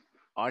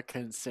I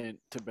consent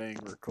to being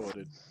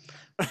recorded.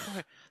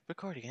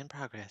 Recording in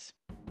progress.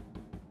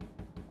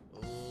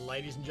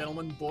 Ladies and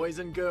gentlemen, boys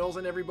and girls,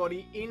 and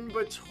everybody in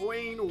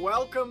between,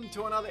 welcome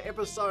to another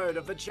episode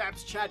of the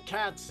Chaps Chat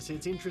Cats. See,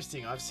 it's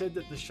interesting. I've said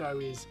that the show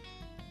is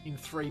in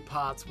 3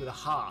 parts with a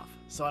half,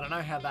 so I don't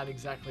know how that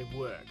exactly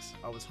works.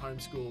 I was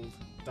homeschooled.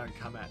 Don't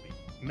come at me.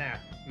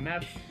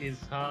 Math is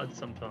hard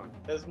sometimes.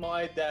 As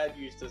my dad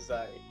used to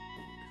say,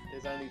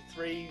 there's only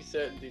 3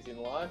 certainties in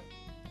life: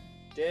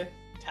 death,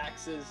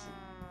 taxes,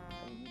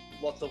 and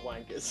lots of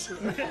wankers.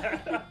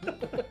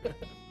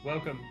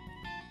 Welcome,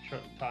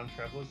 time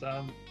travelers.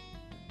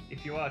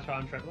 If you are a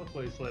time traveler,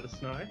 please let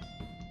us know.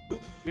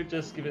 We've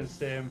just given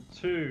Sam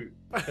 2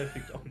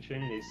 perfect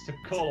opportunities to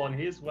call on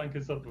his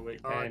wankers of the week.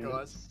 All right,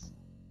 guys.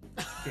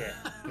 Yeah,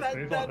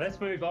 let's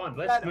move on.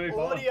 That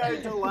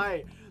audio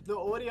delay. The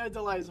audio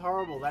delay is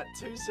horrible. That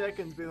 2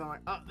 seconds being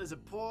like, oh, there's a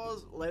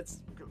pause.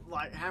 Let's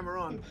hammer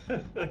on.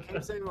 I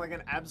keep seeming like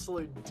an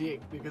absolute dick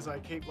because I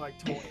keep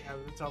talking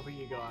over the top of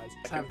you guys.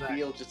 I can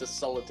feel just a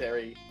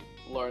solitary,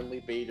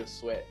 lonely bead of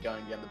sweat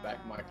going down the back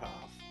of my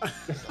calf,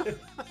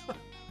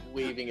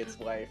 weaving its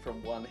way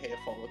from one hair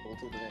follicle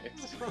to the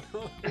next.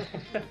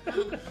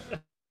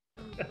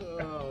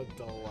 Oh,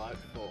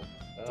 delightful.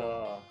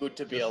 Good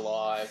to be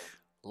alive.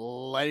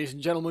 Ladies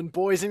and gentlemen,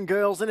 boys and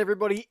girls, and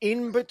everybody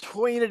in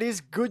between, it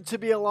is good to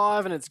be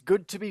alive and it's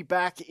good to be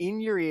back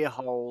in your ear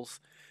holes,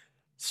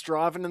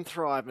 striving and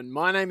thriving.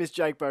 My name is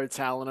Jake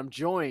Botel and I'm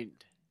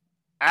joined,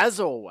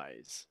 as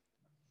always,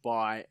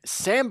 by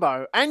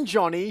Sambo and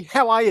Johnny.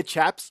 How are you,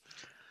 chaps?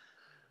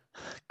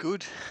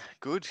 Good.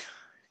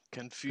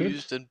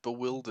 Confused and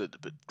bewildered,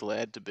 but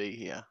glad to be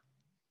here.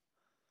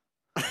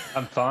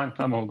 I'm fine.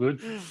 I'm all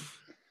good.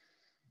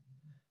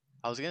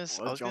 I was gonna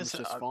say,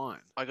 just fine.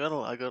 I got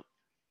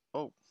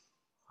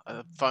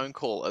a phone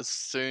call as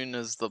soon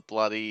as the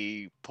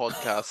bloody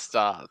podcast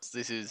starts.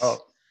 This is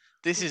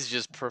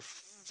just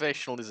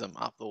professionalism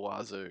up the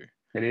wazoo.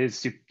 It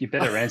is. You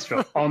better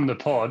answer on the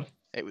pod,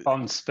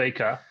 on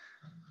speaker.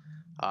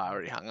 I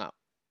already hung up.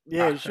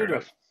 Yeah, you should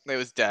have. It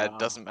was Dad.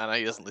 Doesn't matter.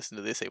 He doesn't listen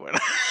to this. He won't.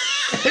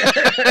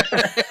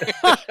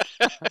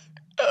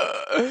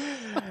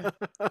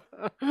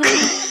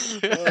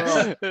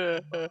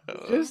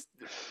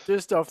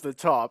 Just off the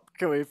top,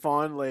 can we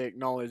finally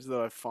acknowledge that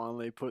I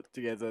finally put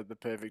together the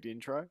perfect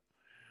intro?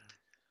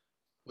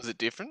 Was it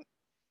different?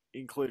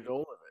 Included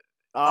all of it.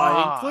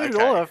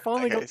 Included all of it. I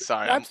finally got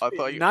sorry. I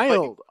thought you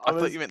nailed. I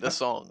thought you meant the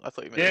song. I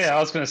thought you meant. Yeah, I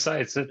was going to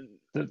say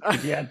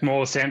you add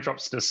more sound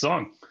drops to the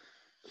song.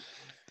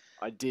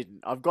 I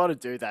didn't. I've got to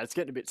do that. It's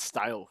getting a bit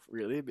stale,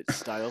 really. A bit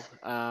stale.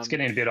 It's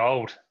getting a bit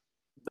old.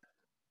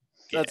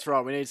 That's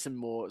right. We need some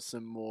more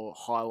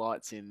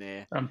highlights in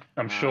there.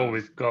 I'm sure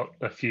we've got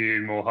a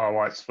few more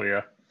highlights for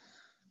you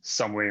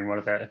somewhere in one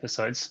of our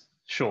episodes.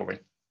 Surely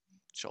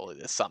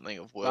there's something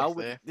of worth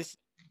there. This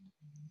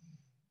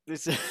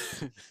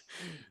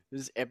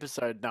is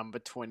episode number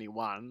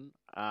 21.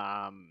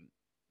 I'm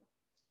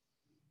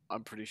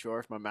pretty sure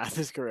if my math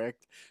is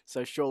correct.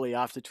 So surely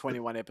after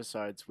 21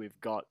 episodes, we've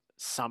got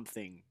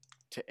something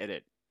to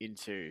edit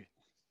into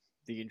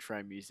the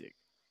intro music.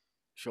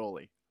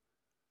 Surely.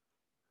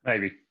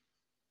 Maybe.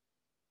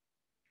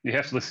 You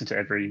have to listen to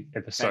every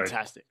episode.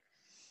 Fantastic.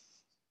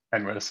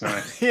 And let us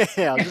know.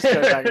 Yeah, I'll just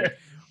go back.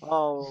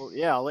 I'll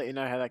let you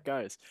know how that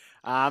goes.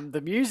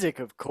 The music,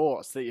 of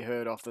course, that you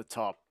heard off the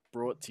top,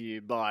 brought to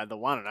you by the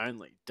one and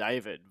only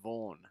David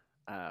Vaughan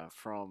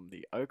from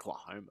the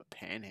Oklahoma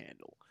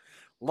Panhandle.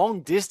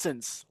 Long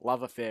distance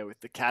love affair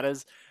with the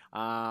Catters.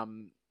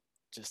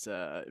 Just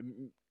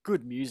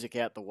good music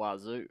out the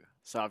wazoo.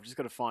 So I've just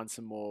got to find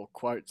some more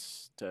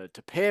quotes to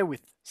pair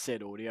with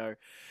said audio.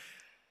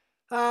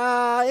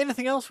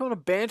 Anything else we want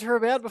to banter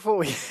about before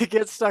we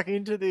get stuck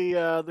into the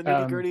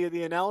nitty-gritty of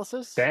the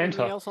analysis?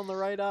 Banter. Anything else on the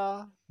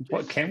radar?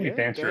 What can we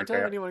banter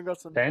about? Anyone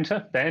got some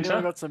banter?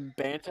 Anyone got some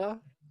banter?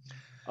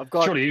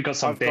 Surely you've got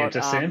some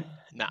banter, Sam.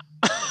 Nah.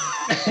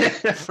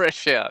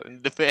 Fresh out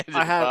in the banter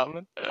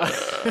department.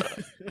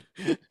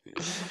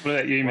 What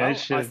about you,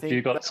 Mesh? Have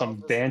you got some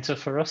banter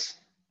for us?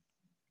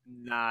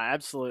 Nah,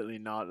 absolutely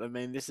not. I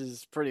mean, this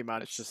is pretty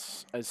much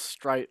just as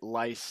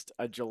straight-laced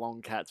a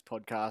Geelong Cats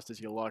podcast as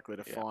you're likely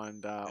to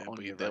find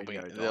on your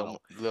radio dial.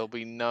 There'll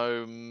be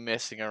no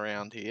messing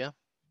around here.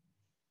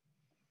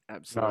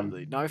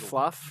 Absolutely. No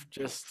fluff,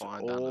 just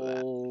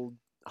all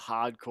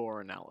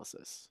hardcore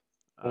analysis.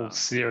 All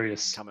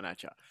serious. Coming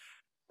at you.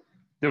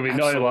 There'll be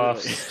no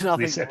laughs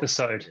this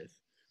episode.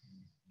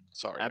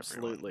 Sorry,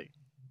 absolutely.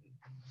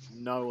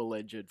 Everyone. No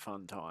alleged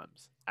fun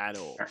times at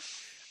all.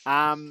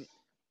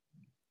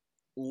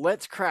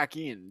 Let's crack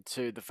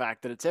into the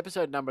fact that it's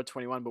episode number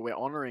 21, but we're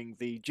honouring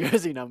the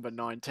jersey number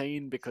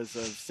 19 because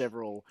of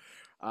several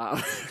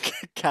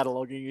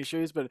cataloguing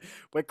issues. But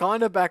we're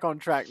kind of back on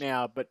track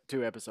now, but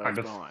 2 episodes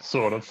behind.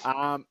 Sort of.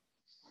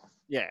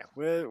 Yeah,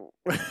 we're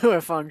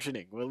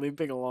functioning. We're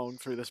limping along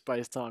through the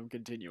space-time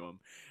continuum,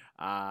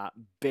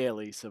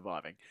 barely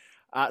surviving.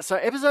 So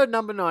episode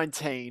number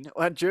 19,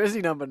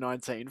 jersey number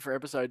 19 for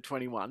episode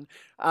 21.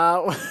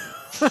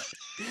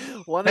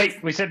 Hey,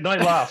 we said no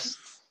laughs.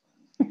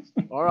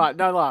 All right,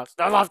 no laughs,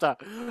 no laughter,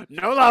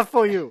 no laugh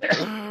for you.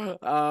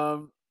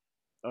 All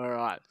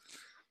right.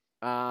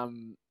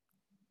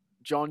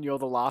 John, you're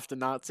the laughter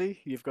Nazi.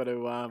 You've got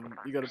to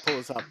pull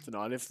us up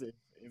tonight. If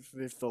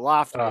the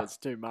laughter gets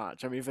too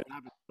much, I mean, if it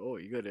happens,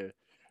 you got to.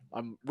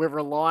 We're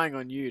relying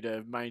on you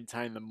to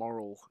maintain the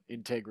moral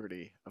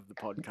integrity of the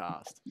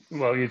podcast.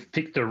 Well, you've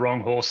picked the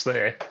wrong horse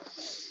there.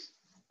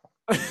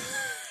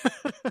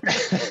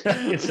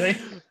 You see,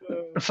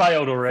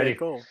 failed already. Fair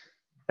call.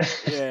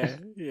 Yeah.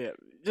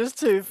 Just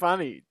too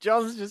funny.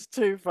 John's just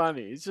too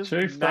funny. He's just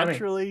Too funny.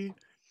 naturally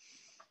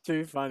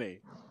too funny.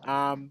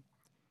 How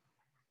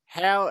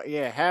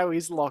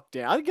is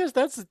lockdown? I guess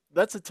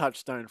that's a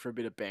touchstone for a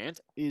bit of bant.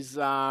 Is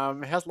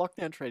how's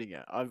lockdown treating you?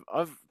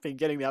 I've been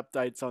getting the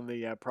updates on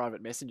the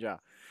private messenger.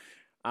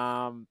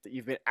 That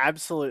you've been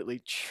absolutely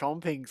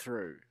chomping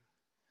through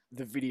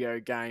the video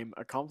game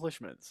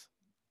accomplishments.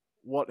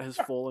 What has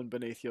fallen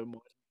beneath your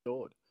mighty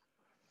sword?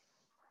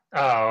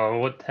 Oh,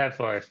 what have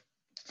I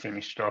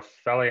finished off?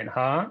 Valiant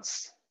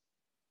Hearts.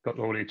 Got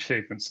all the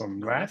achievements on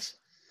Nice.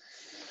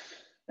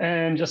 that.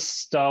 And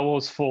just Star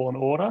Wars Fallen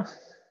Order.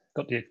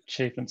 Got the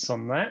achievements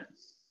on that.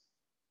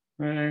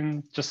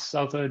 And just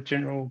other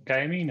general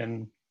gaming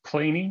and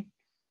cleaning.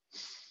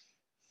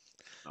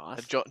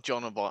 Nice.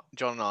 John and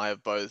I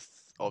have both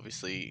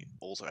obviously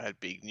also had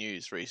big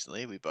news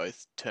recently. We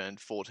both turned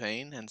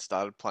 14 and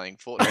started playing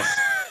Fortnite.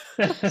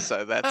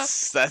 So that's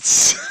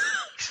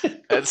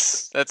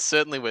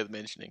certainly worth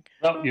mentioning.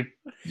 Well,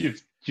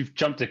 you've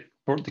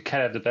brought the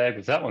cat out of the bag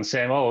with that one,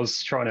 Sam. I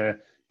was trying to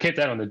keep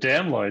that on the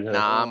download.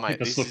 Nah, mate,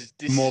 this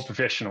this more is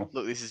professional.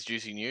 Look, this is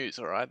juicy news,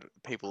 all right?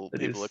 People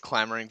It is. are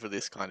clamoring for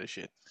this kind of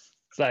shit.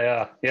 They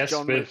are. Yes,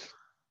 John, we've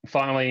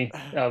finally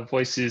our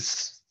voice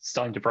is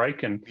starting to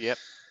break, and Yep.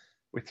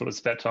 we thought it's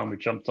about time we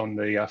jumped on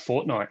the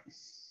Fortnite.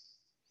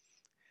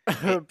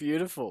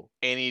 Beautiful.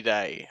 Any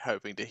day,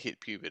 hoping to hit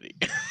puberty.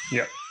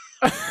 Yep.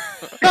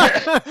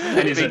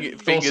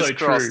 Fingers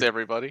crossed,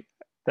 everybody.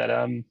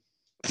 That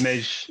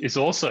Mej is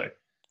also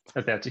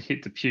about to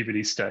hit the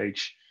puberty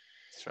stage.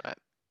 That's right.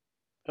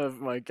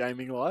 Of my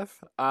gaming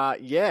life.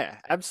 Yeah,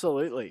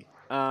 absolutely.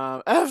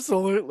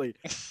 Absolutely.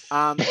 It's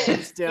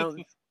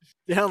downloaded.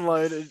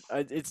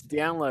 It's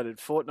downloaded.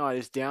 Fortnite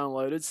is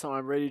downloaded, so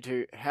I'm ready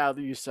to, how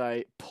do you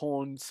say,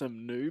 pawn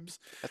some noobs.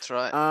 That's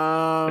right.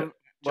 Jump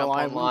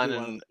I will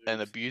online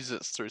and abuse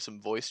us through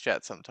some voice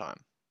chat sometime.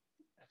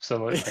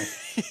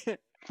 Absolutely.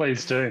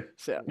 Please do.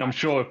 So, I'm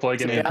sure we're probably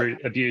getting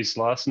abused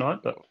last night,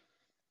 but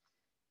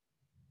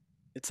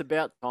it's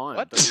about time.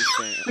 What?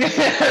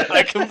 That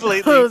I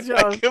completely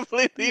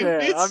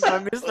missed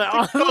that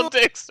the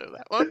context of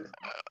that one.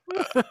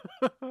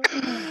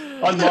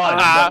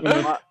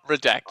 Online.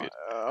 Redacted.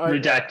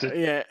 Redacted.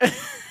 Yeah.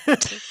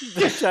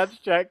 The Chaps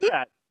Chat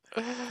Cats.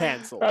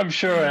 Cancelled. I'm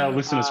sure our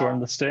listeners will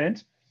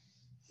understand.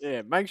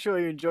 Yeah, make sure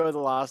you enjoy the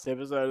last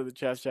episode of the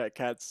Chaps Chat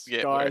Cats,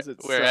 Yeah, guys.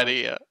 we're out of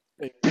here.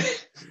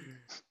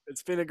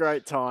 It's been a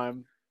great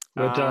time.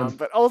 We're done.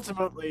 But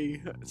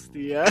ultimately, it's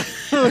the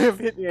we've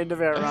hit the end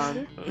of our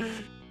run.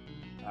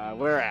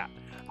 We're out.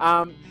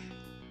 Now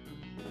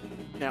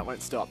it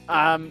won't stop.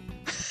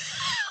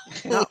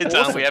 We're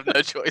done. We have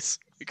no choice.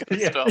 We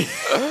gotta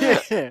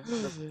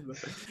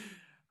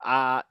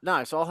stop.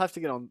 No, so I'll have to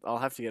get on. I'll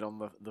have to get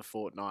on the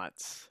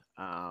Fortnites.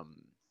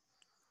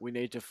 We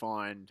need to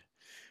find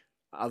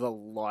other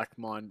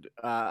like-minded,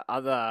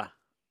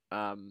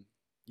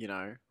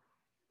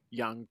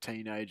 young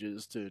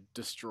teenagers to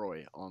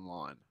destroy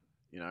online.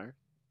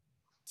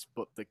 It's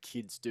what the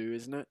kids do,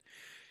 isn't it?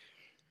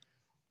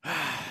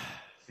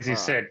 As you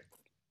said,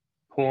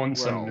 pawn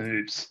some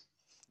noobs.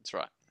 That's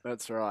right.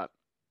 That's right.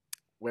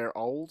 We're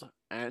old,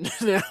 and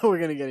now we're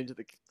going to get into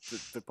the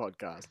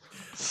podcast.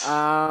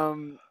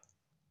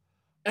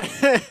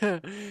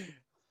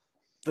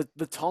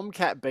 The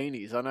Tomcat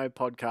beanies. I know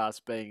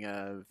podcast being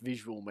a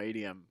visual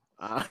medium.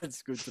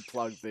 It's good to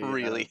plug the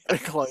really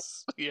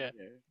close. Yeah.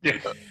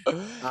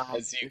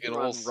 As you can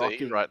all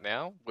see right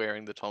now,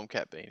 wearing the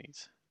Tomcat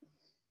beanies.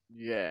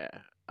 Yeah.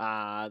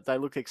 They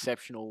look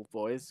exceptional,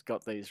 boys.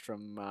 Got these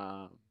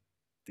from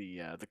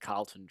the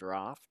Carlton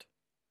draft.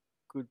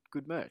 Good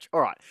merch.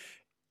 All right.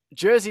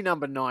 Jersey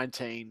number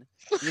 19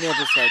 in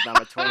episode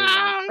number 21.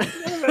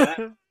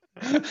 I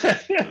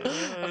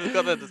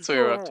forgot that that's what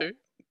you're up to.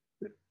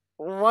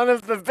 One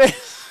of the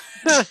best.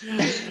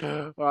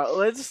 All right,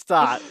 let's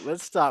start.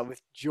 Let's start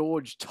with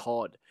George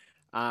Todd.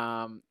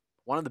 One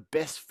of the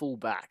best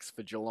fullbacks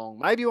for Geelong.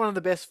 Maybe one of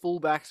the best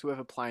fullbacks to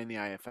ever play in the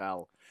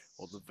AFL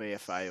or the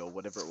VFA or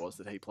whatever it was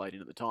that he played in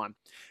at the time.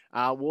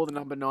 Wore the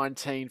number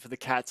 19 for the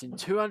Cats in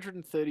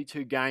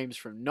 232 games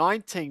from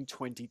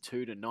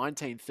 1922 to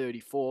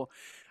 1934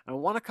 and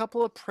won a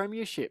couple of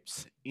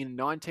premierships in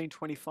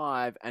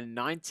 1925 and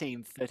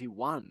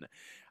 1931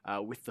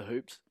 with the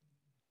Hoops.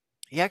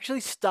 He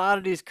actually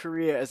started his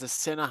career as a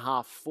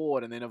centre-half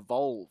forward and then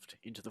evolved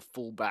into the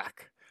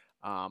fullback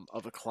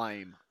of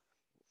acclaim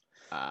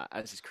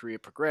as his career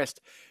progressed.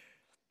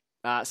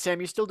 Sam,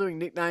 you're still doing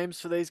nicknames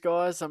for these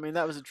guys? I mean,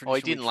 that was a tradition.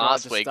 He didn't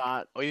last week.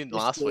 He didn't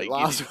last week.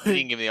 He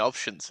didn't give me the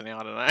options, so now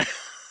I don't know.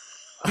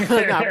 No,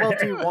 well,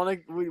 do you want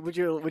to?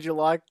 Would you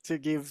like to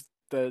give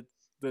the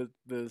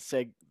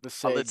seg Oh,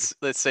 seg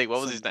let's see.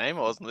 What was his some- name?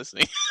 I wasn't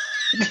listening.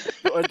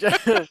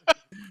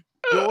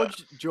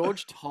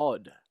 George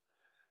Todd.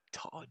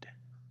 Todd.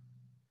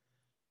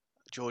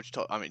 George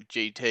Todd. I mean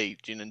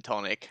GT, gin and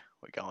tonic.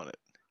 We're going it.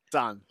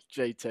 Done.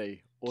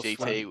 GT. Or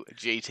swim.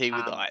 GT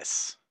with Um,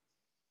 ice.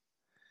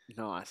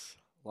 Nice.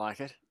 Like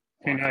it.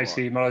 Who Like it a knows? lot.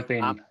 He might have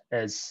been Um,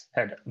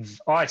 had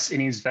ice in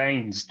his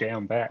veins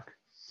down back.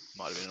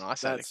 Might have been an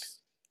ice addict.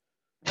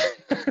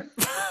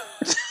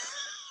 That's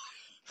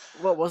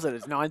what was it?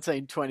 It's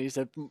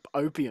 1920s.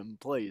 Opium,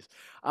 please.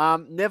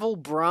 Neville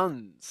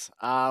Bruns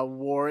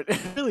wore it.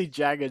 Really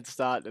jagged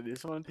start to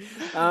this one.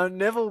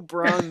 Neville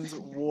Bruns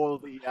wore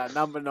the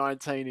number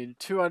 19 in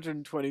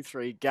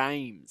 223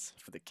 games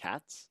for the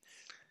Cats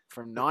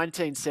from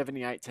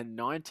 1978 to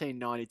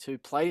 1992.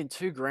 Played in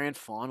 2 grand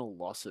final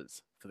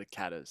losses for the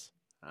Catters.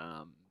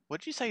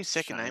 What did you say his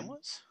second name Shame.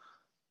 was?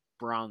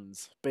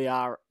 Bruns.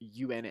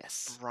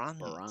 Bruns.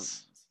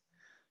 Bruns.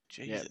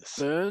 Yeah, Jesus.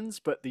 Burns,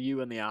 but the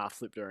U and the R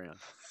flipped around.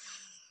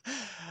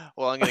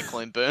 Well, I'm going to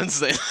call him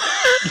Burns then.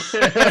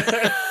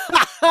 Yes,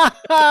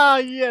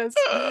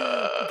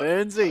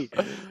 Burnsy.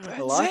 I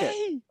like it.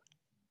 Burnsy!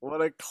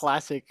 What a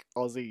classic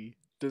Aussie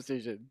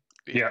decision.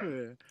 Yeah.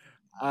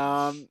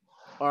 All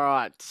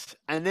right,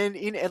 and then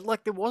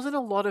there wasn't a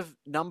lot of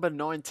number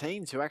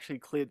 19s who actually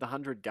cleared the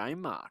 100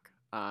 game mark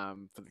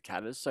for the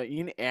Catters. So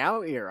in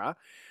our era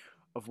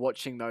of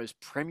watching those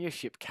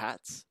Premiership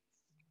Cats,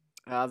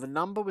 the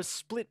number was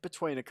split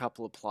between a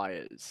couple of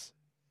players.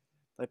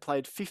 They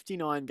played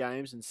 59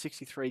 games and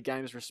 63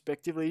 games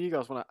respectively. You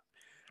guys want to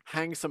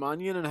hang some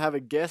onion and have a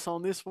guess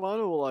on this one,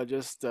 or will I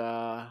just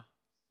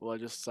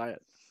say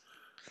it?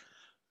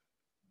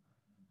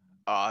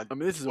 I mean,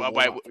 this is a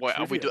wait.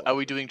 trivia, Are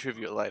we doing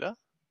trivia later?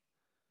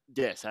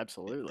 Yes,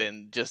 absolutely.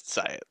 Then just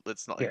say it.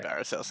 Let's not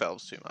embarrass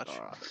ourselves too much.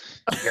 All right.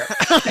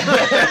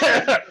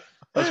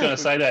 I was going to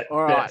say that,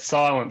 All that right.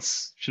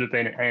 silence should have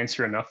been an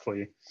answer enough for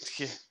you.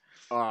 Yeah.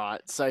 All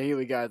right, so here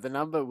we go. The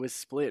number was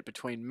split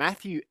between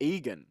Matthew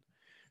Egan,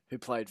 who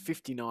played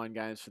 59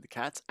 games for the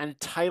Cats, and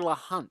Taylor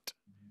Hunt,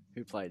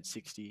 who played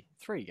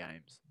 63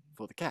 games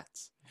for the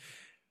Cats.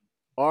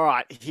 All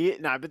right,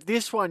 but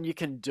this one you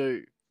can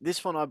do.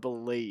 This one I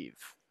believe.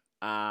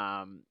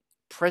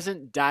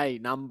 Present day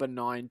number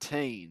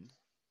 19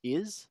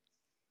 is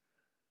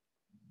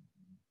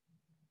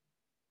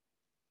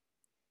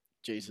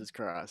Jesus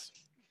Christ.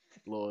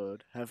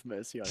 Lord, have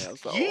mercy on our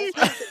souls.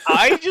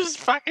 I just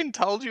fucking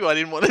told you I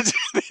didn't want to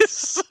do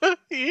this.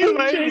 You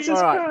made me. Jesus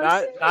All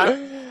right,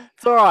 no,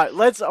 it's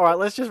all right.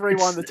 Let's just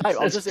rewind the tape.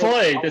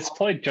 It's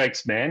played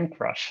Jake's man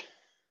crush.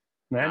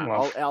 Man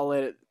love. I'll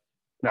edit.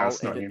 No, I'll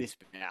it's not edit him. this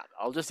bit out.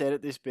 I'll just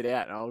edit this bit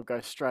out, and I'll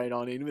go straight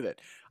on in with it.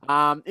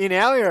 In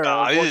our era,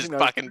 Oh, of this is watching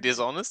those- fucking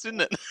dishonest,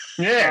 isn't it?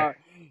 Yeah.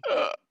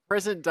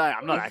 present day.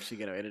 I'm not actually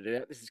going to edit it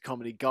out. This is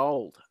comedy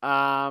gold.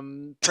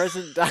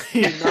 Present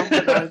day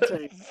number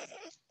 19.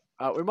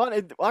 We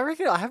might. I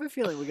reckon. I have a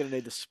feeling we're going to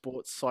need the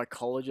sports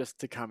psychologist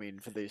to come in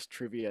for this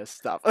trivia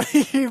stuff.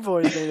 You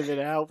boys need a bit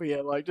of help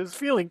here, like just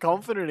feeling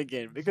confident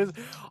again, because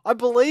I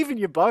believe in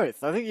you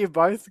both. I think you've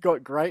both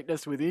got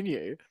greatness within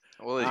you.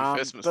 Well, there's your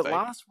first mistake. But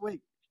last week.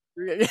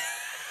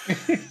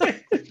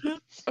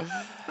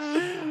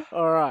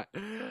 All right.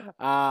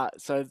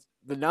 So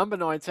the number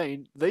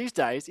 19 these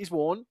days is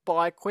worn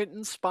by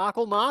Quentin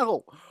Sparkle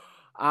Margle,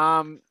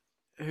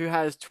 who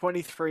has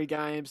 23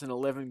 games and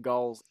 11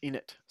 goals in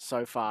it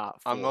so far.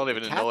 I'm not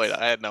even annoyed.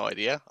 I had no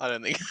idea. I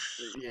don't think.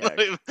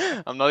 Yeah.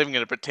 I'm not even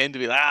going to pretend to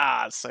be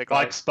it's so close.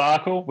 Like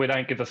Sparkle, we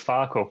don't give a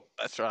Farkle.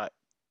 That's right.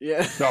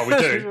 Yeah. No, we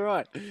do. That's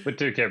right. We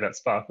do care about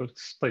Sparkle.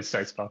 Please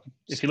say Sparkle.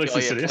 If you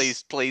listen to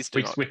this, please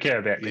do we care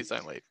about you. Please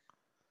don't leave.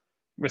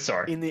 We're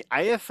sorry. In the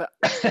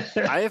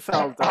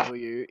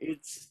AFLW,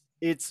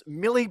 it's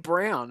Millie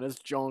Brown as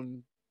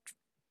John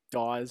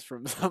dies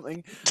from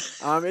something.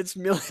 It's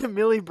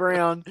Millie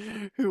Brown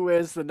who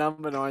wears the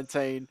number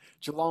 19.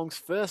 Geelong's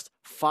first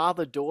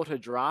father-daughter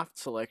draft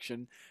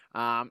selection.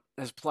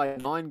 Has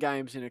played 9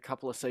 games in a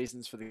couple of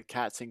seasons for the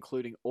Cats,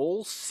 including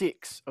all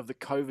 6 of the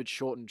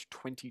COVID-shortened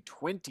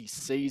 2020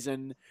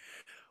 season.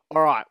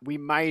 All right, we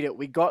made it.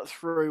 We got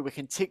through. We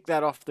can tick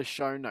that off the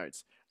show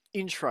notes.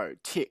 Intro,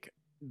 tick.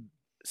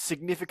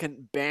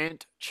 Significant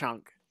band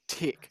chunk,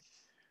 tick.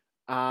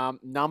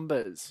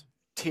 Numbers,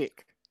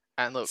 tick.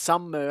 And look,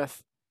 Some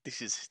mirth.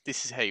 this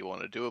is how you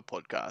want to do a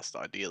podcast.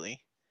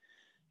 Ideally,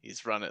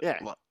 is run it Yeah.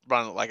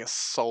 run it like a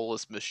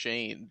soulless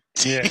machine,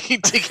 Yeah.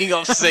 ticking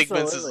off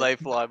segments as Absolutely. they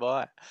fly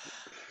by.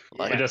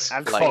 We're just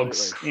absolutely.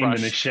 cogs in the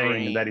Crushed machine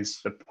green. that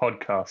is the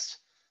podcast.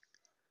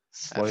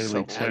 Slowly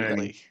turning.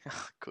 Absolutely.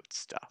 Good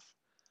stuff.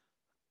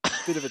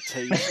 Bit of a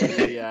tease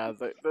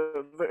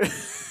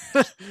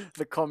for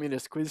the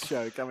communist quiz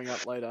show coming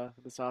up later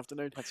this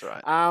afternoon. That's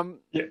right.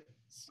 Yeah.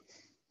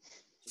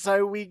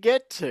 So we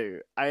get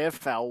to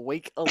AFL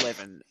Week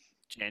 11,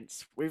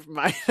 gents. We've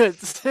made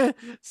it.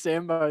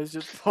 Sambo's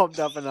just popped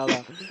up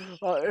another.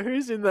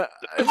 Who's in the?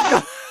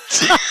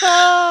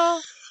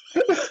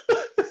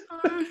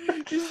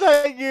 Is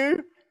that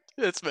you?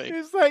 It's me.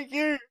 Is that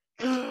you?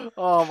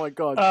 Oh my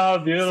god. Oh,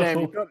 Sam,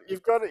 beautiful.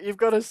 you've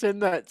got to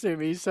send that to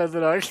me so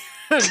that I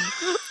can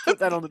put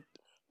that on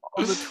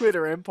the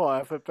Twitter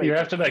empire for people. You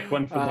have to make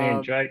one for me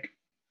and Jake.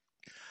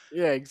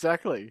 Yeah,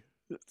 exactly.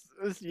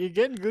 You're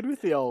getting good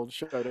with the old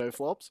Shoto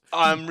flops.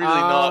 I'm really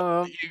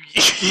not.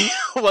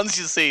 Once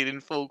you see it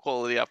in full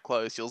quality up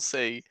close, you'll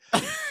see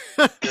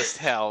just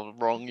how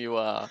wrong you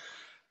are.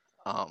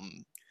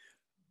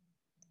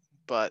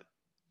 But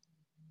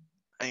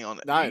hang on.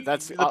 No,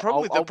 that's the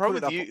problem. I'll put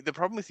it up. The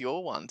problem with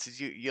your ones is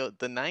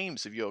the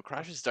names of your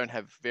crushes don't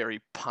have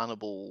very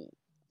punnable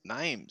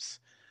names.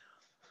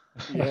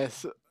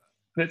 Yes.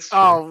 That's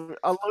true.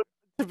 Oh,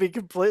 to be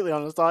completely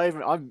honest, I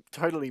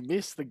totally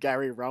missed the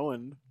Gary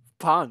Rowan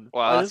pun.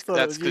 Well, I that's just thought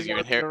it was because you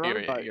you're guys in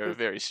a row. you're a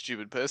very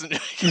stupid person.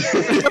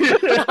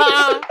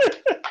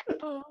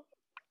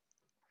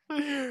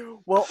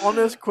 Well,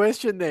 honest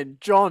question then,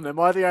 John. Am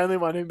I the only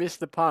one who missed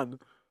the pun?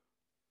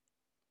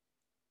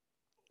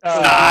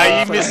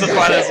 You missed the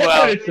pun as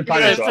well. It's the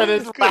pun as Yes, well. it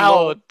is. Good Wow.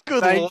 lord,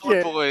 good Thank lord,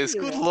 you. boys,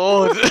 good Yeah.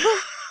 lord.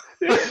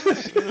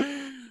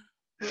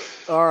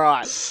 All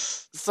right.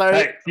 So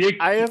Hey,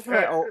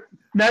 AFL.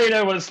 now you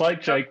know what it's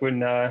like, Jake, when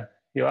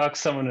you ask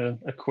someone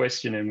a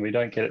question and we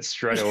don't get it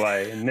straight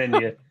away, and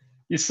then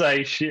you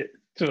say shit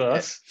to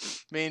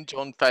us. Me and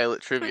John fail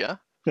at trivia.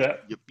 Yeah,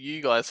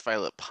 You guys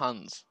fail at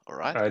puns. All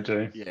right. I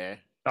do. Yeah.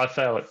 I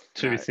fail at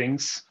two No.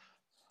 things.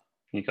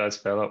 You guys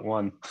fail at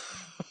one.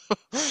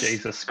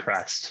 Jesus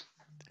Christ.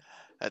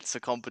 That's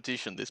a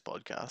competition. This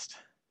podcast.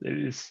 It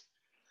is.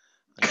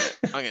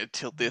 I'm gonna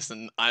tilt this,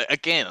 and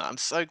I'm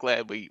so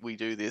glad we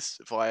do this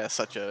via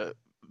such a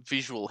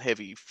visual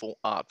heavy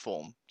art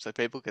form, so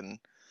people can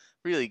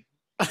really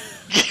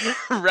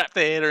wrap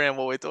their head around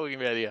what we're talking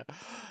about here.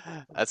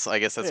 I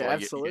guess that's Yeah, why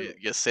absolutely.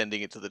 you're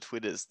sending it to the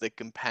Twitters. The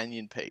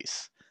companion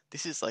piece.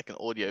 This is like an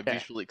audio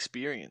visual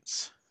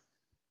experience.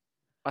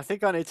 I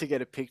think I need to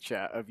get a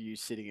picture of you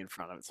sitting in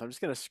front of it. So I'm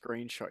just going to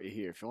screenshot you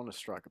here if you want to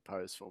strike a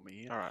pose for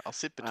me here. All right, I'll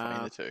sit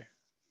between the two.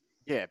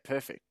 Yeah,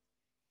 perfect.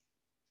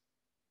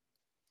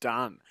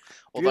 Done.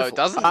 Although it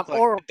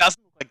Beautiful. it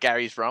doesn't look like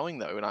Gary's rowing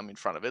though when I'm in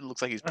front of it. It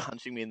looks like he's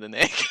punching me in the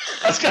neck.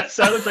 I was going to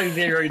say, I was like,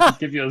 Gary to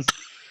give you a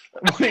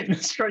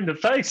straight in the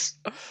face.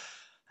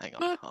 Hang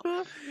on.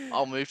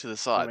 I'll move to the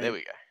side. There we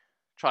go.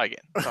 Try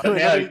again. But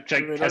now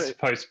Jake has to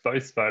post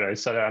both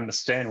photos so I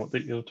understand what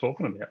you're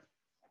talking about.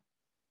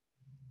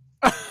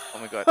 Oh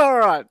my god. All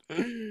right.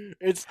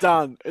 It's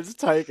done. It's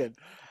taken.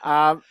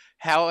 How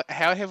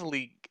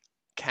heavily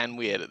can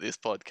we edit this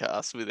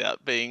podcast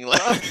without being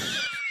like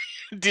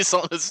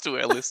dishonest to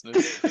our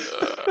listeners?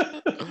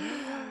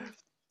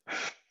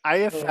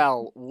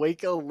 AFL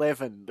Week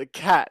 11. The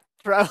Cat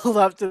travelled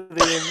up to the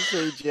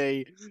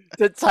MCG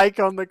to take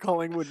on the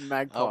Collingwood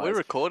Magpies. Oh, we're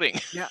recording.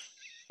 Yeah.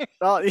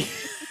 Oh,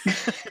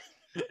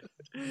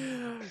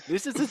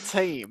 this is a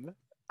team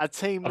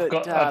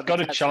that I've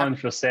got a challenge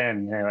for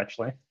Sam now.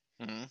 Actually,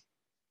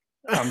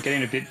 I'm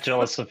getting a bit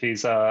jealous of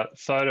his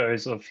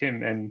photos of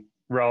him and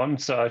Rowan,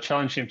 so I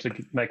challenge him to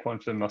make one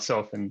for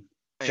myself and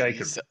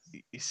Jacob.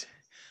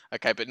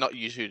 Okay, but not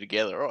you two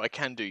together. Or I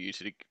can do you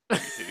two together.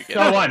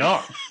 No, why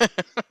not?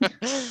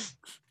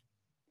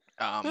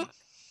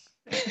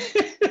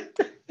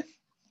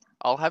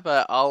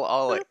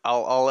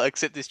 I'll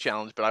accept this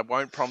challenge, but I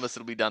won't promise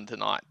it'll be done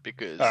tonight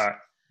because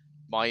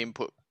my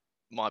input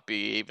might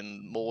be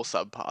even more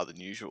subpar than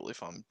usual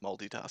if I'm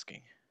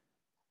multitasking.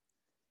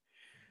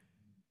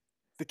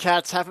 The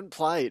Cats haven't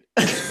played.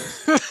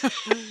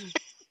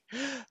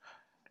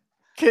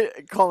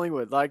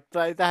 Collingwood, like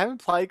they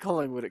haven't played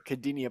Collingwood at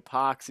Cardinia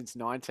Park since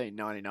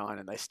 1999,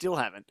 and they still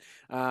haven't.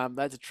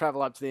 They had to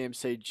travel up to the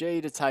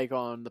MCG to take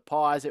on the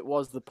Pies. It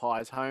was the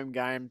Pies' home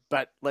game,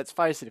 but let's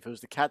face it, if it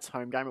was the Cats'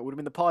 home game, it would have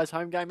been the Pies'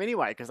 home game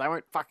anyway, because they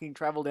won't fucking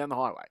travel down the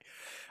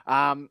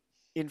highway.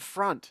 In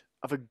front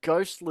of a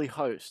ghostly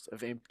host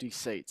of empty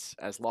seats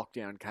as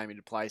lockdown came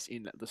into place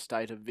in the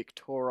state of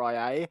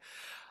Victoria.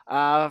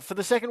 For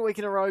the second week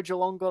in a row,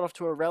 Geelong got off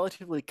to a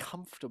relatively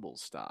comfortable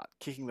start,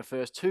 kicking the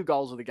first 2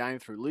 goals of the game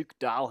through Luke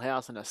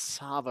Dalhouse and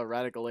Asava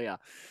Radaglia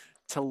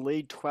to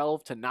lead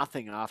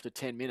 12-0 after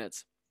 10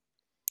 minutes.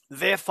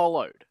 There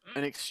followed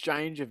an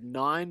exchange of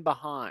 9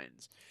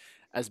 behinds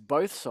as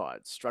both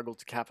sides struggled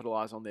to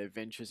capitalise on their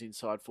ventures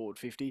inside forward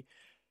 50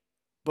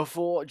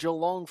 before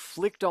Geelong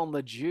flicked on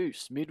the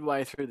juice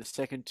midway through the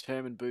second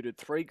term and booted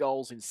 3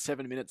 goals in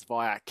 7 minutes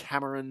via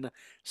Cameron,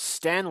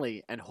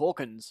 Stanley and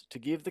Hawkins to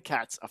give the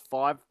Cats a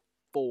 5-4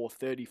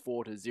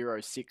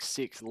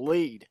 34-066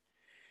 lead.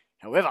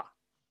 However,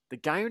 the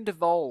game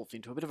devolved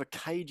into a bit of a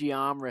cagey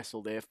arm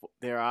wrestle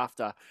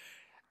thereafter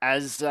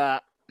as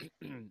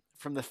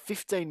from the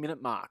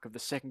 15-minute mark of the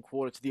second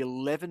quarter to the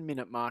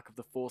 11-minute mark of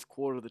the fourth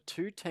quarter, the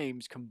two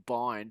teams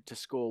combined to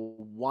score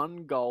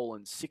 1 goal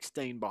and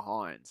 16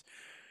 behinds.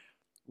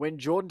 When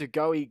Jordan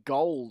Tagoe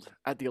goaled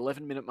at the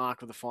 11-minute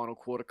mark of the final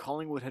quarter,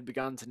 Collingwood had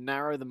begun to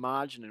narrow the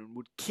margin and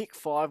would kick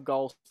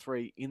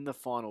 5-3 in the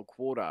final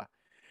quarter.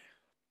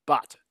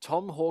 But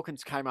Tom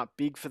Hawkins came up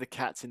big for the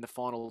Cats in the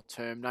final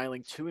term,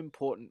 nailing 2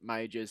 important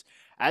majors,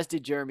 as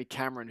did Jeremy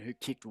Cameron, who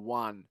kicked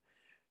 1.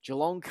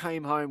 Geelong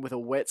came home with a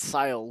wet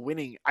sail,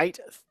 winning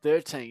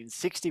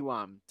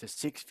 8-13-61 to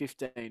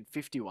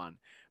 6-15-51,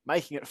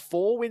 making it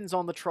 4 wins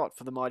on the trot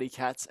for the Mighty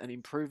Cats and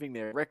improving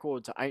their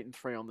record to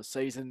 8-3 on the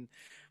season.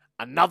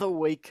 Another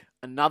week,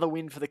 another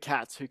win for the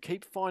Cats, who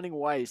keep finding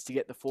ways to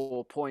get the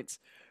 4 points.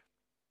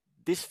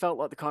 This felt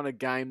like the kind of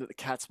game that the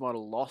Cats might have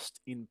lost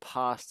in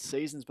past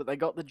seasons, but they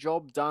got the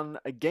job done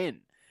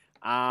again.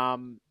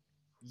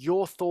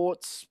 Your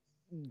thoughts,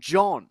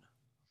 John,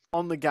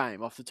 on the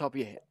game off the top of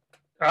your head?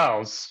 Oh, it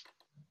was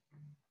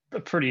a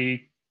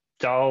pretty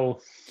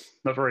dull,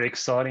 not very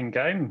exciting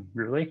game,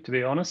 really, to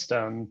be honest.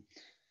 A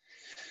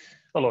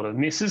lot of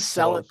misses.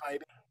 Sell it,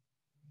 baby.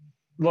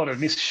 A lot of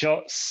missed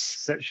shots,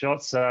 set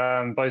shots.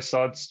 Both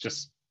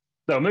sides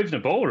they were moving the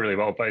ball really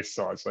well, both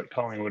sides, like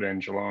Collingwood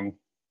and Geelong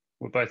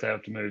were both able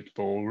to move the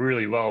ball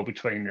really well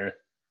between the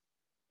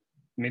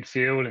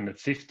midfield and the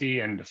 50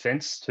 and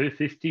defence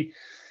 250.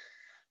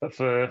 But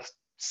for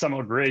some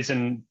odd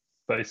reason,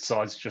 both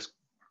sides just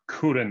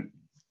couldn't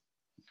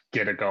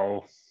get a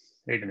goal,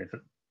 even if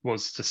it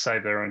was to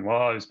save their own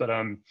lives. But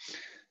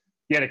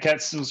the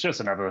Cats, it was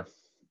just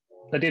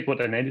they did what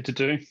they needed to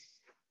do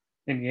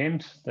in the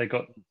end. They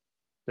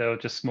were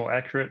just more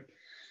accurate,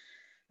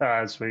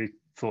 as we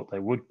thought they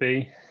would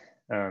be,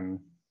 and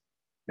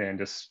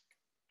just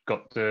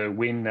got the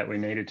win that we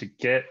needed to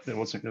get. There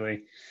wasn't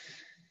really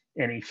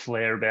any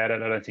flair about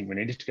it. I don't think we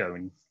needed to go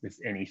in with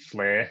any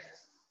flair,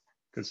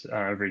 because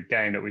every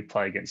game that we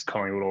play against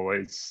Collingwood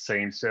always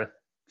seems to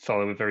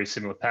follow a very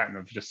similar pattern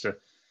of just a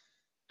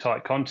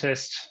tight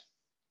contest,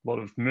 a lot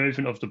of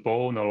movement of the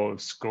ball, not a lot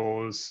of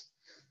scores.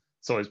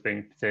 It's always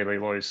been fairly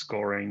low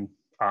scoring,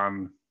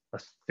 a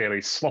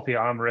fairly sloppy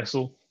arm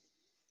wrestle,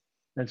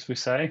 as we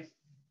say.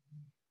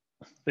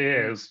 But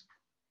yeah,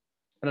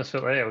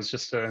 it was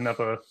just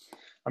another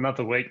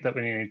week that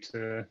we needed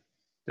to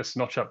just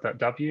notch up that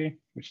W,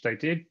 which they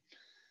did.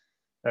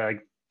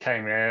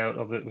 Came out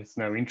of it with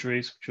no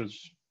injuries, which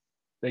was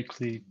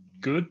basically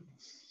good.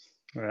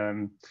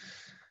 I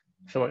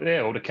feel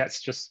like all the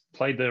Cats just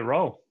played their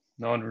role.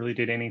 No one really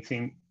did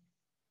anything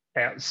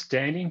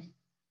outstanding,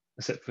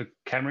 except for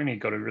Cameron. He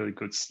got a really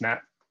good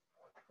snap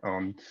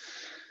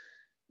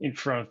in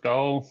front of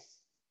goal.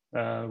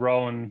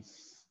 Rowan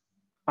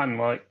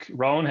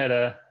had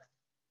a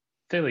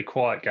fairly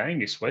quiet game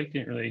this week.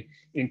 Didn't really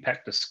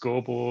impact the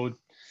scoreboard.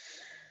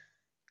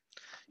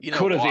 You know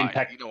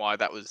why?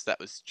 That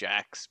was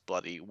Jack's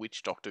bloody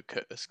witch doctor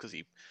curse, because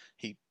he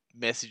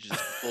messages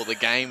before the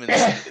game and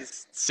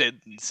said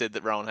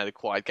that Rowan had a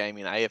quiet game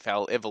in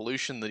AFL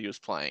Evolution that he was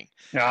playing.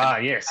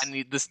 Yes.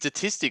 And the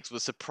statistics were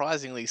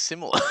surprisingly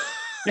similar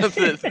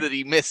that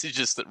he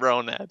messages that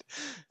Rowan had.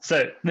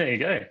 So there you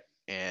go.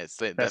 Yeah, it's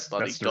that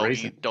bloody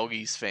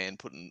doggies fan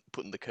putting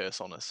the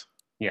curse on us.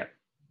 Yeah.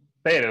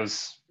 But it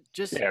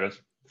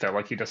felt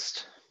like he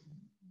just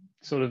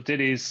sort of did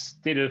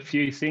a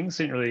few things,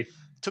 didn't really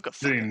took a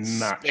do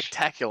much.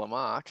 Spectacular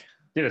mark.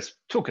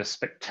 Took a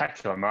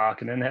spectacular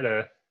mark, and then had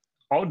a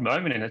odd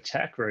moment in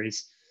attack where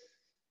he's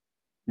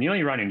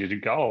nearly run into the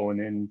goal and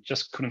then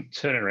just couldn't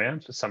turn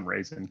around for some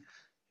reason.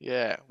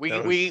 Yeah, we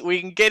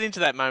can get into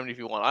that moment if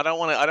you want. I don't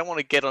want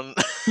to get on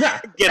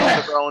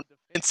the Rowan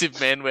defensive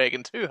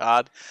bandwagon too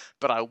hard,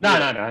 but I will.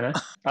 No.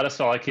 I just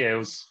felt like it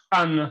was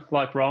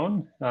unlike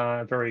Rowan,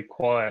 a very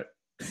quiet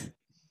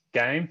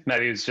game.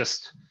 Maybe he was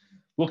just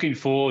looking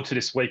forward to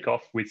this week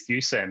off with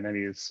you, Sam.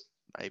 Maybe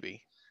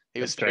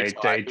he was very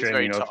tired.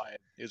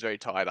 He was very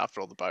tired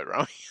after all the boat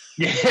rowing.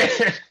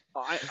 Yeah.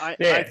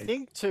 I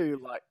think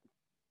too, like,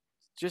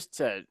 just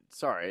to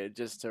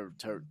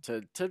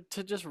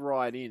just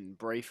write in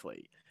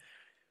briefly.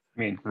 I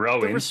mean,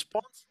 rowing. The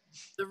response,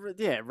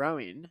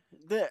 rowing.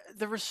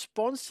 The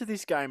response to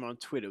this game on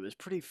Twitter was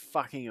pretty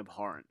fucking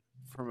abhorrent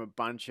from a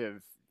bunch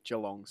of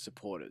Geelong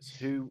supporters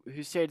who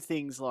said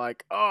things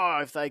like, "Oh,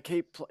 if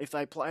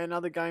they play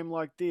another game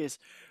like this,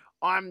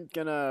 I'm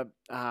gonna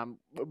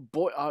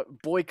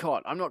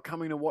boycott. I'm not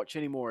coming to watch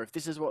anymore. If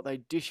this is what they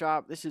dish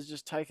up, this is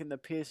just taking the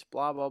piss,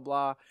 blah, blah,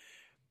 blah."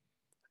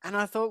 And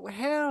I thought,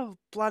 how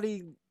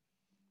bloody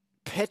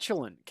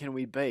petulant can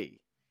we be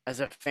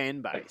as a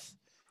fan base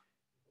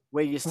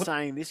where you're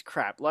saying this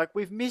crap? Like,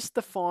 we've missed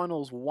the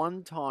finals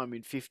one time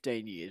in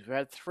 15 years. We've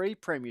had 3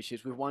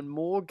 premierships. We've won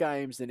more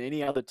games than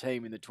any other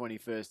team in the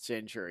 21st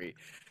century.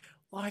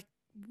 Like,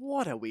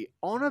 what are we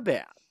on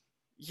about?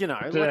 You know,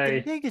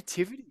 the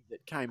negativity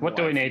that came away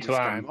from this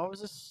game, I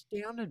was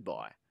astounded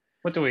by.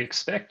 What do we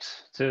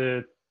expect?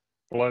 To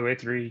blow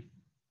every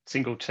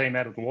single team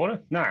out of the water?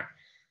 No.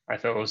 I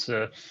thought it was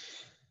a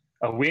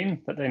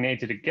win that they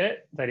needed to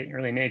get. They didn't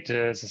really need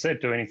to, as I said,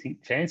 do anything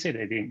fancy.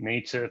 They didn't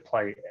need to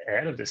play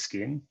out of the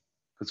skin,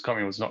 because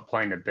Collingwood was not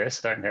playing the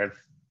best. They don't have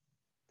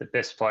the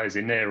best players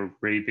in there,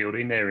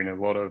 rebuilding. They're in a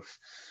lot of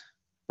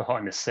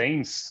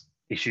behind-the-scenes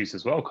issues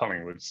as well,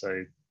 Collingwood.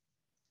 So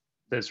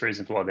there's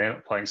reasons why they're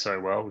not playing so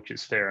well, which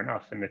is fair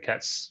enough. And the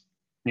Cats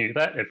knew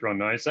that. Everyone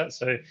knows that.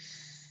 So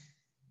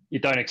you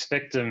don't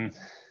expect them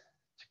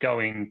to go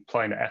in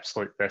playing the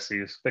absolute best.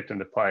 You expect them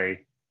to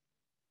play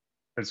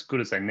as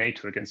good as they need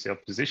to against the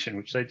opposition,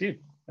 which they did.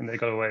 And they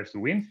got away with the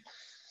win.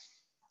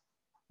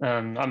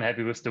 I'm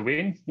happy with the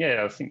win.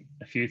 Yeah, I think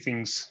a few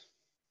things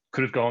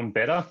could have gone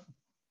better.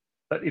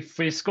 But if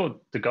we scored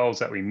the goals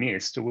that we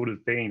missed, it would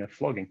have been a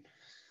flogging.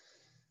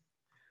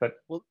 But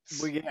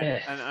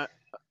yeah, and I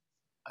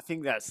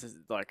think that's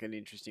like an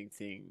interesting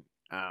thing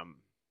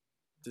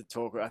to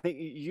talk about. I think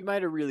you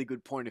made a really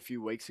good point a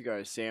few weeks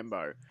ago,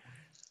 Sambo,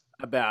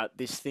 about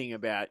this thing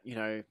about,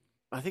 I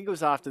think it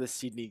was after the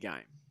Sydney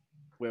game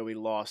where we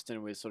lost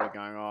and we're sort of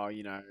going, oh,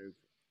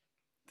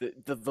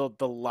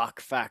 the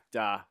luck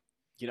factor,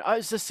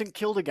 it's the St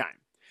Kilda game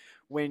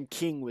when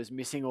King was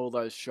missing all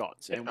those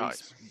shots, and we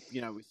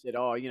said,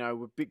 oh,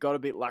 got a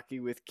bit lucky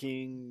with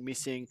King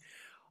missing,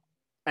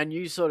 and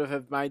you sort of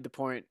have made the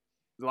point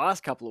the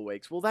last couple of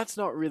weeks. Well, that's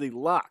not really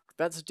luck.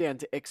 That's down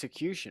to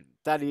execution.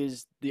 That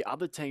is, the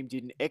other team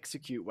didn't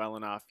execute well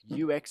enough.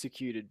 You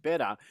executed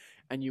better,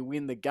 and you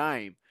win the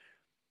game.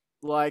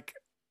 Like,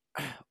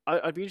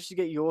 I'd be interested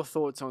to get your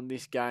thoughts on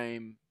this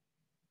game.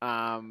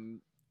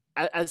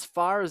 As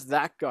far as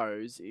that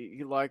goes,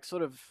 like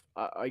sort of,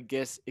 I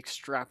guess,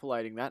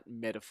 extrapolating that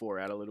metaphor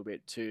out a little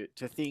bit to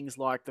things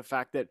like the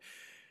fact that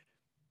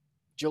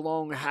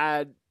Geelong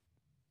had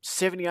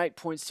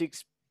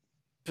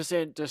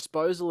 78.6%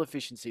 disposal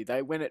efficiency.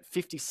 They went at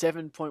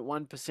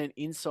 57.1%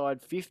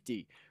 inside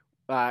 50.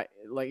 Like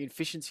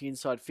efficiency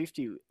inside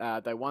 50.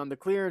 They won the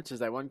clearances.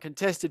 They won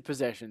contested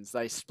possessions.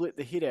 They split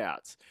the hit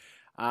outs.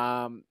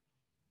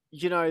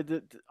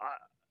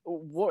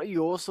 What are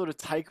your sort of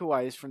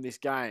takeaways from this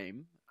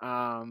game?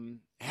 How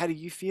do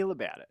you feel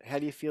about it? How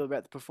do you feel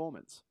about the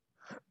performance?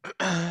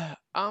 I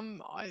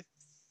I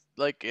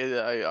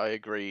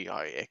agree.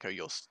 I echo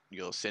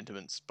your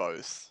sentiments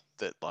both.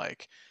 That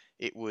like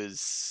it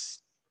was.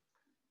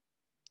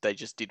 They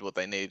just did what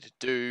they needed to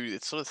do.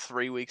 It's sort of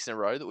 3 weeks in a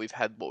row that we've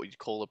had what we'd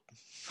call a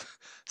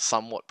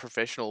somewhat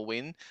professional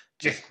win.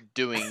 Just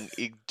doing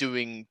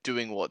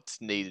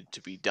what's needed to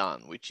be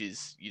done, which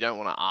is you don't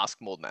want to ask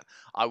more than that.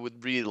 I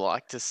would really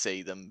like to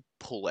see them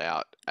pull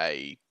out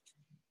a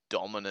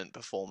dominant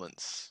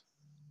performance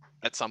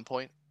at some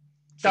point.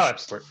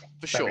 Absolutely. For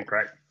That'd sure. be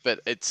great. But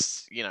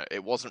it's,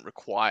 it wasn't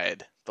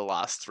required the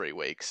last 3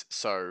 weeks.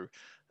 So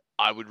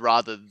I would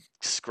rather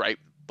scrape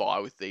by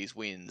with these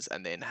wins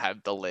and then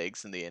have the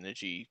legs and the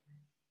energy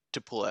to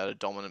pull out a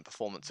dominant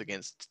performance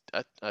against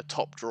a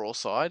top draw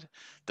side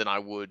than I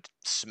would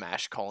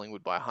smash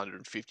Collingwood by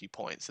 150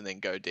 points and then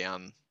go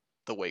down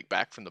the week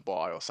back from the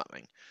bye or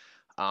something.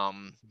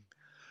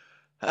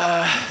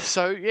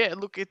 So yeah,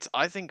 look,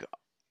 I think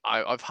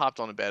I've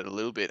harped on about it a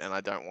little bit, and I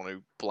don't want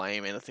to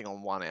blame anything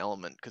on one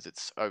element because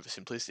it's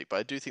oversimplistic. But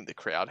I do think the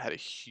crowd had a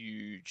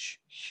huge,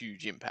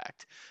 huge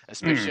impact,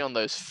 especially on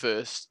those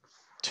first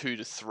 2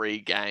 to 3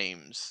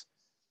 games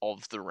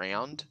of the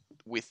round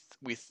with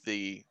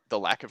the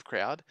lack of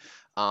crowd.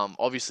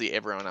 Obviously,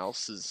 everyone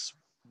else's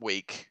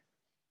week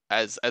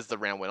as the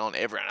round went on,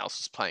 everyone else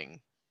was playing,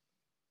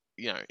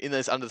 in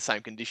those under the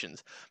same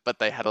conditions, but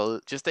they had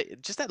just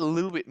that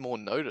little bit more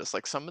notice.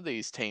 Like some of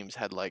these teams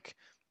had like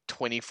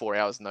 24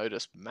 hours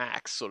notice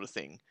max sort of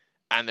thing,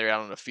 and they're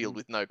out on a field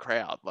with no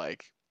crowd.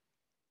 Like,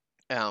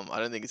 I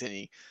don't think it's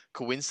any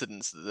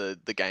coincidence that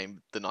the game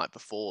the night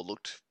before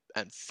looked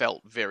and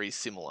felt very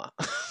similar.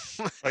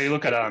 Well, you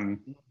look at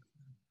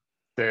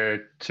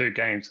the 2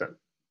 games that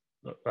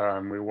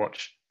we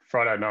watched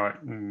Friday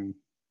night and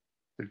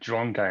the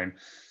Geelong game,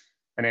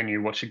 and then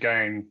you watch a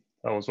game.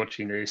 I was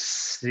watching the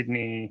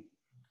Sydney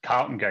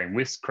Carlton game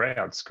with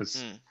crowds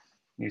because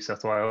New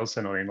South Wales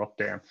are not in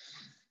lockdown.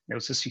 It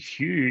was just a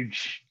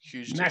huge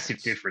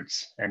massive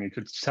difference, and you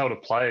could tell the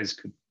players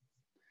could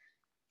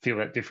feel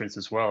that difference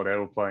as well. They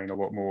were playing a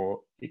lot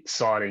more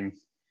exciting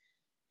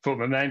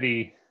football.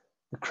 Maybe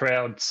the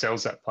crowd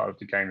sells that part of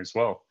the game as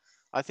well.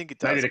 I think it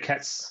does. Maybe the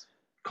Cats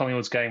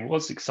Collingwood's game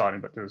was exciting,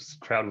 but the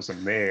crowd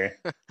wasn't there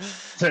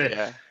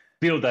to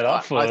build that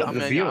up for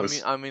the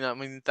viewers. I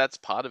mean that's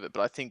part of it,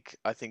 but I think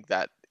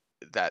that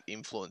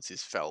influence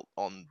is felt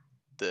on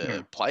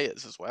the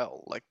players as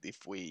well. Like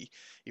if we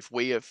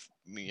have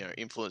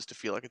influence to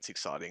feel like it's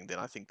exciting, then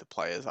I think the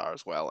players are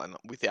as well. And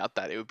without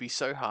that, it would be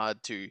so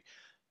hard to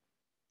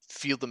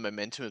feel the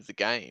momentum of the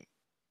game.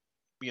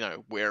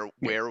 Where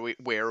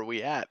are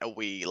we at? Are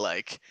we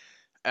like,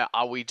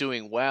 are we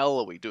doing well?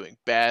 Are we doing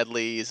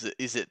badly?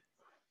 Is it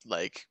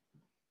like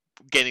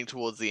getting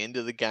towards the end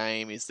of the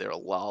game? Is there a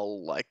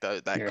lull? Like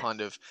that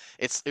kind of,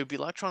 it would be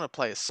like trying to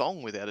play a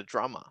song without a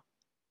drummer.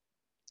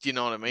 Do you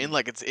know what I mean?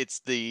 Like it's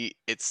the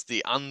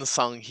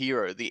unsung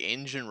hero, the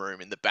engine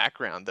room in the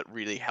background that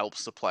really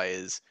helps the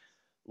players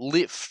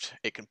lift.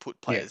 It can put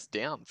players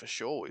down for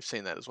sure. We've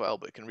seen that as well,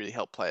 but it can really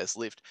help players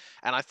lift.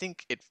 And I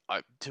think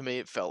to me,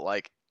 it felt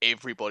like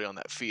everybody on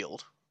that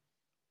field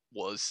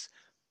was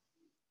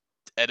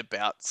at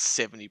about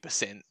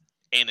 70%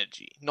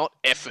 energy, not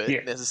effort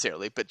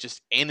necessarily, but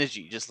just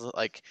energy. Just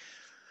like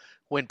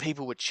when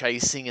people were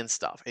chasing and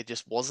stuff, it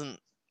just wasn't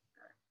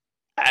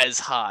as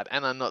hard.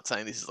 And I'm not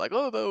saying this is like,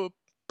 oh, they were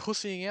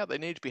pussying out, they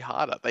need to be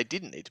harder. They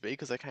didn't need to be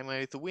because they came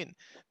away with the win.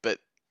 But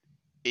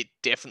it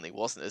definitely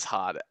wasn't as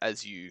hard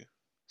as you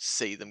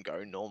see them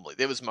go normally.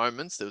 There was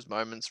moments,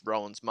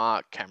 Rowan's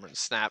mark, Cameron's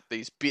snap,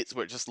 these bits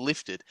where it just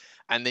lifted,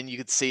 and then you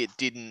could see it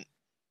didn't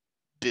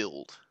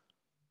build.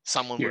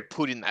 Someone would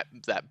put in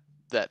that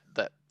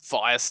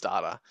fire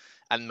starter,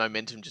 and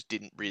momentum just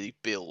didn't really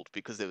build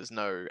because there was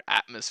no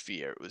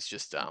atmosphere. It was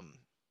just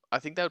I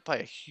think that would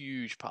play a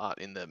huge part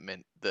in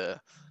the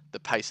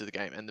pace of the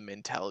game and the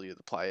mentality of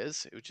the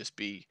players. It would just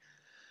be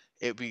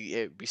it'd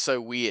be so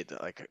weird.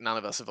 Like, none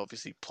of us have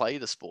obviously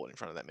played a sport in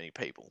front of that many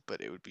people, but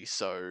it would be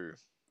so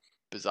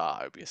bizarre.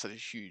 It would be such a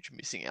huge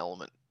missing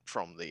element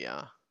from the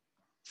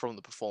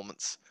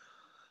performance.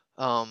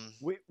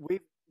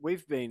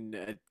 We've been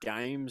at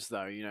games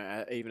though,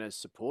 even as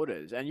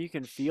supporters, and you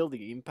can feel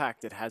the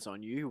impact it has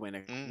on you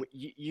when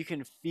you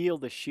can feel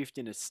the shift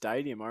in a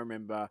stadium. I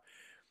remember,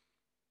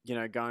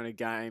 going to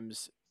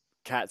games,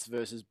 Cats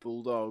versus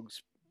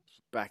Bulldogs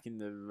back in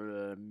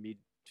the mid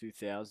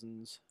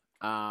 2000s.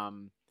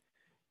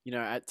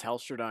 At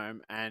Telstra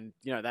Dome, and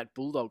that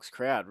Bulldogs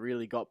crowd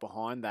really got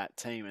behind that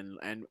team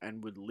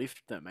and would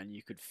lift them, and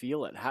you could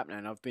feel it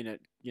happening. I've been at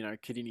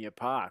Cardinia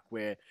Park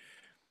where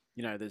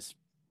there's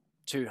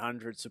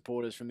 200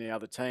 supporters from the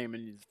other team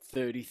and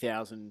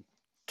 30,000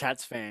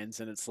 Cats fans,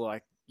 and it's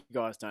like, you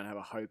guys don't have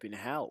a hope in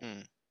hell.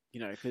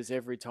 Because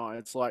every time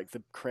it's like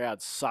the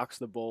crowd sucks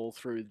the ball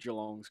through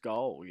Geelong's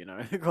goal,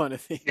 kind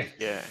of thing.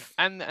 Yeah,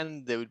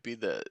 and there would be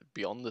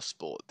beyond the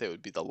sport, there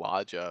would be the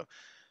larger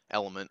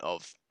element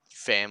of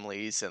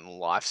families and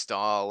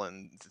lifestyle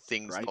and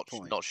things.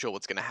 Not sure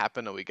what's going to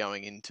happen. Are we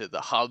going into the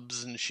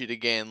hubs and shit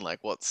again? Like,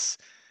 what's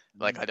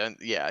like? I don't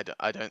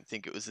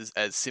think it was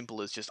as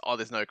simple as just, oh,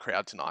 there's no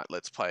crowd tonight,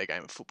 let's play a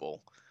game of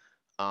football.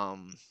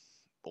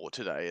 Or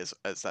today,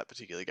 as that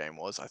particular game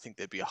was. I think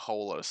there'd be a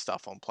whole lot of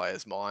stuff on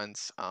players'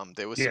 minds.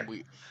 There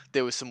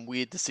were some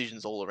weird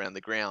decisions all around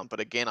the ground,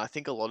 but again, I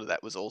think a lot of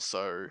that was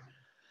also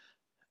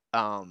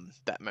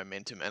that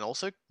momentum and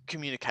also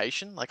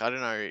communication. Like, I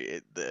don't know,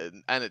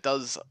 and it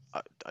does.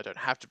 I don't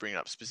have to bring it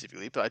up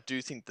specifically, but I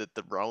do think that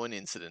the Rowan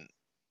incident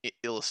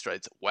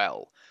illustrates it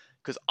well,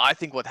 because I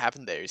think what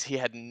happened there is he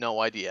had no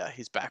idea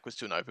his back was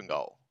to an open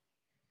goal.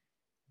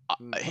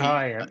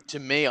 To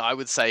me, I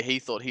would say he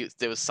thought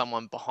there was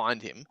someone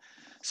behind him.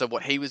 So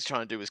what he was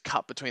trying to do was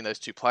cut between those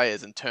two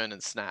players and turn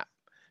and snap,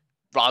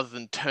 rather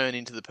than turn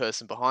into the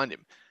person behind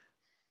him.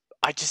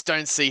 I just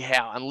don't see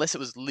how, unless it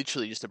was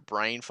literally just a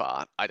brain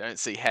fart, I don't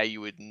see how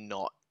you would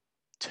not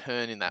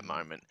turn in that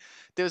moment.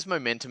 There was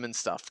momentum and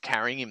stuff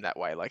carrying him that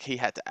way. Like, he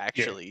had to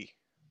actually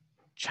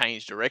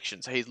change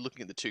direction. So he's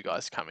looking at the two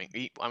guys coming.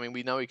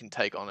 We know he can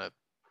take on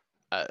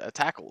a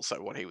tackle,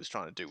 so what he was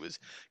trying to do was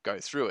go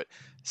through it.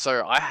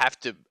 So I have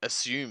to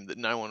assume that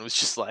no one was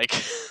just like,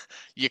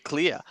 you're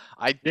clear.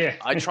 I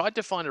tried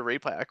to find a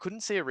replay. I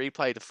couldn't see a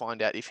replay to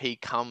find out if he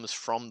comes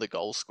from the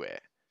goal square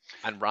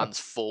and runs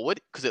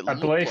forward, because it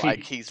looked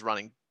like he's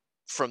running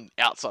from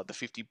outside the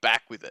 50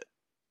 back with it,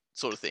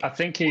 sort of thing. I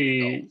think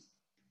he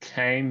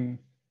came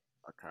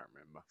I can't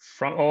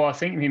remember. I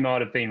think he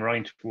might have been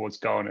running towards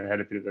goal and had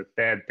a bit of a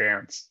bad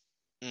bounce.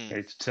 He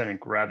had to turn and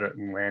grab it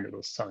and land it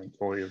or something.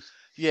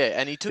 Yeah,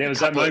 and he took a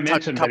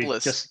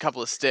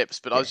couple of steps,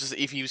 but I was just,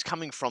 if he was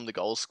coming from the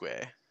goal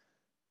square,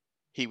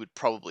 he would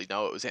probably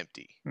know it was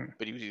empty.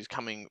 But he was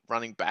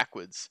running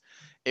backwards.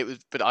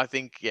 But I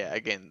think,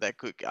 again,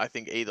 I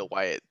think either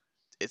way,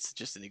 it's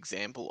just an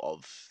example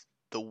of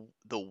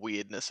the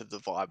weirdness of the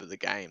vibe of the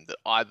game, that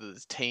either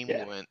the team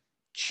weren't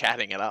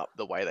chatting it up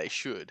the way they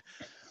should,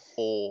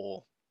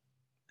 or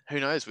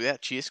who knows,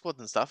 without cheer squads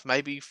and stuff,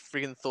 maybe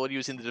friggin' thought he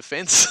was in the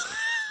defence.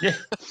 Yeah.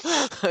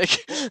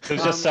 It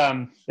was just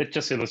it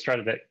just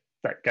illustrated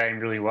that game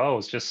really well. It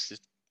was just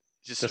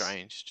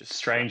strange. Just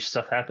strange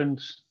stuff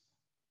happened.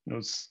 It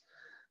was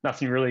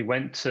nothing really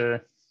went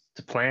to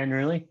plan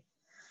really.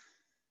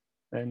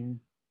 And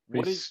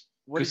what did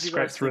you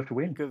guys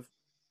think of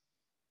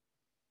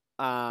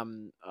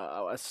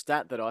a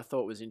stat that I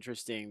thought was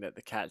interesting, that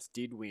the Cats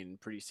did win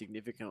pretty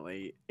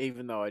significantly,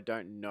 even though I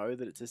don't know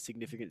that it's a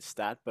significant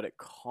stat, but it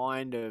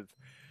kind of,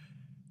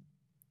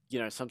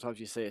 sometimes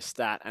you see a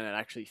stat and it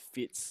actually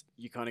fits.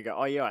 You kind of go,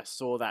 oh yeah, I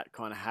saw that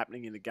kind of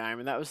happening in the game.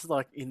 And that was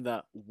like in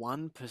the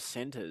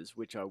 1%ers,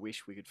 which I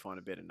wish we could find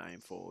a better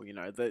name for,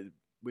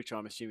 which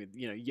I'm assuming,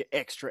 your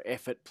extra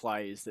effort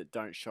plays that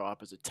don't show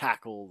up as a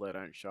tackle, they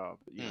don't show up,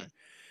 it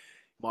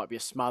might be a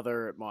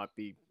smother, it might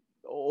be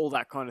all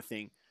that kind of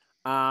thing.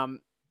 I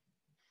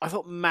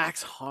thought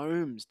Max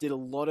Holmes did a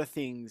lot of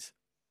things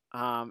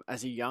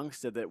as a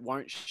youngster that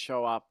won't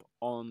show up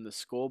on the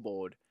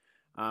scoreboard,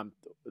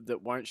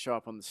 that won't show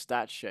up on the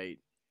stat sheet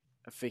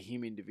for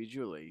him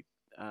individually.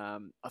 I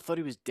thought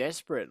he was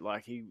desperate.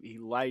 Like, he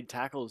laid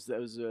tackles. There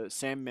was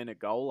Sam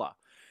Menegola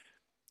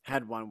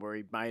had one where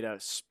he made a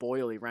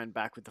spoil. He ran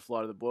back with the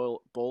flight of the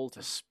ball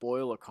to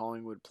spoil a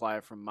Collingwood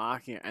player from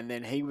marking it, and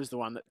then he was the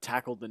one that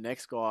tackled the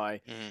next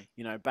guy,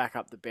 back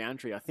up the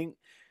boundary. I think,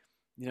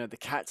 the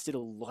Cats did a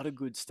lot of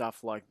good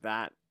stuff like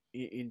that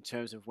in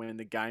terms of when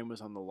the game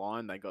was on the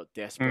line. They got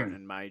desperate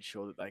and made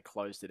sure that they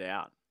closed it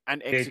out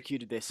and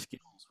executed their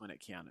skills when it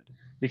counted.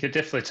 You could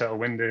definitely tell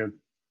when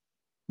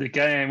the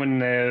game, when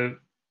the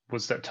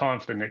was that time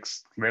for the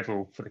next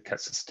level for the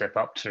Cats to step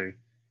up to.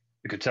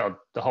 You could tell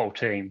the whole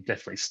team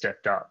definitely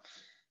stepped up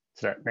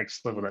to that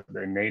next level that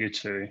they needed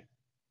to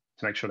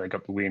make sure they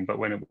got the win. But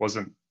when it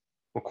wasn't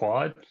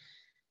required,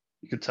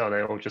 you could tell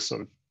they all just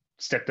sort of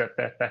stepped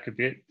that back a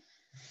bit.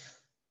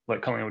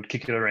 Like Collingwood would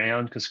kick it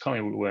around because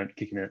Collingwood weren't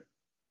kicking it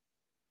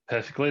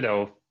perfectly. They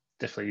were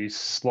definitely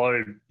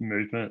slow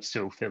movement,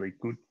 still fairly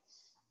good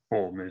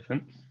ball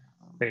movement.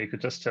 But you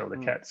could just tell the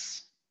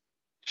Cats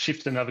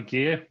shift another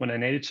gear when they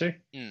needed to.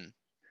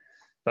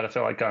 But I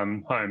felt like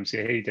Holmes,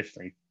 yeah, he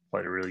definitely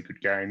played a really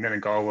good game.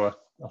 Menegola,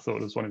 I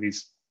thought it was one of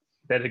his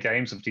better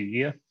games of the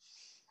year.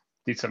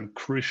 Did some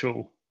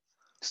crucial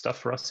stuff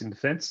for us in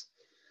defence.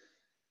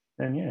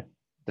 And yeah,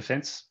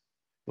 defence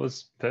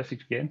was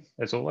perfect again,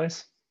 as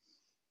always.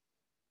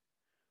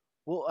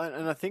 Well,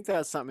 and I think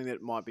that's something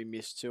that might be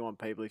missed too on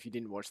people if you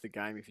didn't watch the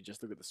game, if you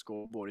just look at the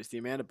scoreboard, is the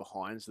amount of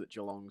behinds that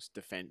Geelong's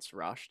defence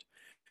rushed.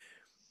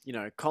 You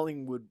know,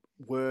 Collingwood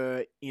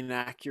were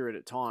inaccurate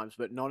at times,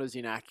 but not as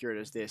inaccurate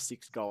as their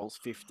 6 goals,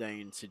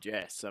 15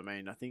 suggests. I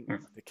mean, I think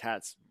the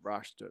Cats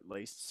rushed at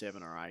least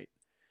 7 or 8.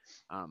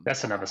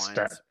 That's another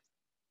stat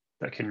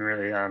that can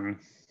really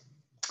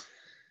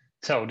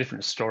tell a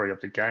different story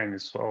of the game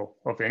as well,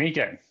 of any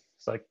game.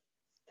 It's like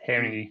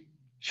how many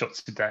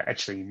shots did they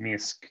actually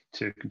miss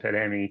to compare to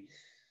how many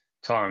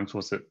times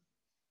was it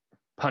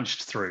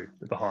punched through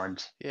the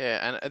behind?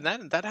 Yeah,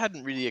 and that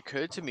hadn't really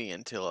occurred to me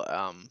until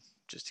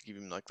just to give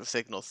him like the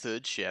second or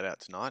third shout out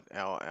tonight,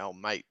 our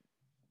mate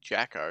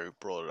Jacko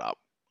brought it up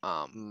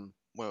when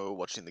we were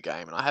watching the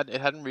game, and it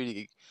hadn't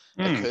really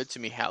occurred to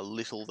me how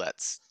little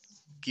that's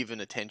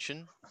given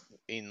attention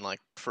in like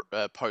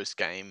post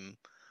game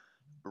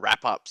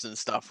wrap ups and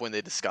stuff when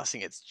they're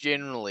discussing. It's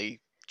generally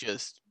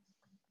just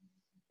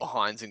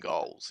behinds and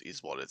goals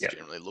is what it's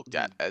generally looked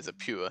at as a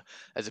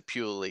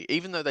purely,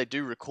 even though they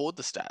do record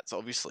the stats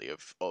obviously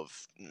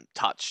of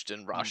touched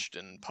and rushed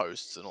and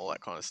posts and all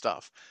that kind of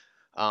stuff.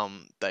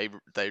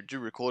 They do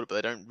record it, but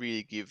they don't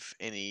really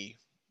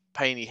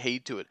pay any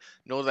heed to it,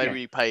 nor do they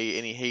really pay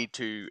any heed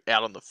to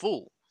out on the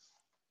full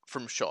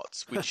from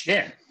shots,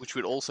 which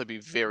would also be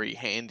very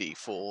handy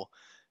for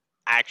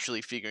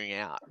actually figuring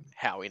out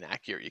how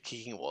inaccurate your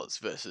kicking was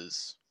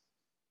versus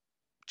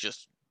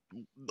just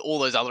all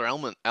those other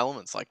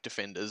elements like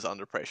defenders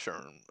under pressure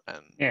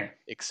and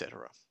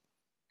etc.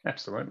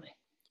 Absolutely.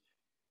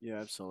 Yeah,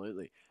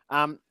 absolutely.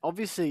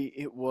 Obviously,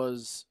 it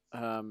was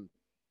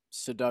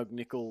Sir Doug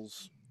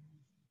Nicholls'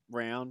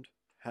 round.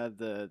 Had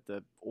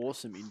the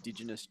awesome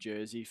Indigenous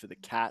jersey for the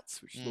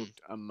Cats, which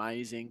looked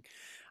amazing.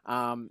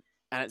 And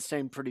it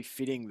seemed pretty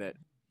fitting that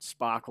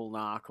Sparkle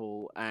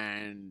Narkle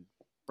and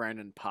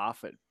Brandon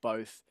Parfitt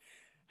both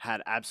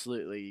had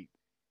absolutely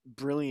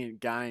brilliant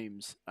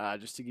games.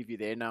 Just to give you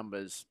their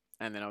numbers,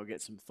 and then I'll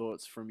get some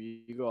thoughts from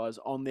you guys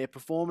on their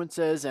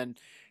performances and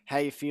how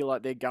you feel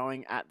like they're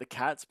going at the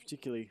Cats,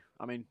 particularly.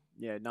 I mean,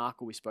 yeah,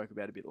 Narkle we spoke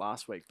about a bit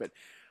last week, but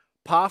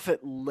Parfitt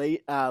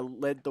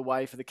led the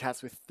way for the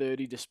Cats with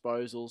 30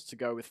 disposals to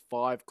go with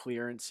 5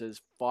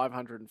 clearances,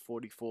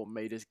 544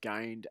 metres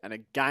gained, and a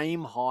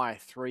game-high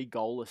 3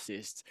 goal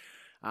assists,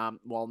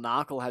 while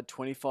Narkle had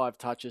 25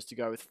 touches to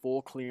go with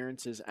 4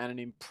 clearances and an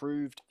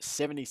improved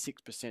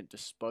 76%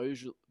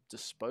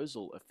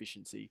 disposal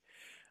efficiency.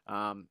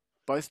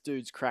 Both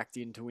dudes cracked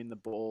in to win the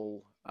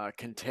ball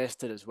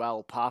contested as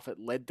well. Parfitt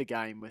led the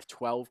game with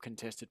 12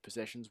 contested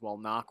possessions, while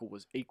Narkle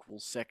was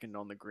equal second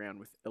on the ground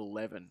with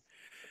 11.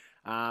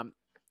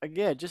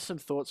 Again, just some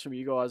thoughts from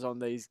you guys on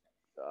these.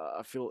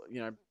 I feel,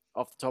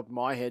 off the top of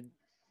my head,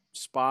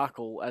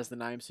 Sparkle, as the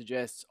name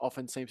suggests,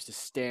 often seems to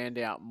stand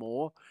out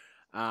more.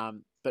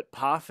 But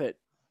Parfitt,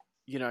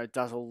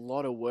 does a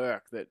lot of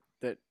work that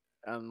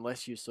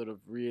unless you sort of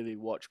really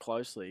watch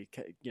closely,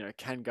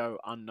 can go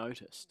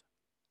unnoticed.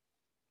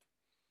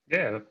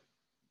 Yeah,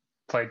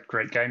 played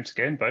great games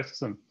again, both of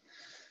them.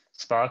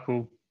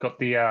 Sparkle got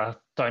the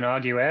don't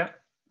argue out,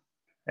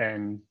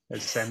 and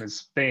as Sam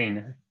has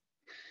been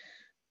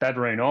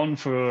babbering on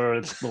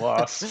for the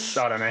last,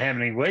 I don't know how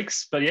many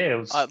weeks, but yeah, it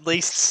was at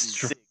least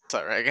 6,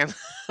 I reckon.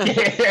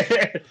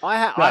 Yeah. I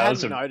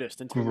hadn't noticed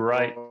until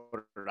great, you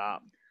brought it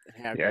up.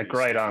 How yeah, good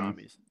great.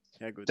 is.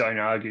 How good. Don't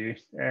argue,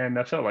 and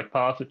I felt like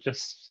Parfitt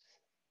just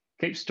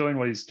keeps doing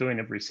what he's doing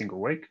every single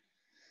week.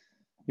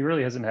 He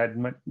really hasn't had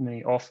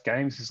many off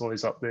games. He's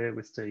always up there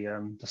with the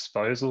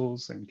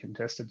disposals and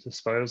contested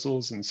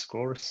disposals and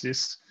score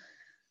assists.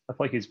 I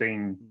feel like he's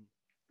been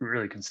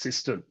really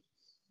consistent.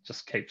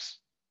 Just keeps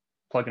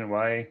plugging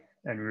away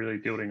and really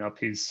building up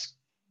his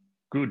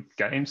good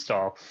game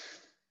style.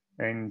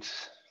 And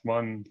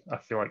one I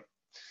feel like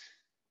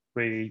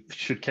we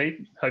should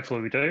keep. Hopefully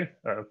we do.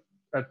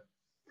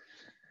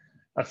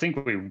 I think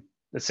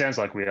it sounds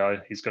like we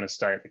are. He's going to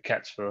stay at the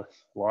Cats for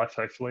life,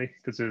 hopefully,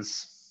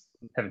 because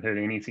haven't heard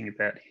anything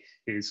about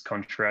his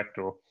contract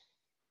or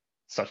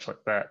such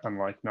like that,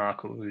 unlike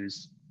Narkle,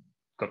 who's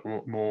got a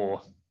lot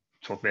more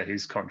talk about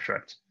his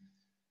contract.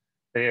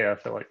 But yeah, I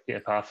feel like,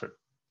 Parfitt,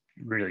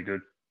 really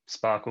good.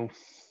 Sparkle,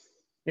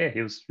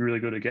 he was really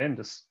good again,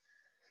 just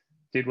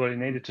did what he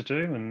needed to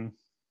do and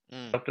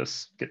helped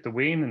us get the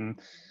win.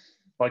 And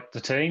like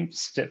the team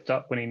stepped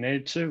up when he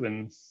needed to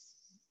and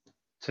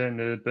turned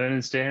the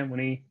burners down when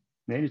he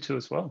needed to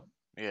as well.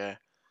 Yeah.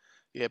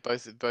 Yeah,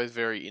 both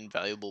very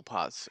invaluable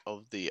parts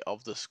of the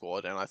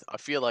squad, and I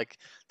feel like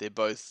they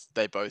both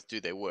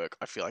do their work.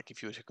 I feel like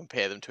if you were to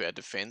compare them to our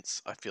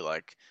defense, I feel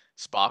like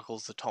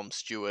Sparkle's the Tom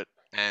Stewart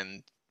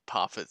and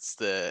Parfitt's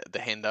the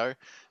Hendo,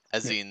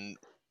 as Yeah. in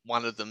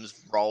one of them's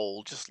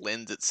role just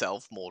lends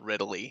itself more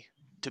readily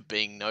to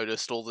being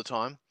noticed all the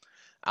time,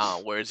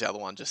 whereas the other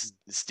one just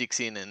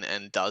sticks in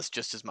and does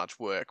just as much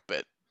work,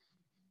 but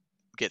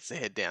gets their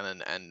head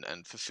down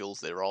and fulfills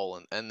their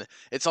role, and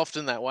it's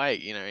often that way,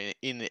 you know,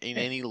 in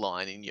any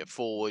line, in your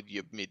forward,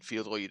 your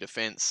midfield, or your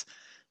defense,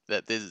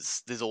 that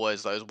there's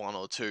always those one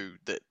or two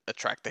that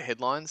attract the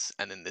headlines,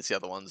 and then there's the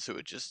other ones who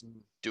are just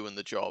doing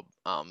the job.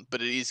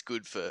 But it is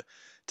good to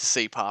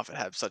see Parfitt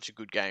have such a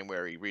good game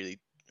where he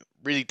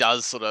really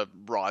does sort of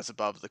rise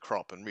above the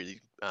crop and really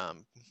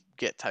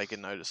get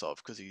taken notice of,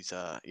 because he's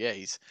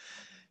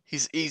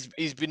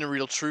been a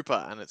real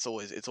trooper, and it's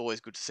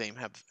always good to see him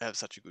have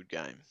such a good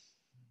game.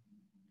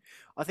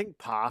 I think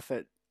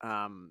Parfitt,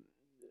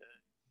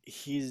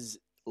 his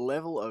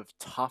level of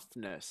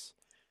toughness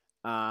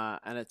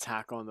and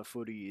attack on the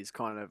footy is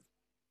kind of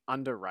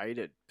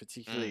underrated,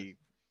 particularly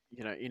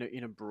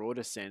in a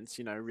broader sense.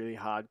 Really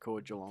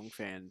hardcore Geelong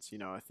fans,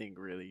 I think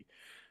really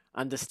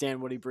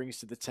understand what he brings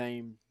to the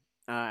team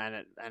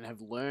and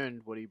have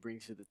learned what he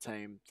brings to the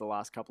team the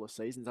last couple of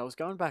seasons. I was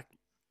going back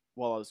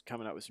while I was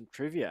coming up with some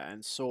trivia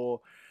and saw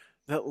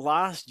that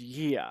last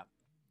year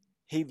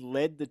he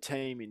led the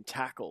team in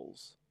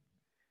tackles.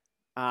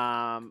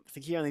 I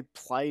think he only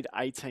played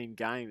 18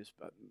 games,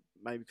 but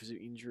maybe because of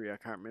injury, I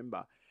can't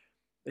remember.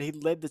 But he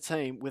led the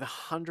team with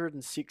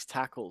 106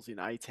 tackles in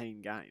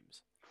 18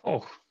 games.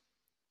 Oh.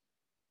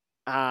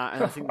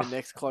 And I think the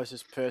next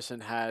closest person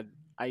had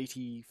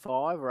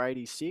 85 or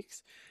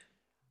 86.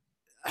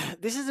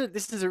 This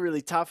is a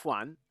really tough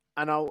one,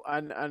 and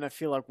I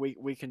feel like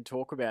we can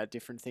talk about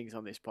different things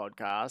on this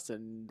podcast,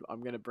 and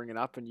I'm going to bring it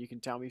up, and you can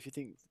tell me if you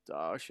think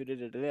I should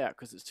edit it out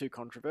because it's too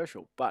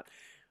controversial. But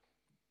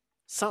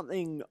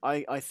something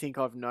I think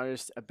I've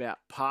noticed about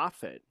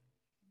Parfitt,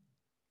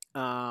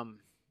 and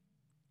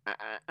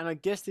I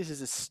guess this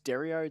is a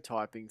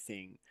stereotyping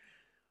thing.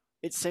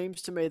 It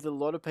seems to me that a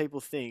lot of people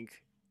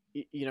think,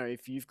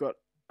 if you've got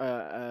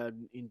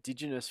an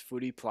Indigenous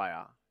footy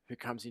player who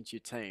comes into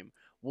your team,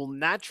 well,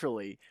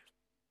 naturally,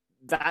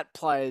 that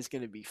player is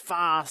going to be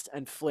fast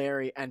and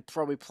flary and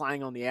probably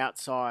playing on the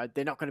outside.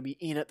 They're not going to be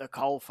in at the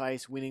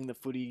coalface, winning the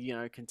footy,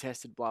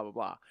 contested, blah, blah,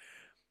 blah.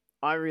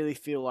 I really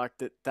feel like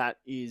that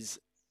is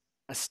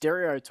a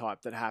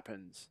stereotype that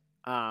happens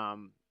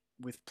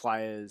with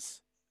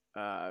players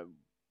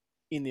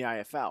in the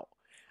AFL.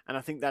 And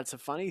I think that's a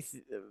funny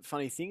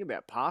thing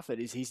about Parfitt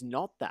is he's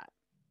not that.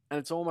 And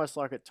it's almost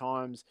like at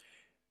times,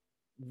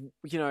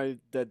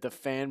 the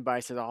fan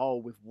base as a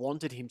whole, we've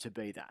wanted him to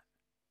be that.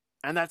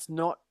 And that's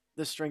not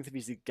the strength of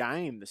his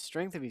game. The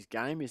strength of his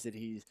game is that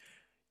he's,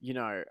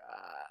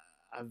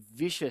 a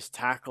vicious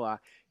tackler.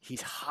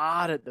 He's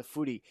hard at the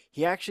footy.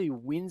 He actually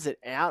wins it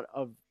out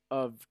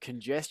of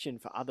congestion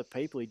for other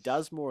people. He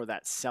does more of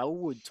that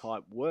Selwood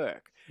type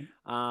work.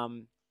 I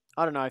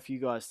don't know if you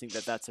guys think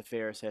that that's a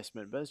fair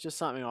assessment, but it's just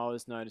something I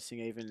was noticing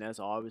even as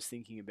I was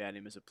thinking about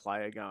him as a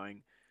player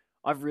going,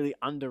 I've really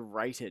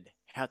underrated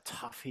how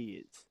tough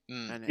he is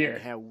and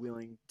how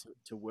willing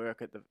to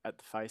work at the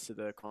face of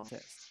the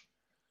contest.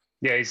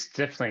 Yeah, he's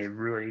definitely a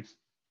really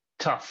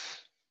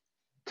tough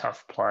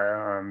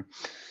player.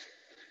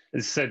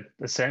 As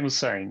Sam was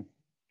saying,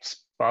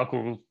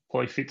 Sparkle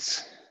probably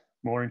fits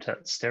more into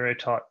that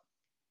stereotype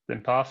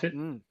than Parfitt.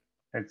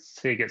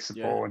 He gets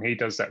the ball and he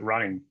does that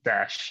running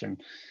dash, and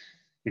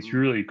he's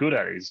really good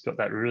at it. He's got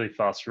that really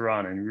fast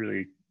run and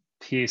really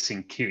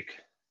piercing kick.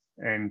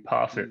 And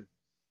Parfitt,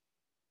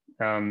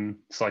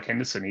 it's like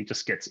Henderson, he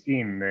just gets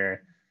in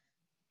there,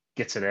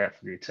 gets it out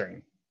for the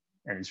team,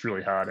 and he's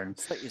really hard. And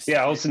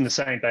I was in the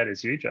same boat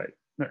as you, Jake.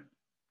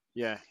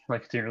 Yeah.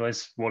 Like, I didn't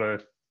realize what a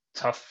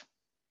tough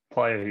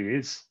player he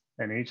is.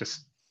 And he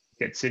just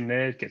gets in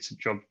there, gets the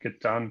job get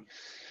done,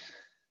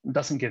 and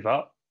doesn't give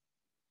up.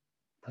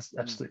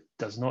 Absolutely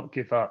does not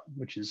give up,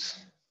 which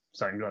is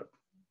something that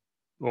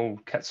all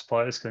Cats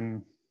players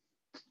can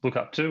look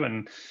up to.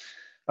 And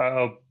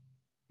I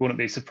wouldn't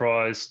be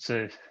surprised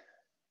for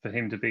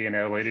him to be in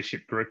our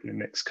leadership group in the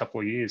next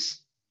couple of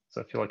years.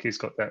 So I feel like he's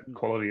got that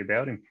quality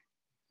about him.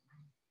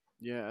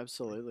 Yeah,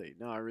 absolutely.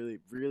 No, I really,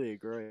 really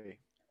agree.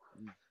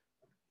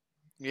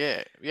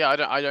 Yeah.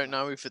 I don't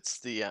know if it's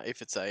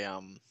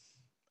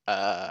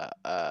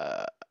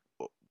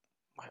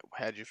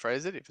how do you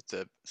phrase it? If it's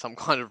some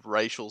kind of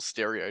racial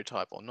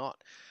stereotype or not.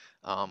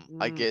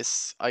 I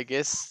guess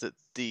that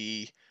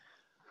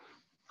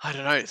I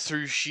don't know,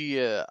 through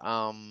sheer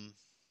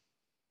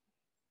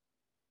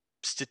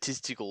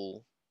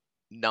statistical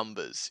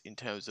numbers in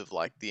terms of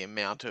like the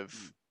amount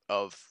of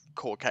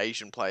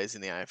Caucasian players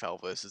in the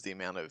AFL versus the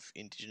amount of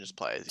Indigenous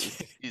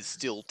players is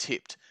still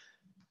tipped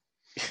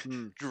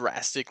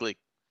drastically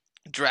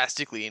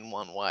in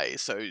one way.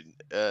 So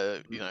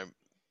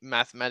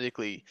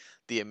mathematically,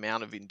 the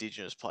amount of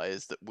Indigenous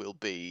players that will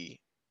be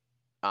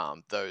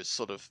those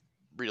sort of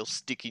real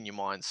stick in your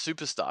mind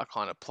superstar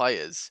kind of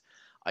players,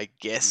 I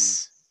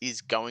guess,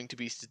 is going to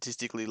be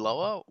statistically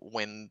lower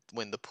when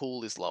the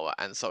pool is lower.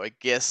 And so I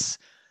guess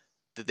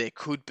that there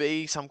could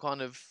be some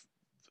kind of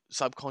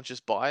subconscious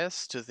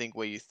bias to think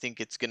where you think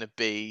it's going to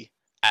be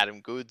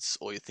Adam Goods,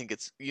 or you think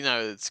it's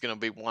it's going to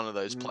be one of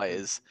those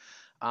players.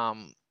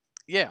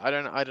 Yeah, I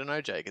don't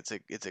know, Jake.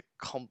 It's a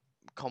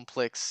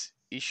complex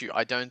issue.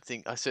 I guess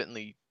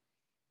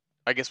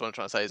what I'm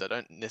trying to say is I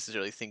don't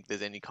necessarily think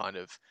there's any kind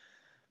of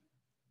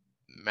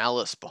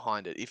malice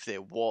behind it. If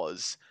there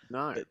was,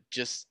 No. that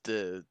just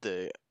the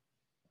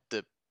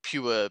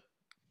pure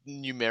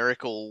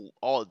numerical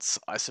odds,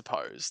 I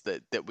suppose,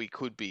 that we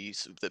could be,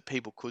 that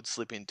people could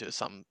slip into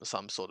some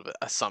sort of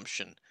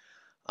assumption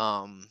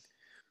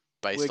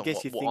based I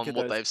guess you think on of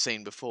what those. they've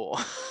seen before.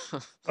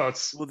 Oh,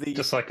 it's Well, you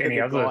just think like of any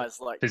the other guys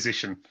like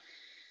position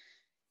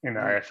in the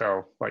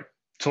AFL. Like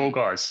tall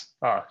guys,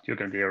 you're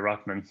going to be a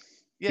ruckman.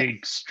 Yeah.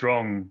 Big,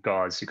 strong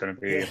guys, you're going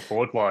to be Yeah. a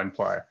borderline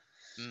player.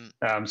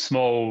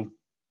 Small,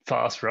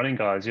 fast running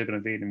guys, you're going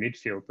to be in the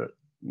midfield. But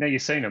now you're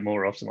seeing it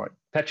more often. Like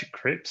Patrick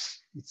Cripps,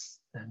 it's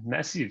a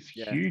massive,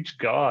 huge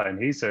guy,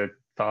 and he's a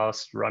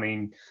fast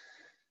running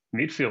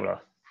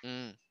midfielder,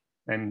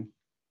 and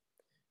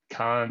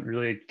can't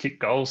really kick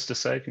goals to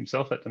save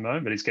himself at the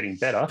moment, but he's getting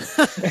better.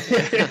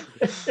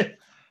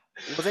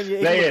 Well, then you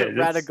even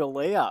look at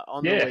Radigalia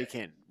on the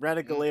weekend.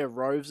 Radigalia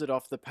roves it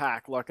off the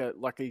pack like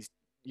he's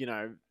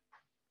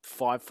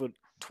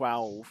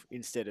 5'12"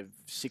 instead of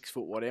 6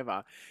 foot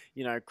whatever.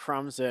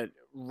 Crumbs it,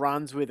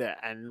 runs with it,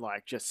 and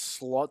like just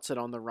slots it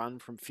on the run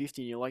from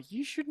 50. And you're like,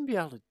 you shouldn't be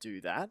able to do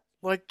that.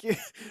 Like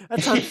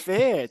that's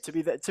unfair to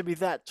be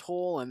that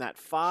tall and that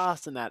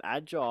fast and that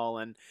agile.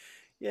 And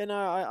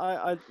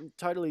I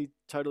totally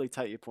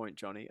take your point,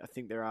 Johnny. I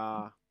think there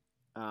are.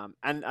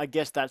 And I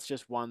guess that's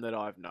just one that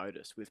I've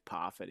noticed with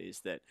Parfitt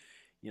is that,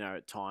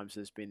 at times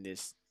there's been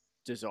this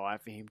desire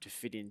for him to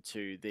fit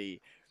into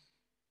the,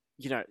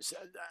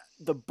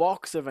 the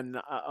box of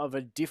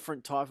a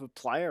different type of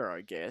player, I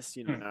guess.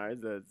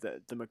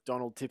 The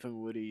McDonald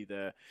Tippenwoody,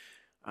 the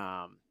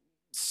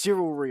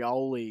Cyril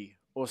Rioli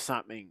or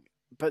something.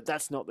 But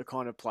that's not the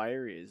kind of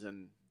player he is.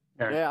 And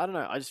I don't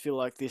know. I just feel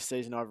like this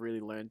season I've really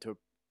learned to,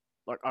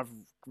 I've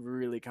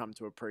really come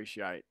to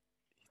appreciate,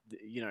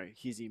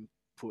 his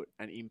input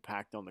and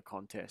impact on the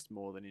contest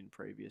more than in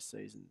previous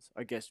seasons.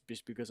 I guess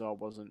just because I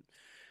wasn't,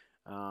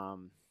 I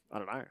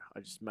don't know, I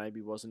just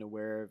maybe wasn't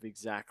aware of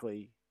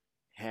exactly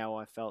how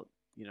I felt,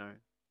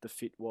 the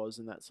fit was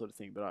and that sort of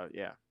thing. But I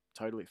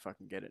totally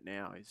fucking get it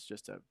now. It's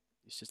just a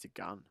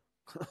gun.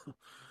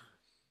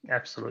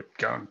 Absolute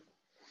gun.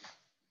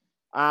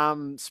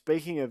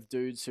 Speaking of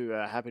dudes who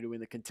are happy to win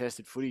the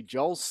contested footy,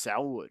 Joel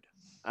Selwood,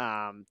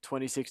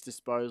 26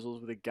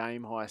 disposals with a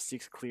game high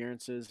 6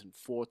 clearances and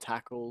 4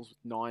 tackles,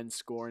 9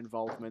 score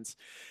involvements.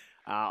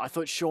 I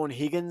thought Sean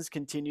Higgins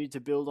continued to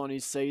build on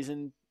his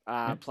season.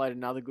 Played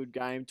another good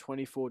game,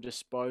 24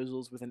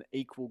 disposals with an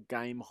equal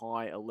game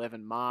high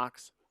 11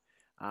 marks,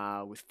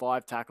 with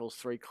 5 tackles,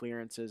 3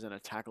 clearances, and a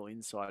tackle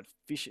inside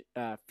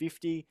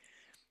 50.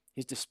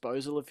 His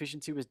disposal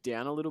efficiency was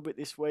down a little bit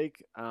this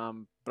week,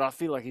 but I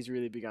feel like he's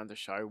really begun to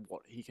show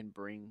what he can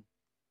bring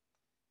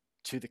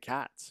to the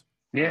Cats.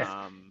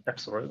 Yeah,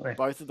 absolutely.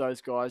 Both of those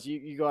guys.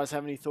 You guys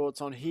have any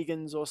thoughts on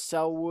Higgins or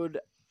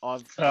Selwood?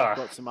 I've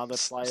got some other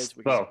players.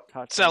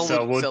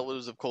 Selwood,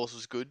 of course,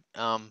 was good.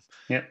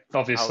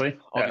 Obviously.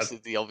 Obviously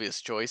the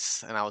obvious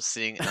choice. And I was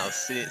sitting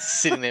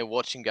there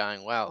watching,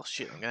 going, "Wow,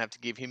 shit! I'm gonna have to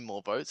give him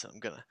more votes. I'm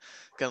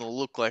gonna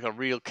look like a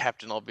real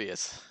Captain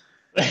Obvious."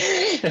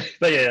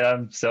 But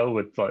yeah,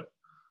 Selwood,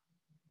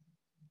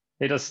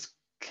 he just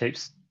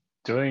keeps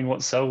doing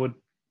what Selwood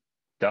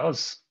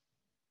does,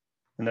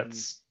 and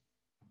that's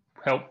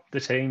help the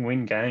team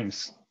win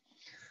games.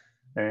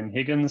 And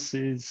Higgins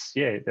is,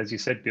 as you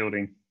said,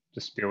 building,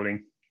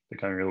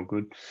 becoming real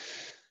good.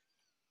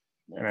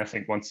 And I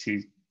think once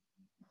he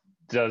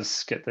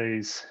does get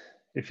these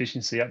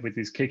efficiency up with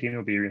his kicking,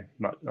 it'll be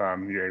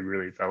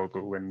really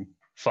valuable when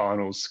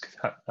finals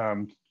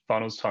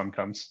time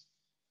comes.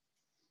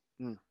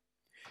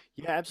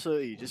 Yeah,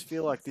 absolutely. You just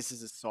feel like this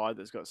is a side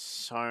that's got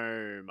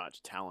so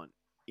much talent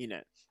in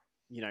it.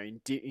 In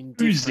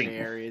different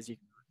areas,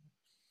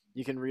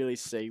 you can really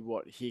see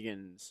what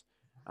Higgins,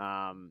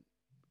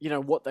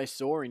 what they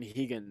saw in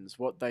Higgins,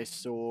 what they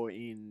saw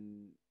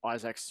in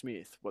Isaac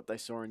Smith, what they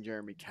saw in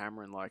Jeremy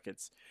Cameron. Like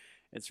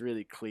it's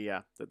really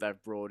clear that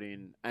they've brought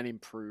in and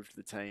improved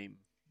the team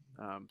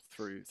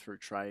through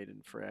trade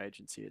and free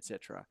agency,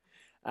 etc.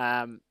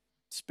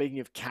 Speaking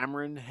of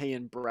Cameron, he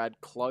and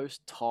Brad Close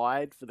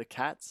tied for the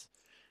Cats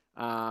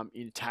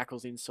in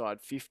tackles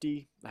inside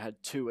 50. They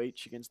had 2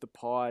 each against the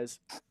Pies.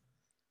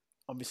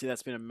 Obviously,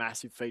 that's been a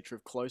massive feature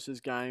of Close's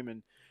game,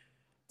 and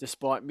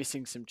despite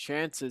missing some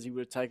chances he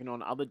would have taken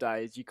on other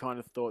days, you kind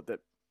of thought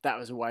that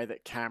was a way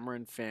that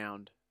Cameron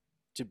found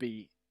to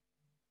be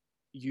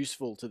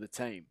useful to the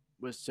team,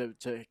 was to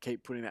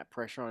keep putting that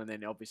pressure on, and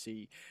then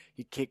obviously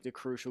he kicked a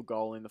crucial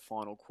goal in the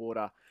final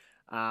quarter.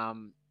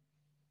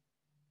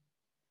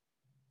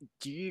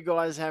 Do you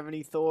guys have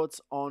any thoughts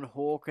on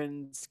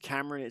Hawkins,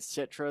 Cameron,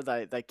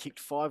 etc.? They kicked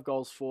 5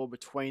 goals for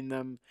between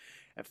them.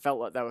 It felt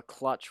like they were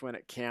clutch when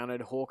it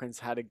counted. Hawkins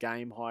had a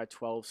game high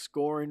 12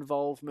 score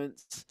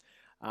involvements.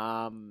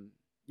 Um,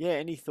 yeah,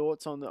 any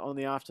thoughts on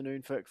the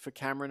afternoon for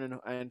Cameron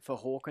and for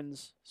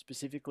Hawkins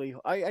specifically?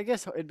 I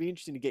guess it'd be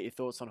interesting to get your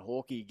thoughts on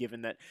Hawkeye,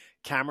 given that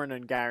Cameron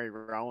and Gary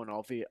Rowan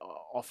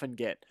often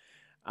get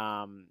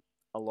um,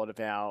 a lot of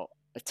our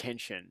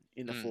attention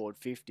in the Mm. forward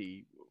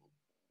 50.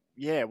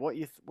 Yeah, what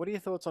are your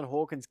thoughts on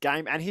Hawkins'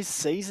 game and his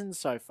season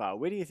so far?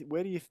 Where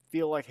do you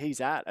feel like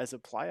he's at as a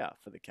player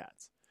for the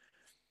Cats?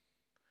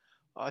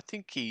 I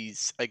think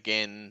he's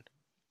again,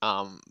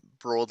 um,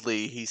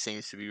 broadly, he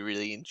seems to be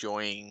really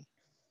enjoying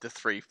the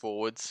three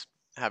forwards,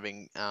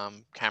 having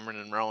Cameron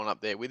and Rowan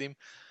up there with him.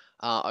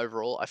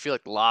 Overall, I feel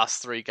like the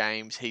last three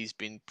games he's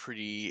been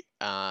pretty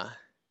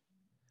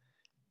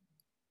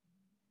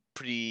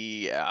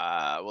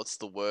what's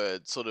the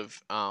word? Sort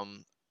of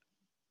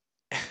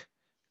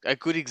a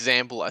good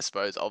example, I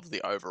suppose, of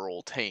the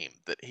overall team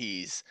that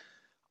he's.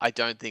 I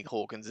don't think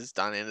Hawkins has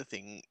done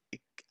anything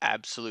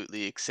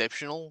absolutely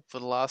exceptional for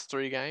the last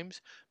three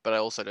games, but I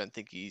also don't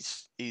think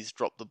he's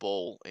dropped the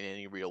ball in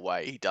any real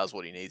way. He does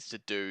what he needs to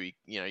do.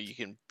 You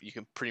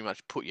can pretty much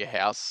put your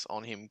house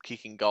on him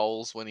kicking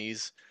goals when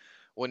he's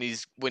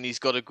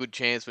got a good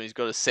chance, when he's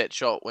got a set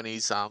shot, when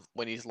he's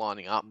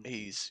lining up.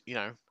 He's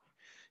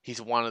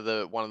one of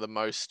the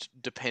most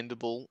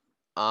dependable.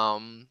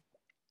 Um,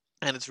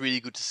 and it's really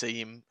good to see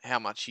him how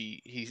much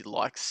he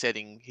likes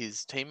setting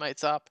his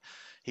teammates up.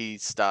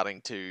 He's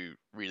starting to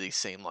really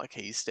seem like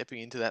he's stepping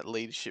into that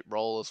leadership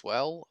role as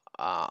well.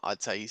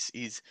 I'd say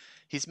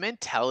his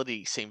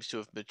mentality seems to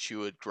have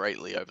matured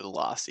greatly over the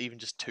last even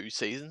just 2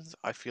 seasons.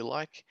 I feel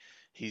like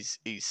he's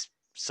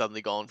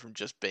suddenly gone from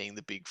just being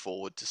the big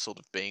forward to sort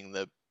of being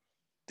the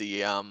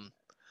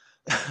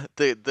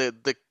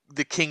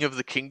the king of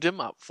the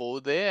kingdom up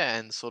forward there,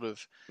 and sort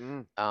of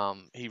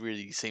Mm. he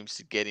really seems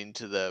to get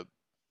into the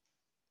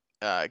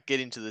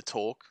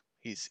talk.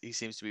 He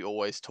seems to be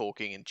always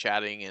talking and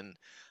chatting and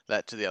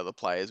that to the other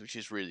players, which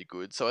is really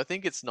good. So I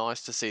think it's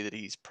nice to see that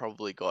he's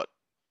probably got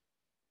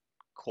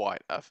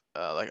quite a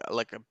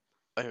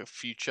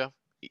future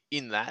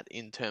in that,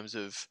 in terms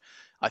of,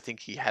 I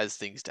think he has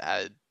things to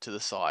add to the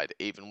side,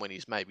 even when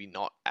he's maybe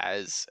not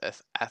as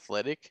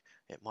athletic.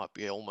 It might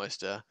be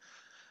almost a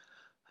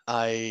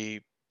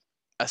a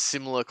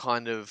similar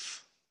kind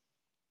of,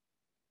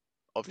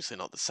 obviously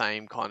not the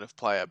same kind of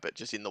player, but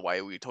just in the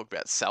way we talked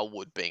about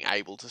Selwood being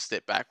able to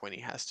step back when he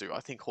has to. I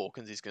think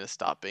Hawkins is going to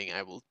start being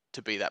able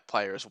to be that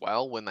player as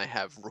well when they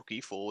have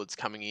rookie forwards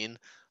coming in.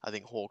 I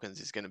think Hawkins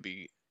is going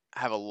to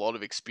have a lot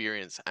of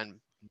experience and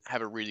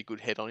have a really good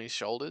head on his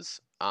shoulders,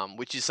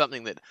 which is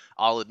something that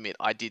I'll admit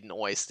I didn't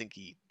always think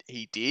he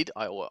did.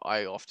 I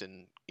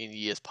often in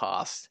years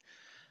past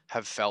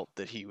have felt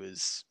that he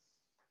was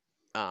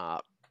uh,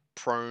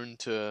 prone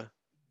to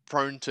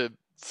prone to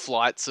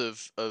flights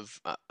of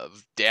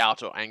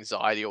doubt or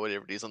anxiety or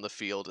whatever it is on the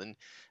field,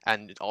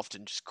 and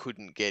often just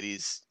couldn't get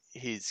his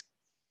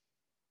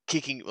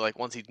kicking. Like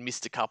once he'd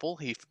missed a couple,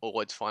 he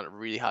always find it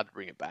really hard to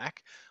bring it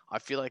back. I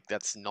feel like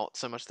that's not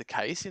so much the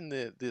case in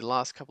the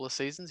last couple of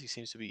seasons. He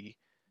seems to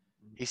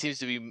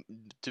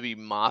be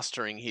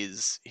mastering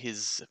his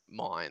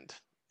mind,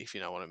 if you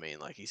know what I mean.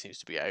 Like he seems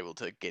to be able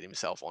to get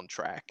himself on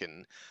track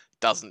and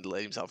doesn't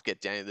let himself get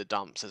down in the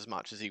dumps as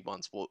much as he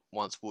once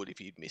would if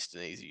he'd missed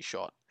an easy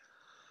shot.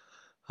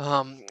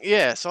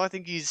 Yeah, so I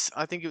think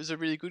it was a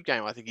really good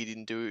game. I think he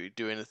didn't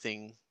do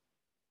anything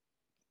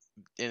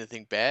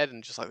bad,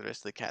 and just like the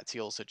rest of the Cats, he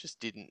also just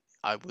didn't.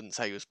 I wouldn't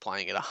say he was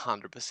playing at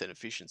 100%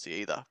 efficiency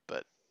either,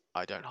 but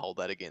I don't hold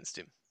that against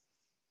him.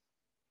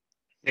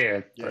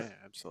 Yeah, Yeah,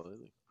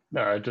 absolutely.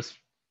 no, I just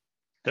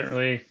don't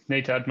really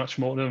need to add much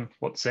more to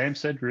what Sam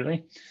said,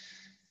 really.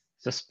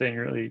 Just being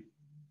really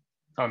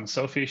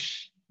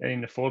unselfish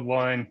in the forward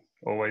line,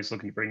 always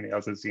looking to bring the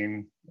others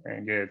in.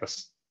 And yeah,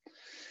 just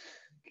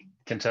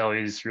can tell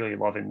he's really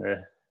loving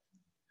the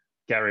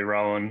Gary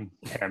Rowan,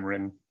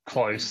 Cameron,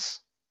 Close,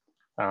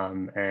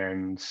 and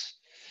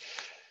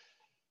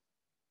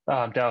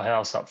Dale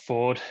House up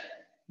forward.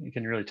 You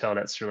can really tell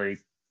that's really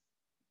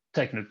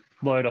taking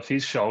a load off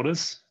his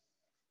shoulders.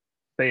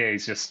 But yeah,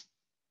 he's just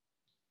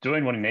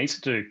doing what he needs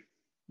to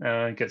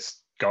do.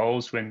 Gets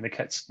goals when the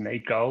Cats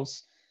need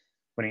goals.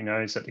 When he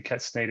knows that the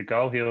Cats need a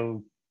goal,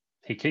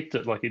 he kicked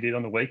it like he did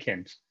on the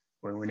weekend.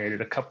 When we needed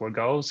a couple of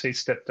goals, he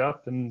stepped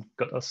up and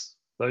got us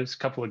those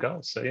couple of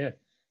goals. So yeah,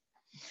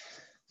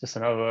 just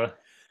another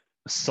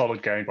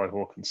solid game by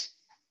Hawkins.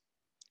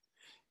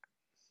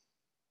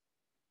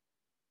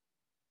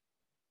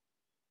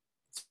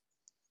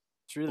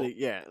 It's really,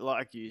 yeah,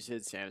 like you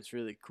said, Sam, it's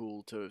really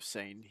cool to have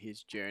seen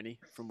his journey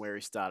from where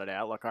he started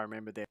out. Like I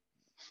remember there,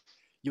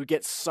 you would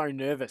get so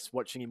nervous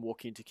watching him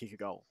walk in to kick a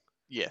goal,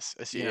 Yes,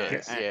 you know,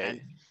 yes, yeah.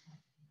 and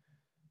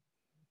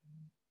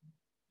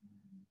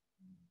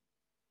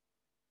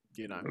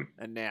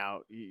and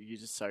now you're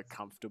just so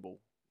comfortable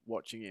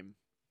watching him,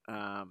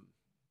 um,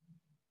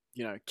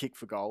 kick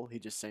for goal. He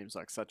just seems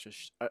like such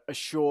a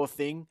sure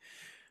thing.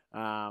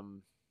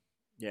 Um,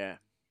 Yeah.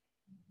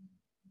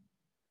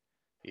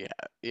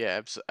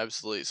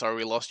 Absolutely. Sorry,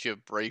 we lost you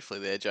briefly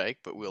there, Jake,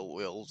 but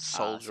we'll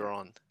soldier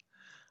on.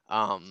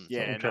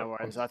 Yeah, no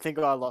worries. I think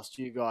I lost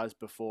you guys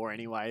before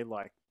anyway,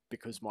 like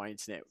because my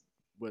internet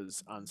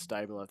was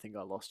unstable. I think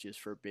I lost you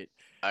for a bit.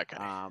 Okay.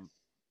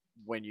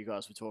 When you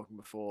guys were talking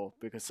before,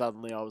 because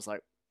suddenly I was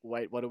like,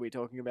 "Wait, what are we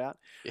talking about?"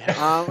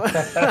 Yeah.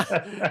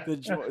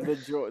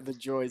 The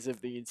joys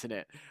of the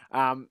internet.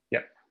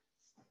 Yep.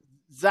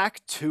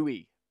 Zach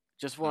Tui,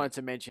 just wanted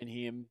to mention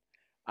him.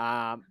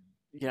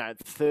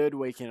 Third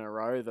week in a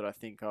row that I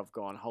think I've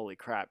gone, holy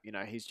crap,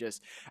 he's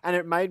just, and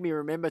it made me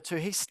remember too,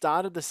 he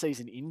started the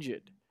season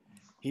injured.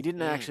 He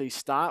didn't actually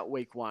start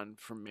week one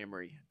from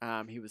memory.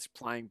 He was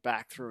playing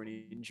back through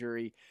an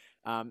injury.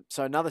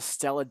 So another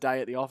stellar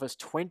day at the office,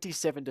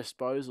 27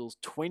 disposals,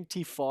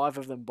 25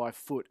 of them by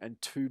foot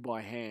and 2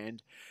 by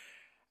hand,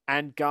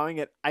 and going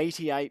at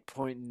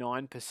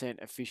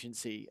 88.9%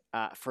 efficiency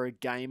for a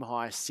game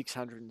high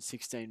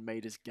 616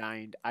 metres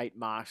gained, 8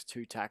 marks,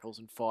 2 tackles,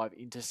 and 5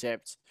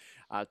 intercepts.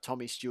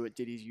 Tommy Stewart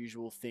did his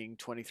usual thing,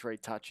 23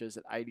 touches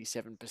at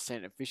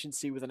 87%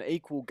 efficiency with an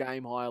equal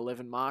game high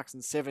 11 marks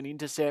and 7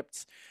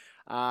 intercepts.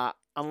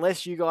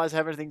 Unless you guys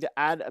have anything to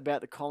add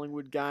about the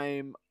Collingwood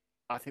game,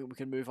 I think we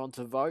can move on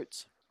to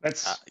votes.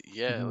 Let's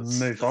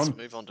move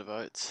on to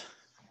votes.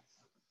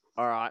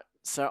 All right.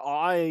 So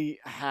I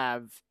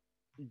have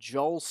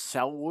Joel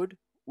Selwood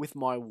with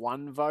my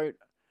 1 vote.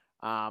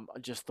 I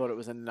just thought it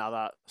was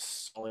another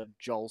solid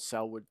Joel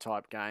Selwood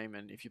type game,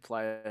 and if you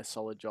play a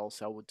solid Joel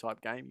Selwood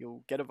type game,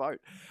 you'll get a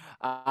vote.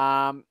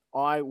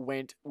 I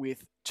went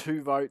with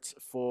 2 votes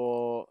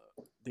for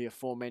the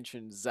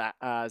aforementioned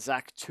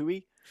Zach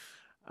Tui.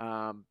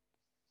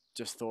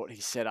 Just thought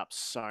he set up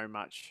so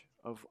much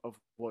of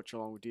what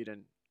Geelong did,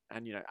 and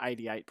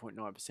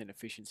 88.9%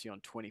 efficiency on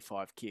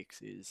 25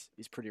 kicks is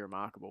pretty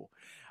remarkable.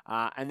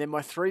 And then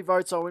my 3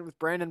 votes, I went with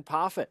Brandon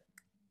Parfitt.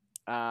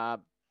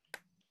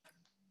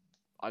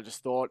 I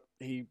just thought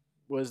he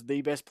was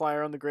the best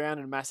player on the ground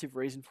and a massive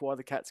reason for why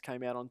the Cats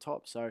came out on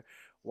top. So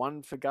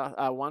 1 for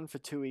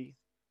Tui,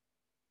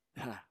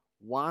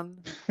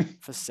 1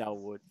 for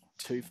Selwood,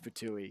 2 for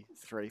Tui,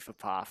 3 for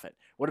Parfitt.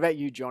 What about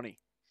you, Johnny?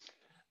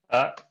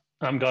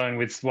 I'm going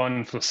with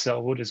 1 for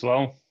Selwood as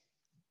well.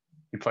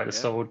 He played a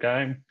solid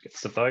game,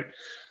 gets the vote.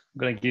 I'm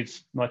going to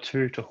give my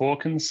 2 to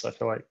Hawkins. I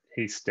feel like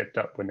he stepped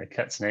up when the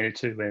Cats needed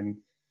to and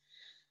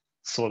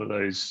sort of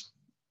those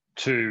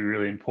 2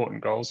 really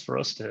important goals for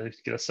us to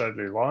get us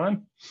over the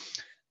line.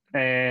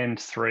 And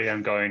 3,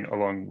 I'm going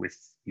along with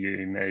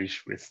you,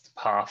 Mej, with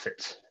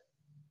Parfitt.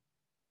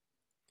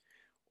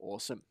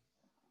 Awesome.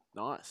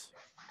 Nice.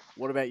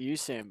 What about you,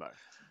 Sambo?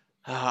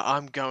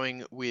 I'm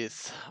going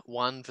with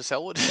 1 for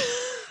Selwood.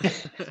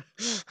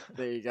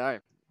 There you go.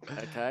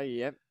 Okay,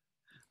 yep.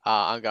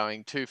 I'm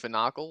going 2 for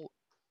Narkle.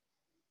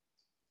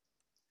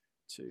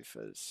 2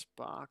 for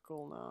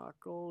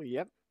Narkle,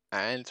 yep.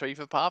 And 3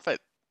 for Parfitt.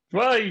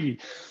 Way!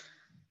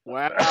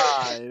 Wow,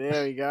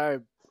 there we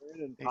go.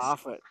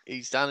 Parfitt.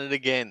 He's done it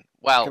again.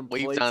 Well,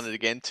 we've done it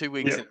again 2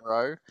 weeks in a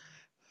row.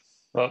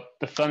 Well,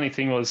 the funny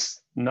thing was,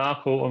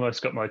 Narkle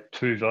almost got my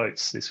 2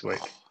 votes this week.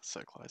 Oh,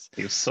 so close.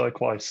 He was so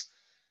close.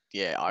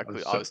 Yeah, I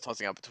was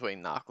tossing up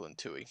between Narkle and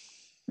Tui.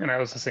 And I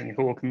was thinking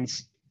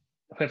Hawkins.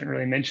 I haven't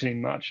really mentioned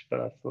him much, but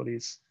I thought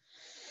his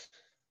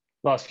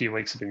last few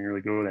weeks have been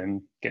really good,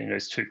 and getting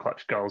those 2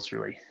 clutch goals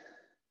really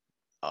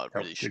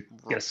really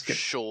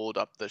shored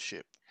up the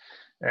ship.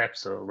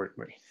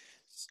 Absolutely.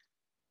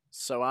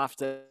 So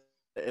after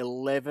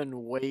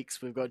 11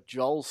 weeks, we've got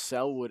Joel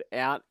Selwood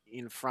out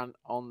in front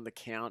on the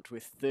count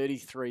with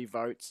 33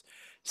 votes.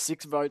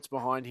 6 votes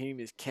behind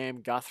him is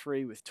Cam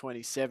Guthrie with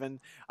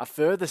 27. A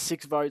further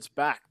 6 votes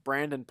back,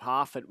 Brandon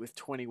Parfitt with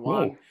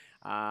 21.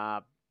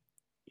 In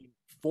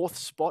 4th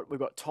spot, we've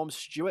got Tom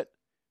Stewart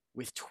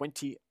with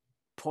 20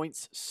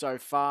 points so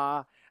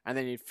far. And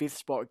then in 5th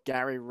spot,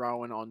 Gary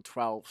Rowan on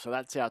 12. So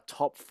that's our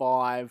top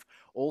 5,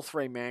 all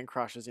 3 man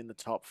crushers in the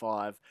top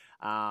 5,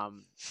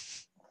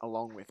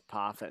 along with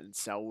Parfitt and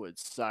Selwood.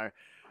 So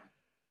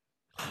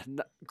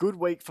good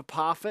week for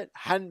Parfitt.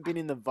 Hadn't been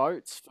in the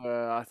votes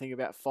for, I think,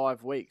 about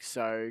 5 weeks.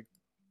 So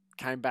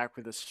came back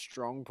with a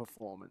strong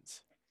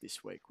performance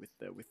this week with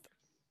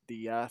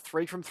the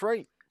 3 from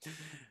 3.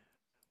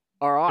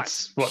 All right.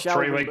 It's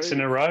 3 weeks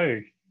in a row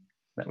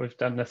that we've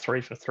done the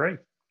 3 for 3.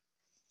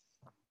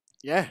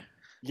 Yeah.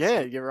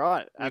 Yeah, you're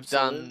right. We've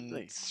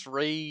done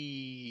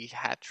 3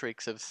 hat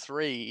tricks of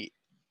 3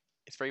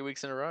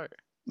 weeks in a row.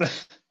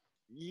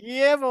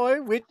 Yeah,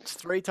 boy. Which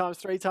 3 times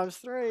 3 times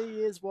 3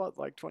 is what,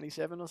 like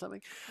 27 or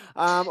something?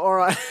 All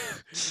right.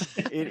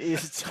 It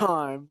is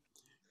time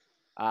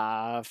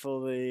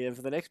for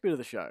the next bit of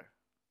the show.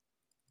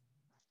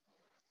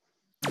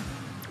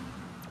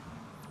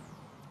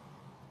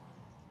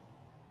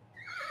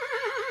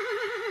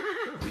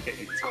 You get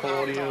your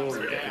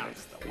cordial, you get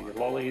your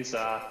lollies,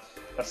 a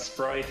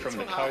spray from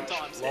the coach.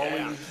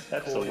 Lollies,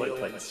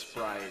 absolutely.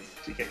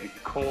 You get your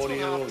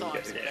cordial, you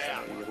get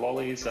your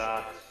lollies,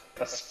 a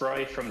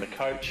spray from the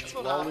coach.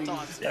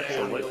 Lollies,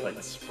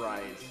 absolutely.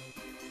 Sprays.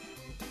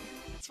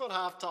 what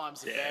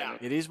halftime's Yeah.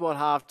 about. It is what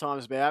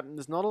halftime's about, and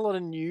there's not a lot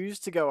of news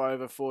to go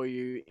over for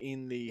you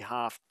in the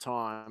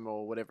halftime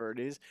or whatever it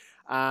is.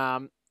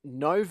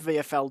 No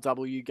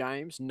VFLW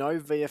games, no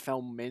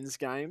VFL men's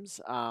games.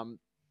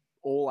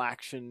 All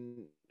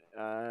action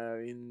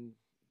in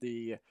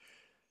the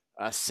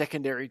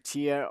secondary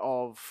tier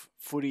of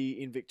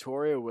footy in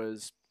Victoria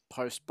was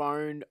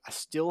postponed. I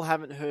still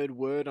haven't heard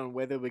word on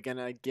whether we're going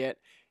to get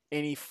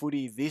any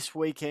footy this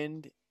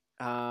weekend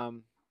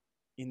in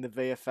the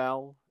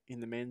VFL, in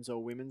the men's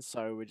or women's.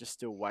 So we're just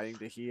still waiting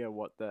to hear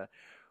what the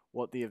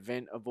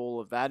event of all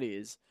of that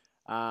is.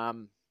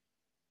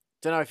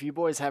 Don't know if you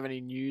boys have any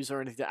news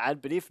or anything to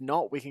add, but if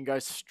not, we can go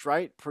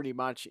straight pretty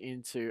much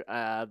into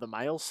the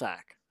mail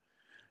sack.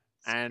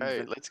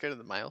 Let's go to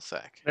the mail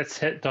sack. Let's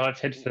dive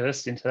head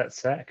first into that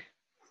sack.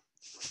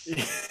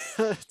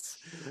 let's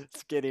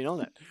get in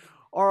on it.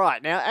 All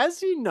right, now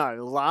as you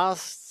know,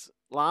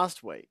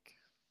 last week,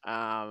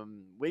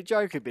 we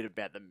joke a bit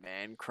about the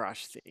man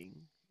crush thing.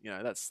 You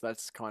know,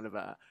 that's kind of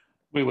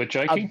We were a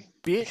joking.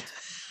 bit.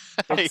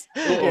 Hey,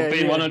 Or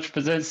being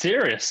 100%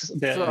 serious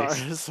about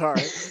this.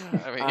 Sorry.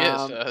 I mean,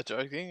 yes,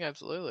 joking,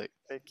 absolutely.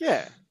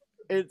 Yeah,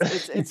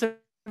 it's a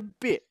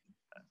bit.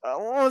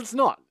 Well, it's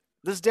not.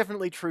 There's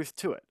definitely truth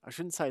to it. I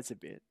shouldn't say it's a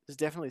bit. There's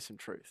definitely some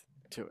truth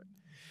to it.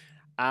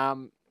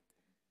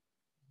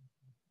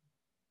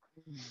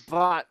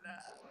 But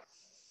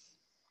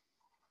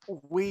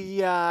we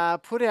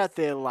put out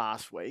there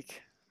last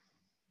week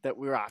that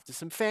we were after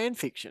some fan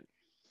fiction.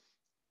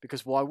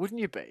 Because why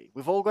wouldn't you be?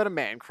 We've all got a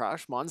man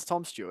crush. Mine's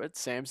Tom Stewart,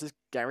 Sam's is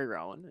Gary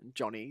Rowan, and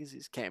Johnny's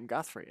is Cam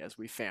Guthrie, as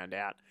we found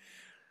out.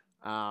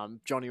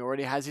 Johnny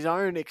already has his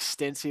own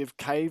extensive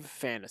cave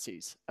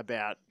fantasies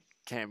about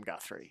Cam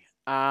Guthrie.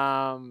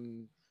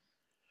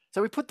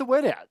 So we put the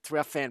word out to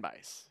our fan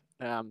base.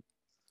 And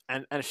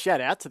a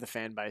shout out to the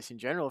fan base in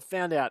general. I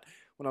found out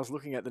when I was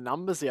looking at the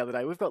numbers the other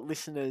day, we've got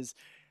listeners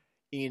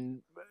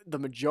in the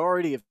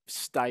majority of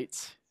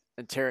states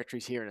and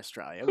territories here in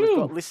Australia. We've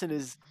got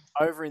listeners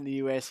over in the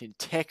US, in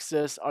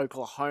Texas,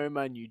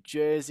 Oklahoma, New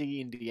Jersey,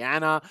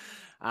 Indiana,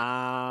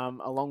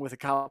 along with a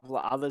couple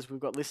of others. We've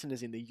got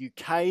listeners in the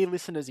UK,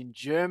 listeners in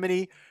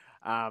Germany.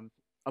 I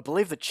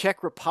believe the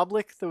Czech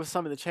Republic. There was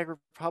some in the Czech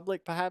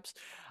Republic, perhaps.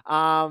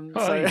 Shout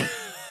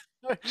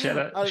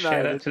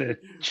out to the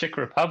Czech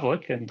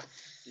Republic and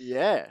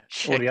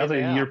all the other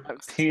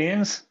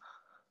Europeans.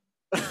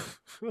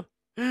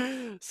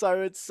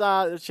 So it's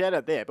a shout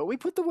out there. But we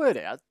put the word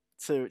out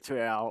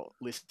to our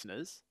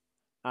listeners,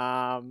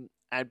 and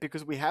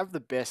because we have the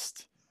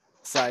best,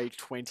 say,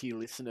 20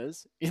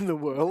 listeners in the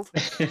world.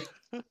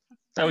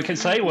 So we can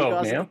say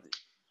world now.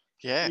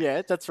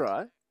 Yeah, that's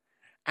right.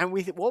 And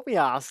what we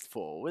asked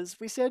for was,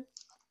 we said,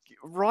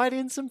 write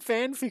in some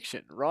fan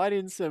fiction, write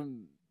in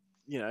some,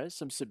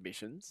 some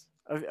submissions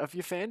of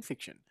your fan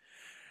fiction.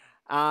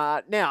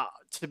 Now,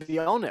 to be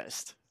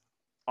honest,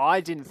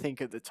 I didn't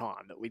think at the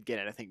time that we'd get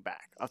anything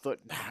back. I thought,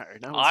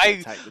 no one's going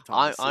to take the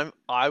time.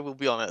 I will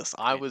be honest.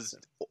 I was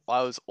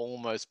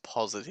almost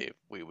positive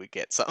we would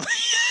get something.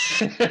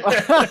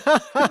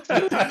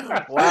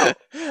 Wow.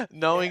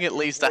 Knowing at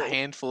least a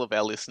handful of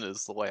our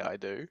listeners the way I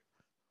do.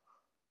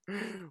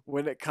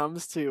 When it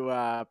comes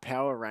to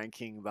power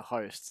ranking the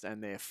hosts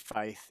and their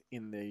faith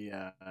in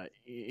the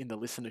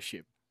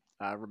listenership,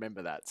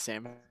 remember that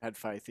Sam had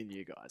faith in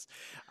you guys.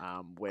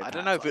 I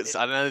don't know if it's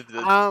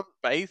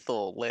faith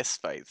or less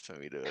faith for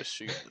me to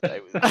assume that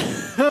they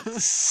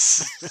would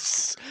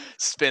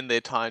spend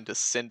their time to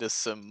send us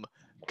some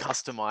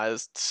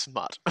customized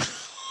smut.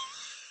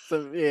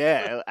 So,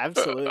 yeah,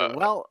 absolutely.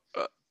 Well,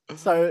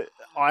 so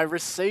I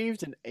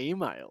received an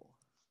email.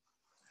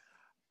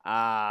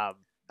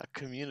 A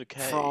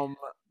communique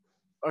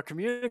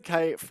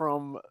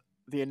from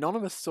the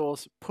anonymous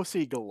source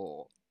Pussy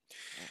Galore.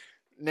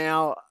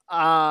 Now,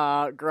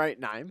 great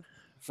name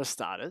for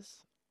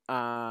starters.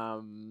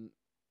 The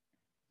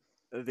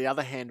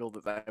other handle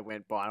that they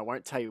went by, I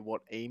won't tell you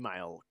what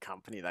email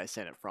company they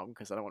sent it from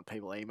because I don't want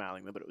people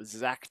emailing them, but it was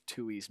Zach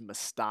Tui's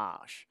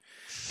Moustache.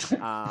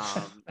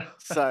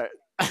 So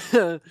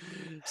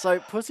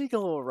Pussy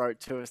Galore wrote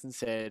to us and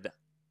said,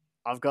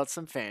 I've got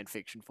some fan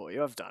fiction for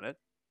you. I've done it.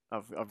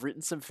 I've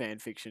written some fan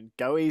fiction.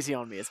 Go easy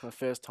on me. It's my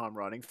first time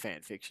writing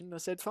fan fiction. I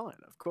said, fine,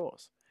 of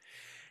course.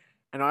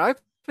 And I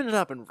opened it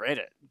up and read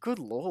it. Good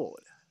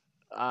Lord.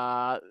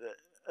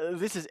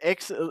 This is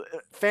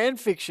fan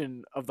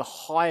fiction of the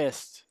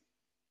highest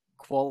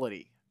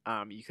quality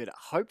you could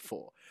hope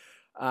for.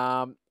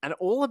 And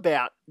all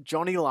about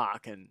Johnny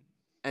Larkin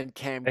and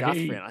Cam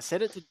Guthrie. And I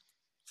sent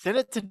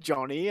it to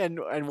Johnny. And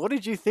what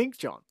did you think,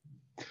 John?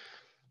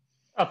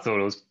 I thought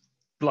it was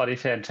bloody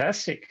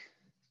fantastic.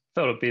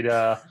 Felt a bit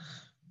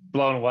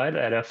blown away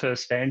that our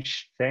first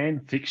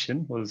fan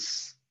fiction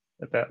was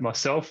about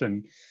myself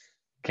and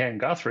Cam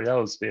Guthrie. That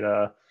was a bit.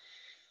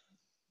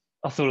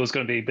 I thought it was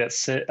going to be about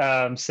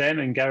Sam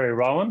and Gary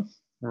Rowan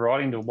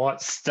riding the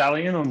white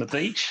stallion on the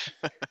beach,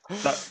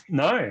 but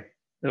no,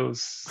 it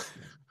was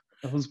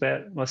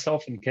about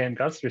myself and Cam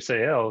Guthrie. So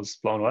yeah, I was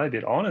blown away, a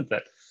bit honoured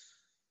that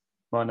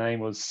my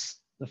name was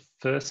the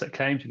first that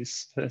came to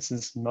this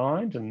person's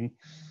mind, and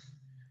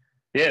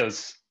yeah,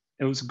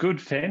 it was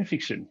good fan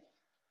fiction.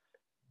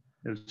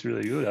 It was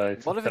really good. I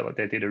What if felt like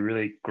they did a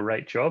really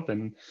great job,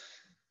 and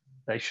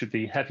they should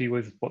be happy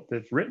with what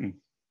they've written.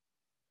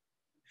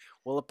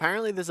 Well,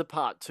 apparently there's a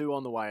part 2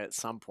 on the way at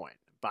some point.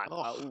 But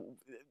Oh.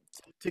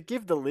 to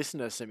give the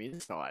listener some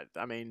insight,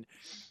 I mean,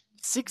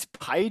 6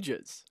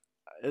 pages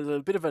is a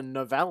bit of a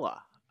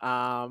novella.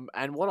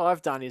 And what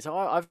I've done is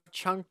I've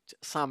chunked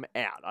some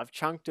out. I've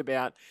chunked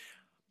about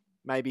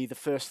maybe the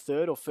first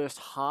third or first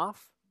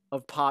half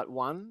of part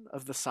 1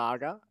 of the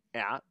saga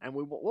out. And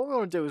what we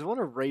want to do is we want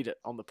to read it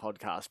on the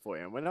podcast for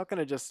you. And I'm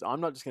not just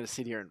going to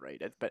sit here and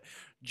read it, but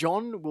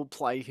John will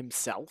play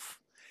himself.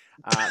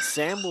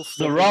 Sam will The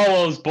step role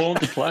I was born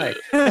to play.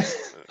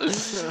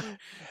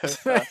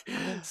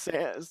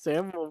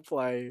 Sam will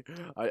play.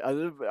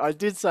 I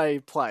did say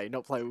play,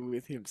 not play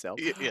with himself.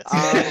 Yes.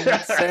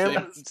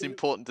 It's an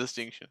important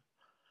distinction.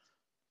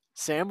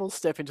 Sam will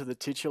step into the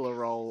titular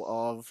role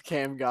of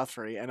Cam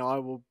Guthrie, and I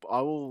will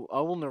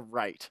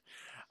narrate.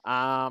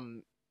 What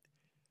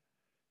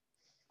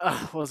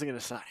was I going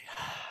to say?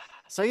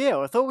 So yeah,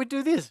 I thought we'd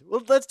do this.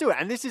 Well, let's do it.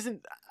 And this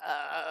isn't.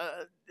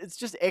 It's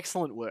just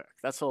excellent work.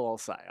 That's all I'll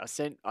say.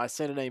 I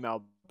sent an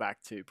email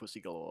back to Pussy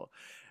Galore,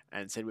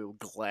 and said we will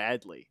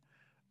gladly,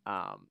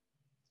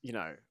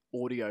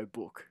 audio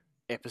book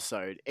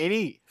episode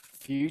any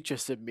future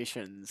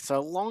submissions,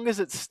 so long as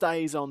it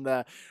stays on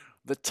the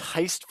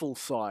tasteful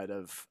side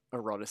of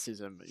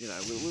eroticism.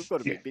 We've got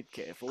to be a bit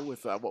careful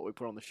with what we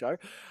put on the show.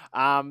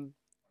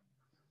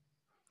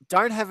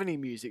 Don't have any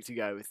music to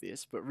go with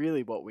this, but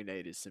really what we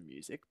need is some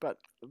music. But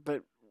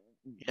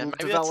Yeah, we'll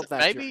maybe develop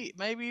that.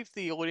 maybe if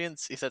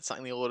that's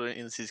something the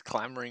audience is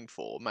clamoring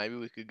for, maybe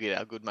we could get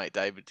our good mate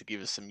David to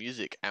give us some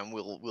music, and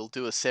we'll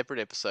do a separate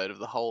episode of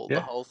the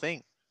whole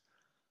thing.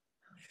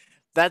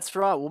 That's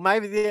right. Well,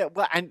 maybe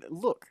well, and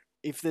look,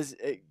 if there's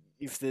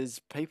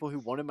people who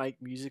want to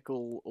make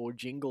musical or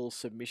jingle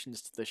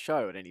submissions to the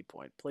show at any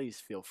point, please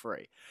feel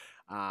free.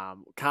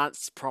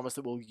 Can't promise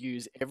that we'll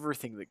use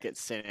everything that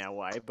gets sent our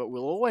way, but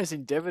we'll always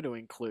endeavour to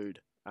include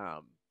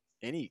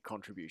any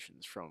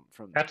contributions from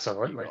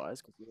Absolutely. you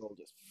guys, because we're all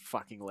just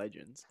fucking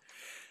legends.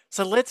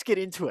 So let's get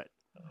into it.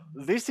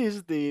 This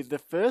is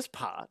the first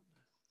part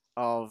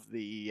of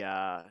the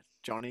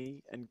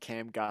Johnny and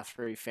Cam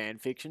Guthrie fan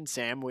fiction.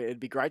 Sam,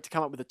 it'd be great to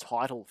come up with a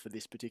title for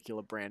this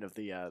particular brand of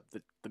the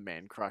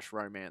Man Crush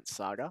romance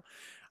saga.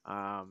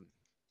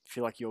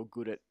 Feel like you're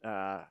good at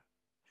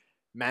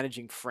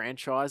managing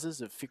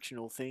franchises of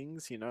fictional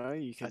things. You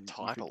could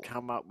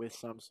come up with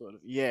some sort of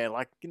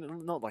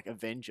not like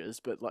Avengers,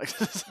 but like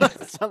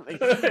something,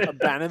 a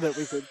banner that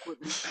we could put.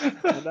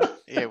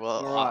 Yeah,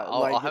 well, Right,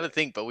 I'll have a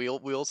think, but we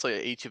also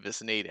each of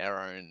us need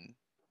our own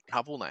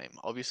couple name,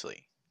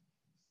 obviously.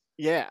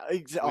 Yeah.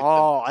 I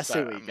see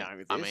where you're going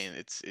with this. I mean,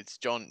 it's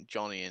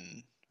Johnny,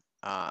 and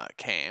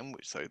Cam,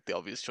 so the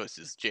obvious choice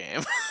is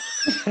Jam.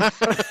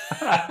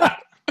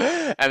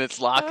 And it's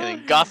Larkin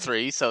and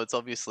Guthrie, so it's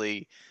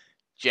obviously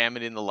Jam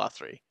It in the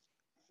Luthrie.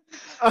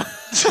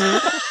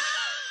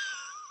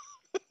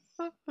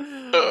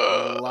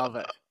 Love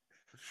it.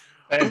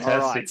 Fantastic. All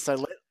right,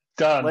 so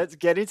let's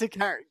get into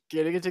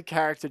getting into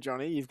character,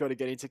 Johnny. You've got to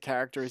get into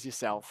character as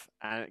yourself,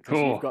 and because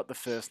Cool. you've got the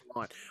first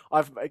line.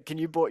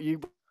 You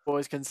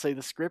boys can see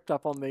the script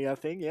up on the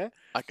thing, yeah?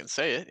 I can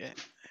see it, yeah.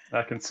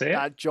 I can see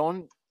it.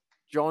 John,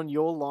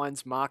 your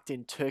line's marked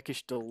in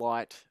Turkish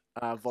Delight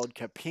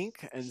vodka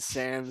pink, and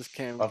Sam's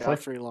Cam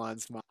Guthrie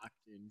line's marked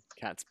in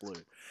Cat's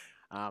blue.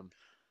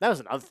 That was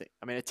another thing.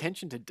 I mean,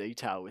 attention to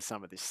detail with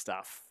some of this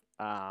stuff.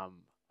 I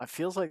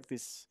feels like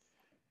this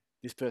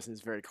person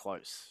is very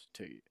close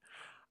to you.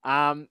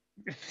 All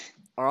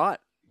right,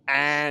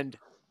 and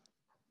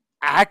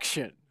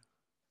action.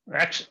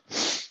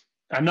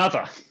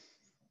 Another.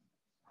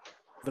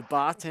 The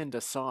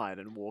bartender sighed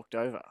and walked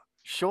over.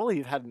 Surely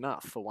you've had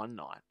enough for one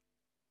night.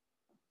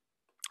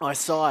 I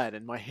sighed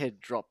and my head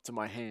dropped to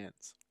my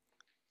hands.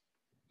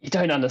 You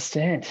don't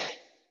understand.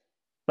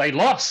 They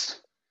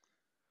lost.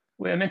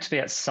 We're meant to be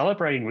out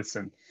celebrating with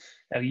them.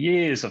 Our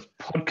years of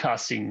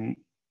podcasting,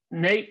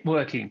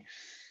 networking,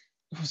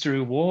 was the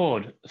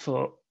reward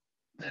for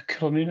the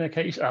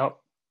communication,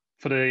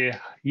 for the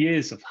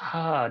years of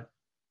hard,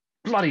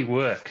 bloody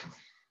work.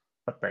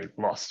 But they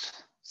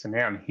lost. So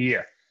now I'm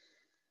here,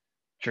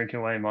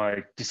 drinking away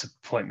my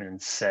disappointment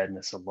and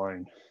sadness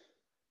alone.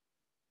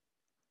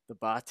 The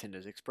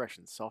bartender's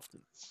expression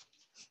softened.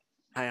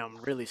 Hey, I'm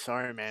really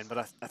sorry, man, but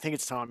I think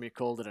it's time you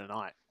called it a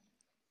night.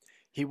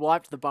 He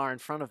wiped the bar in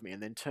front of me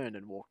and then turned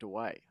and walked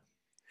away.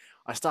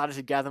 I started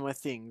to gather my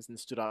things and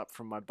stood up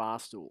from my bar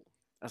stool.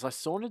 As I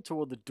sauntered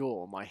toward the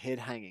door, my head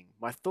hanging,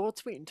 my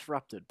thoughts were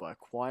interrupted by a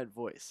quiet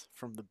voice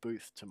from the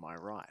booth to my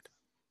right.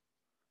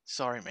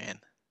 Sorry, man.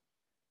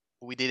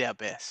 We did our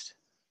best.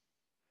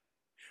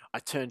 I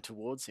turned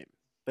towards him,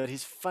 but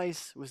his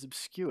face was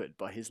obscured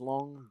by his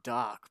long,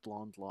 dark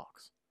blonde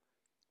locks.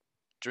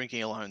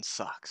 Drinking alone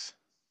sucks.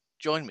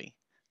 Join me.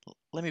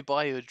 Let me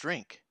buy you a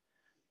drink.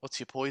 What's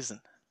your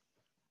poison?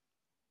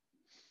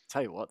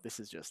 tell you what, this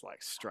is just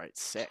like straight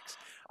sex.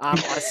 I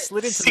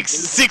slid into the booth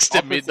six to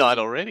opposite midnight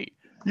him. already.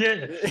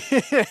 Yeah.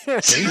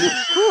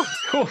 Whew,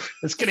 Cool.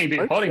 It's getting a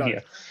bit hot in show.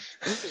 here.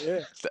 Yeah,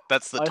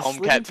 That's the I slid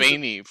Tomcat into the-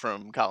 beanie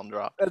from Carlton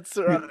Draft. that's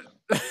right.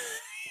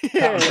 Yeah,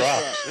 Carlton that's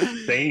Draft.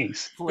 right.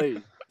 Beanies.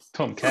 Please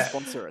Tomcat.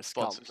 sponsor us,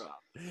 Sponsors.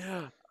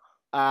 Carlton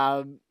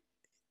Draft.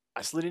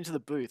 I slid into the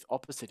booth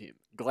opposite him,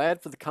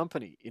 glad for the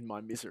company in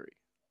my misery.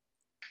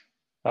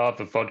 I love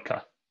the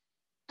vodka.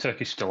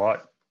 Turkish delight.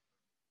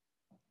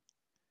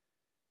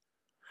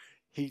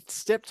 He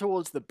stepped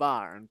towards the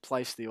bar and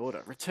placed the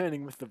order,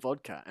 returning with the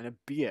vodka and a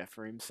beer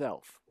for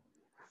himself.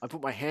 I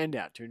put my hand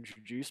out to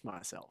introduce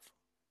myself.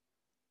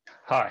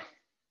 Hi,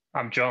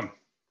 I'm John.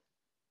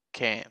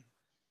 Cam.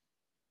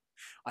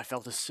 I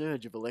felt a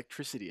surge of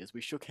electricity as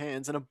we shook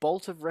hands and a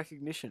bolt of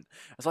recognition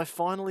as I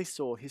finally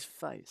saw his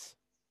face.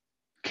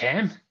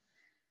 Cam?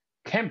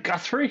 Cam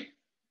Guthrie?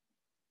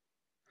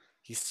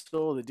 He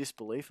saw the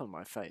disbelief on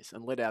my face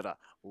and let out a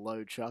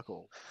low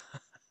chuckle.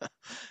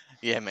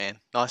 Yeah, man.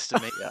 Nice to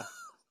meet you.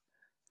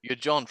 You're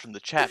John from the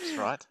Chaps,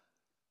 right?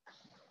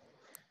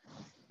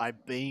 I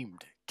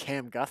beamed.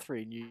 Cam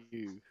Guthrie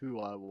knew who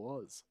I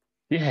was.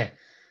 Yeah,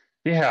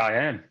 I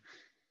am.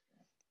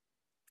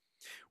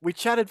 We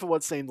chatted for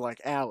what seemed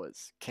like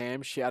hours,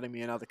 Cam shouting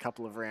me another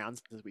couple of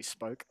rounds as we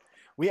spoke.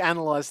 We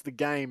analysed the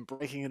game,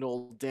 breaking it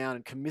all down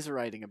and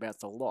commiserating about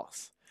the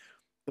loss.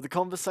 But the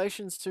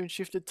conversation soon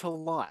shifted to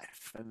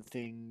life and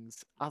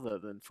things other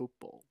than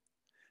football.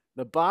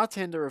 The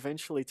bartender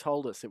eventually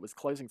told us it was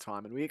closing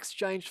time and we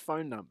exchanged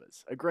phone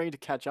numbers, agreeing to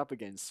catch up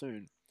again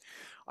soon.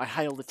 I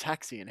hailed a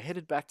taxi and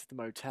headed back to the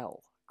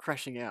motel,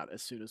 crashing out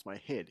as soon as my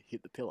head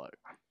hit the pillow.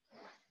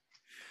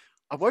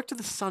 I woke to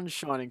the sun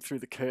shining through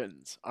the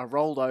curtains. I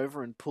rolled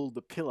over and pulled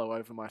the pillow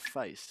over my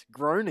face,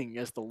 groaning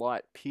as the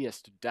light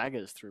pierced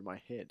daggers through my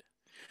head.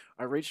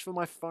 I reached for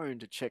my phone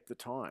to check the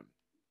time.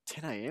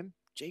 10 a.m?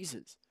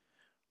 Jesus.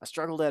 I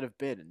struggled out of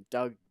bed and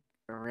dug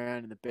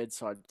around in the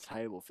bedside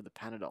table for the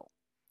Panadol.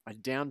 I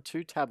downed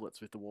 2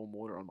 tablets with the warm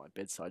water on my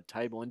bedside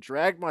table and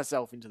dragged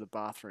myself into the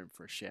bathroom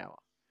for a shower.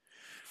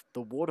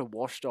 The water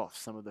washed off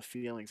some of the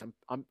feelings.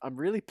 I'm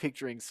really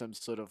picturing some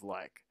sort of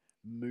like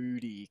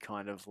moody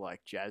kind of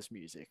like jazz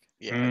music.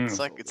 Yeah, it's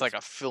like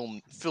a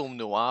film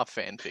noir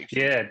fan fiction.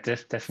 Yeah,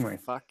 definitely.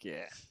 Fuck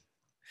yeah.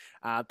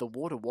 The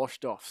water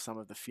washed off some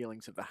of the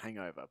feelings of the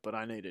hangover, but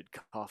I needed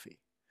coffee.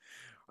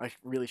 I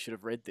really should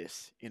have read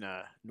this in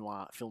a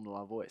film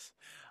noir voice.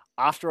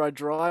 After I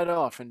dried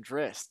off and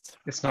dressed,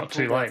 It's I not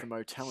too pulled out late. the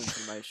motel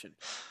information.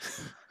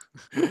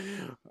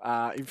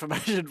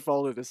 Information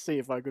folder to see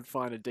if I could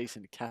find a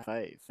decent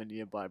cafe for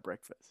nearby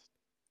breakfast.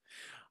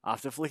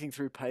 After flicking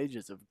through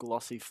pages of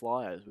glossy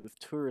flyers with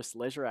tourist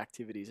leisure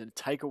activities and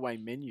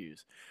takeaway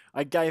menus,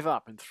 I gave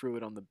up and threw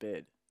it on the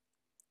bed.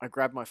 I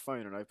grabbed my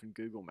phone and opened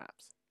Google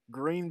Maps.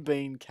 Green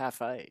Bean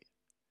Cafe.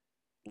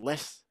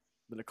 Less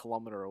than a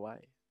kilometre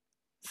away.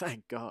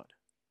 Thank God.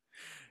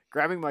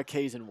 Grabbing my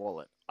keys and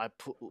wallet, I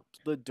put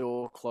the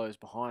door closed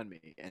behind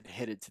me and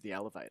headed to the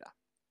elevator.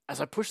 As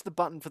I pushed the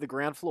button for the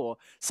ground floor,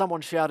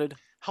 someone shouted,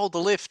 Hold the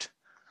lift.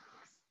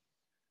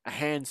 A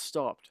hand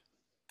stopped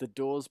the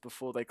doors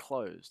before they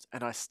closed,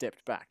 and I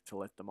stepped back to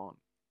let them on.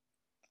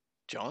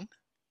 John?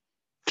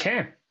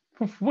 Cam,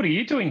 what are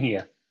you doing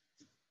here?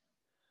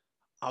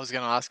 I was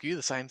going to ask you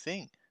the same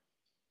thing.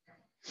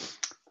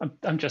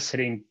 I'm just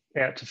heading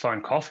out to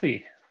find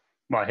coffee.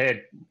 My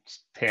head's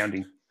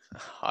pounding.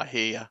 I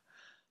hear ya.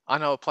 I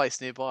know a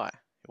place nearby.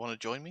 You want to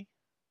join me?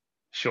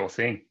 Sure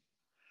thing.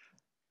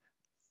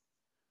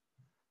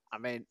 I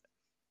mean,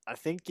 I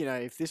think,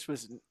 if this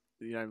was,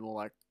 more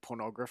like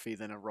pornography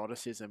than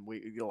eroticism,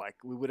 we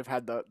would have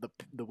had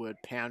the word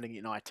pounding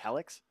in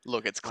italics.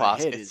 Look, it's My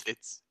classy. head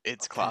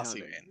It's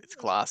classy, pounding. man. It's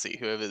classy.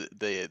 Whoever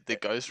the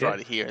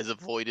ghostwriter here has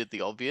avoided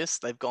the obvious.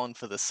 They've gone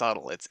for the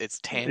subtle. It's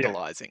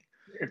tantalizing.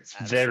 It's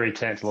very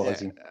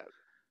tantalizing.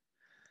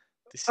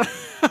 This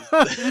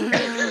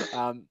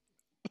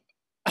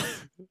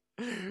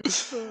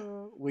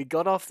We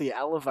got off the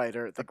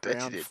elevator at the I bet you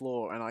ground did.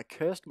 floor, and I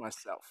cursed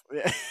myself.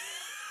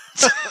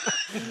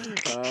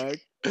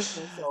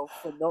 Myself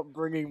for not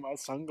bringing my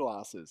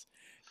sunglasses.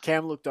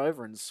 Cam looked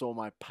over and saw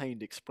my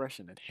pained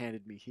expression and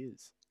handed me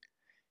his.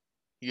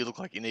 You look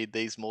like you need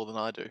these more than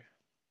I do.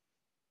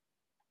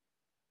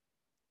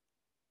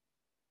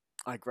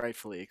 I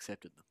gratefully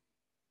accepted them.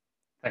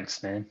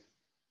 Thanks, man.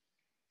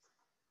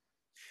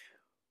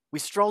 We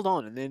strolled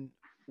on, and then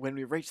when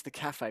we reached the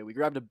cafe, we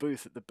grabbed a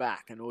booth at the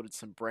back and ordered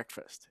some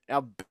breakfast.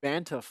 Our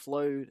banter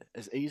flowed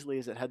as easily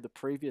as it had the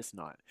previous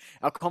night.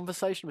 Our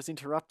conversation was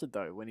interrupted,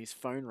 though, when his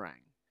phone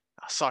rang.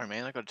 Oh, sorry,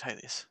 man. I got to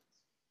take this.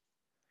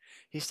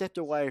 He stepped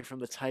away from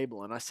the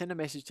table, and I sent a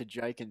message to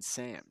Jake and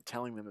Sam,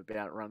 telling them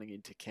about running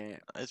into Cam.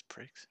 Those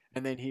pricks.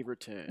 And then he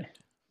returned.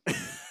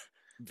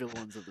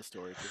 Villains of the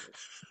story.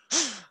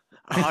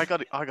 I got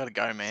to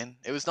go, man.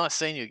 It was nice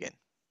seeing you again.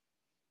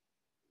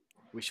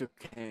 We shook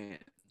hands.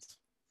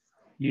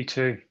 You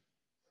too.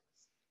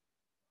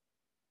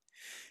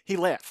 He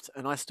left,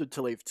 and I stood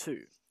to leave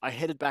too. I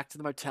headed back to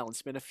the motel and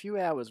spent a few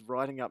hours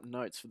writing up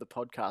notes for the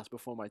podcast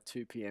before my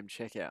 2 p.m.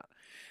 checkout.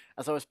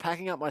 As I was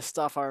packing up my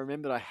stuff, I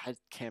remembered I had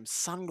Cam's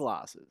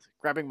sunglasses.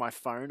 Grabbing my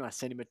phone, I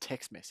sent him a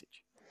text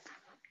message.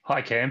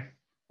 Hi, Cam.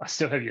 I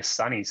still have your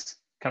sunnies.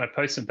 Can I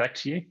post them back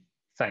to you?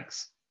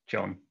 Thanks,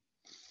 John.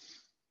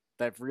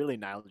 They've really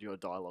nailed your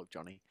dialogue,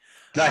 Johnny.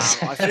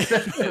 Nice.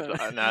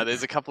 No,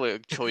 there's a couple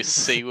of choice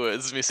C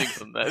words missing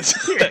from that.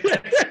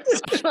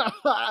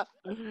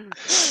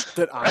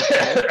 That aren't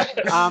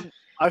Cam.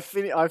 I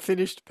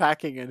finished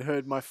packing and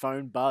heard my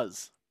phone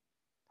buzz.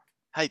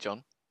 Hey,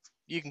 John,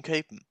 you can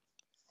keep them.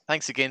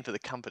 Thanks again for the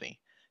company.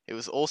 It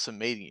was awesome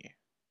meeting you,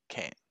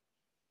 Cam.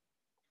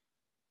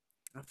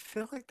 I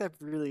feel like they've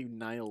really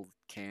nailed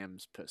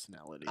Cam's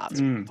personality. Nah, I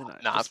don't know,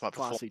 nah, just it's my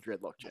classy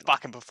dreadlock gentleman.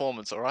 Fucking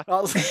performance, all right?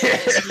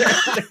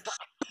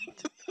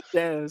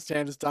 Yeah,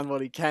 Sam's done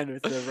what he can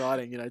with the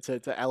writing,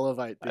 to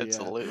elevate the.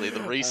 Absolutely,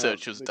 the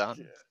research was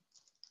done.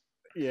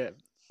 Yeah,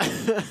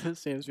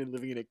 Sam's been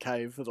living in a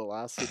cave for the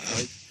last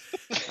 6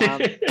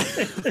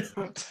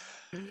 weeks.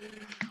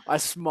 I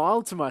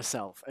smiled to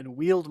myself and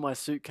wheeled my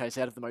suitcase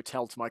out of the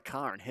motel to my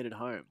car and headed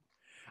home.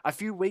 A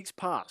few weeks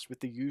passed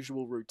with the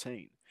usual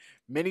routine.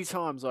 Many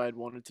times I had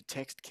wanted to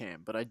text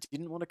Cam, but I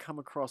didn't want to come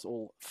across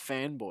all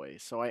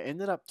fanboy, so I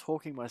ended up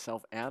talking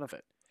myself out of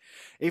it.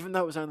 Even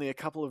though it was only a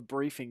couple of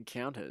brief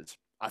encounters,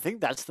 I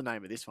think that's the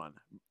name of this one,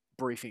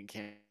 brief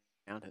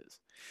encounters,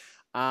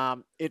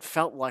 it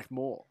felt like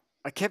more.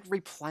 I kept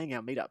replaying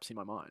our meetups in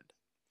my mind.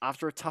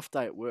 After a tough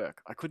day at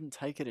work, I couldn't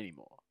take it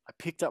anymore. I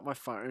picked up my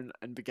phone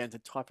and began to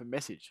type a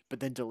message, but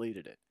then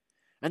deleted it.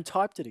 And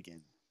typed it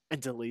again,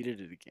 and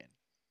deleted it again.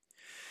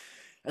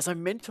 As I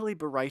mentally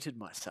berated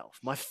myself,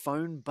 my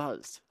phone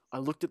buzzed. I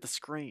looked at the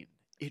screen.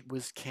 It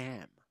was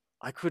Cam.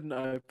 I couldn't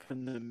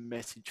open the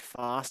message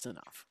fast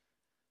enough.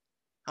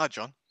 Hi,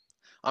 John.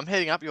 I'm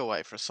heading up your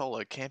way for a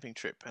solo camping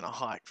trip and a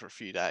hike for a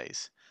few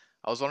days.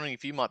 I was wondering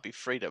if you might be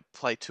free to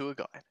play tour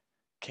guide.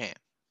 Cam.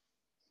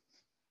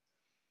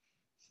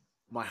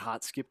 My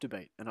heart skipped a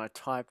beat, and I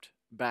typed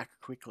back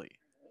quickly.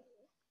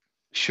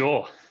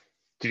 Sure.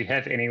 Did you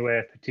have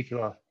anywhere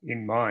particular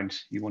in mind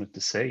you wanted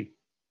to see?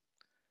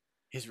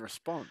 His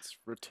response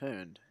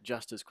returned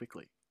just as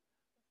quickly.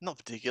 Not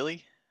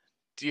particularly.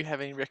 Do you have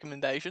any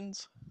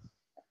recommendations?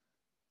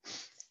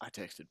 I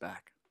texted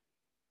back.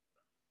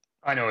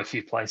 I know a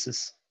few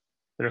places.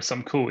 There are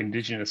some cool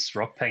indigenous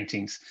rock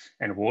paintings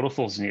and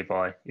waterfalls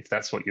nearby, if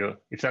that's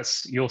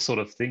your sort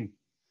of thing.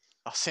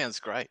 Oh, sounds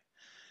great.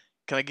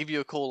 Can I give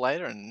you a call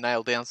later and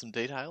nail down some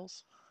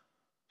details?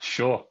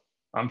 Sure.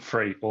 I'm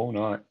free all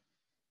night.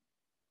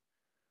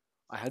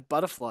 I had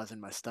butterflies in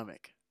my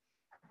stomach.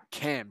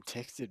 Cam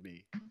texted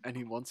me, and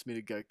he wants me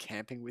to go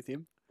camping with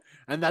him.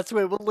 And that's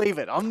where we'll leave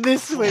it on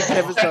this week's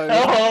episode.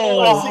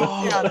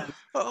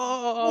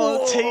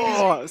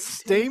 Teasing.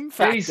 Steam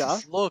factor.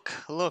 Jesus. Look,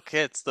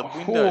 it's the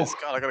windows.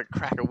 God, I got to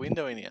crack a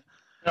window in here.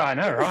 I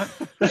know, right?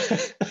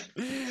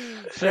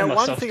 Now,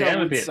 one thing I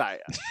would say,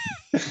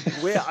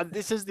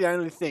 this is the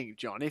only thing,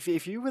 John.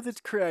 If you were the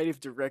creative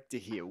director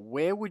here,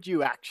 where would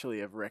you actually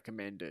have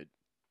recommended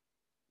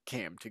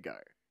Cam to go?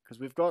 Because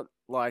we've got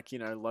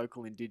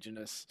local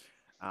indigenous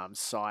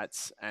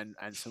sites and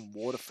some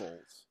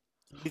waterfalls.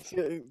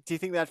 Do you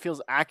think that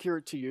feels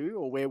accurate to you,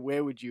 or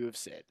where would you have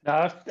said?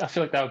 No, I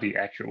feel like that would be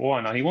accurate.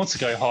 Why not? He wants to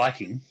go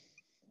hiking,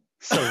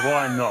 so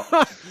why not?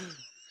 All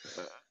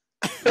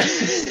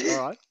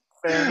right.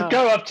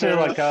 Go up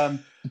to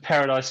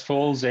Paradise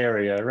Falls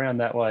area, around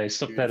that way.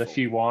 Stop at a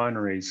few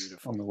wineries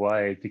on the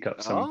way. Pick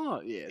up some.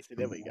 Oh yeah, see,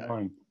 there we go.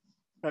 Wine.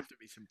 Have to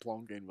be some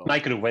plonga involved.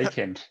 Make it a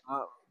weekend.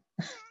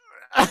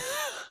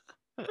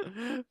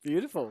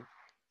 Beautiful.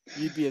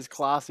 You'd be as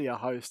classy a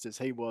host as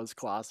he was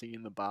classy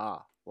in the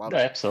bar. Love it.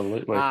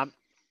 Absolutely.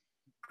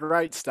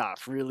 Great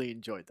stuff. Really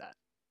enjoyed that.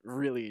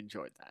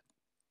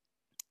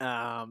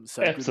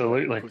 So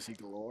absolutely. Good work, Pussy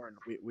Galore, and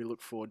we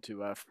look forward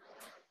to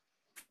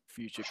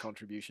future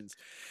contributions.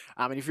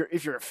 And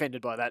if you're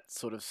offended by that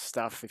sort of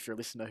stuff, if you're a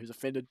listener who's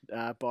offended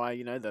by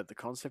the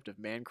concept of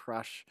man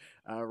crush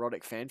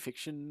erotic fan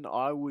fiction,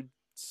 I would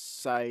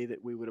say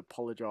that we would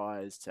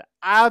apologize to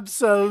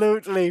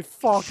absolutely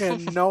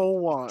fucking no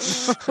one.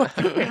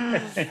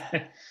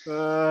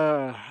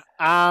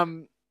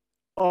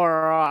 All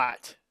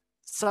right.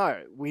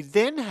 So we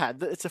then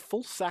had it's a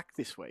full sack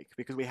this week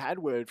because we had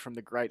word from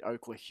the great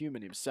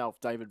Oklahuman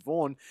himself, David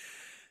Vaughan.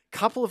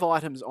 Couple of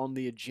items on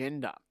the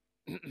agenda.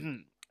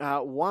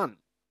 One,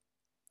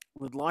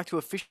 would like to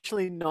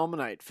officially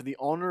nominate for the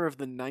honour of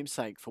the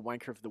namesake for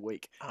Wanker of the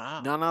Week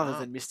none other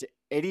than Mr.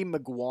 Eddie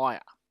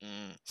Maguire.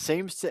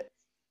 Seems to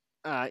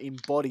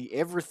embody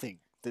everything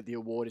that the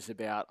award is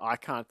about. I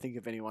can't think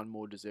of anyone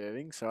more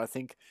deserving, so I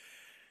think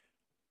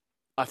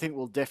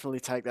we'll definitely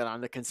take that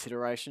under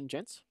consideration,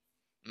 gents.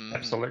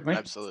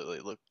 Absolutely.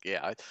 Look,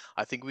 yeah,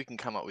 I think we can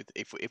come up with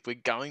if we're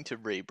going to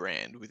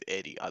rebrand with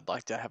Eddie, I'd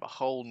like to have a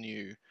whole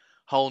new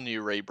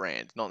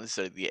rebrand, not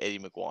necessarily the Eddie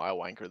Maguire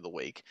Wanker of the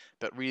Week,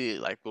 but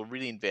really we'll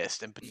really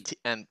invest and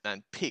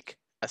pick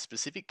a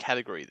specific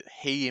category that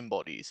he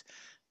embodies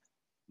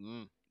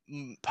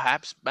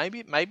perhaps maybe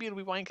it'll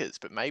be wankers,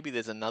 but maybe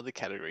there's another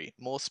category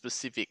more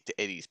specific to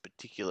Eddie's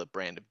particular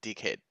brand of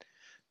dickhead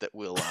that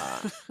will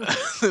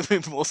be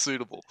more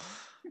suitable.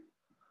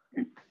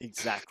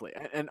 Exactly.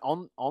 And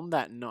on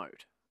that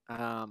note,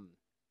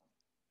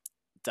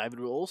 David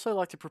would also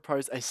like to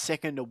propose a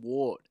second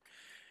award,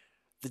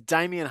 the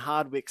Damien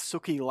Hardwick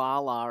Suki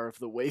Lala of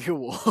the Week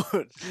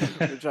Award,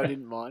 which I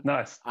didn't mind.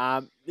 Nice.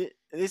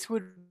 This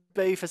would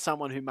be for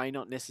someone who may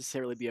not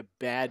necessarily be a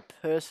bad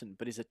person,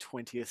 but is a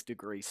 20th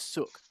degree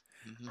sook.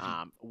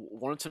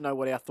 Wanted to know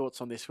what our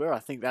thoughts on this were. I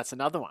think that's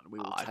another one we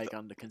will take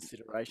under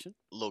consideration.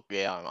 Look,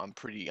 yeah, I'm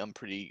pretty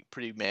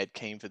mad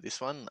keen for this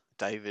one.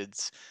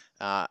 David's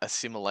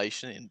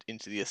assimilation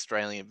into the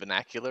Australian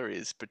vernacular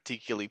is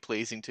particularly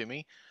pleasing to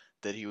me.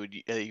 That he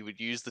would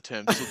use the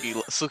term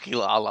suki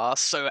lala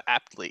so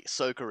aptly,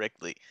 so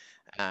correctly.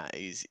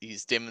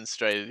 He's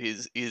demonstrated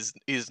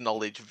his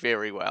knowledge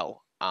very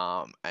well.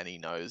 And he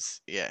knows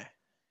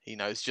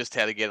just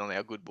how to get on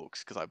our good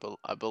books, because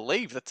I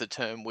believe that's a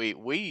term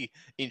we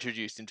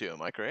introduced into.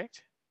 Am I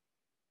correct?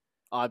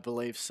 I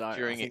believe so.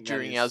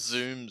 During our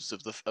Zooms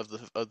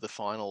of the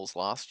finals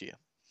last year.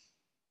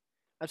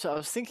 Actually, I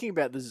was thinking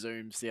about the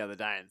Zooms the other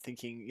day and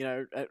thinking,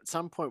 at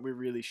some point we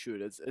really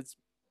should. It's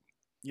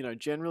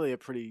generally a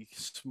pretty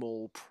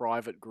small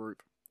private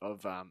group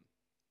of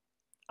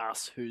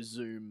us who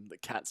Zoom the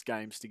Cats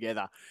games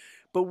together,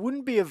 but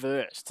wouldn't be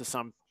averse to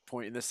some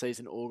point in the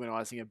season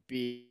organising a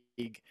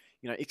big,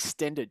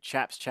 extended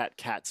Chaps Chat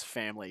Cats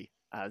family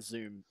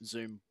Zoom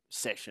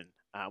session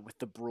with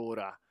the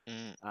broader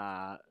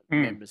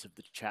members of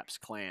the Chaps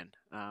clan.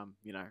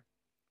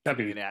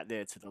 Putting it out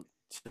there to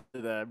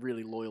the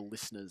really loyal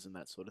listeners and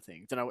that sort of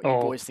thing. Don't know what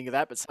you boys think of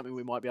that, but something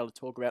we might be able to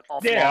talk about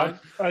offline. Yeah,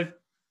 I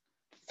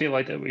feel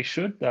like that we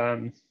should.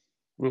 I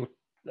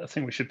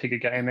think we should pick a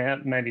game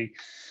out maybe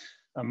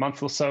a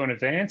month or so in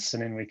advance,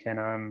 and then we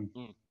can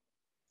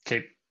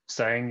keep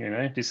saying,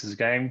 this is a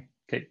game.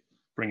 Keep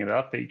bringing it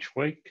up each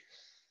week.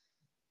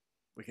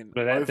 We can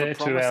put it out there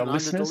to our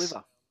listeners.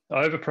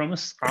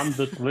 Overpromise,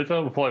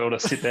 underdeliver. We'll probably ought to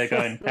sit there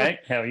going, "Hey,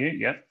 how are you?"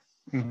 Yep.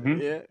 Mm-hmm.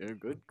 Yeah,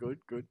 good.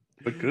 Good.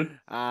 We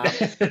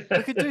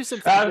could do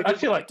some. I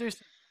feel like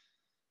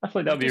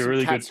that'd be a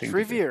really good thing.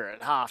 Trivia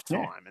at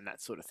halftime and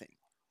that sort of thing.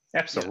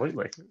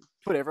 Absolutely.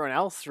 Put everyone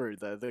else through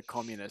the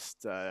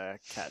communist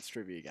Cats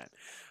trivia game.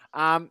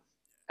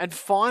 And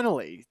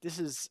finally, this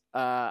is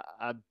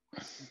a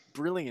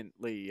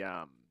brilliantly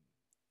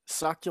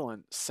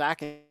succulent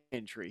sack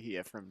entry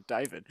here from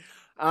David.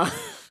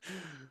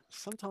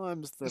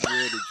 Sometimes the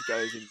wordage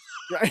goes in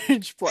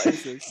strange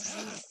places.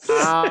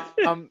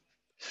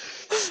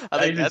 I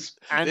think there's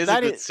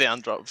a good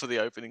sound drop for the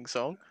opening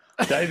song.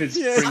 David's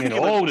bringing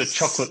all the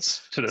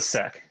chocolates to the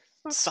sack.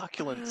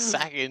 Succulent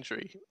sack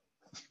entry.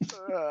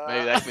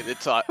 Maybe that could be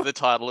the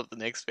title of the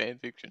next fan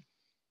fiction.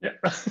 Yeah.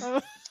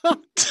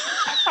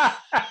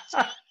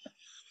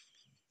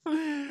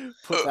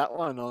 Put that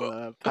one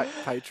on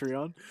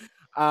Patreon,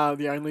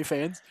 the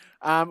OnlyFans.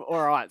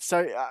 All right,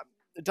 so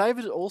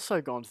David has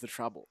also gone to the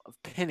trouble of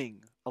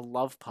penning a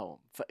love poem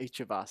for each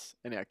of us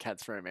in our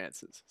Cats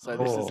Romances. So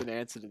this is an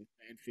answer to the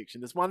fan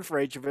fiction. There's one for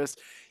each of us.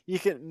 You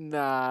can.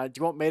 Do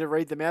you want me to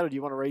read them out, or do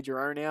you want to read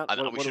your own out?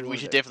 We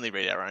should definitely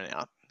read our own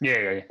out.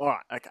 Yeah. All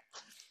right. Okay.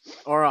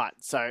 All right.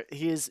 So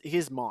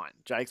here's mine.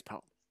 Jake's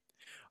poem.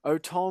 Oh,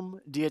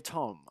 Tom, dear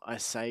Tom, I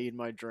say in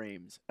my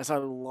dreams, as I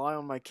lie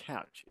on my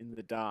couch in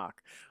the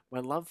dark, my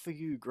love for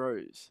you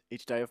grows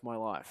each day of my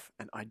life,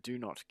 and I do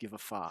not give a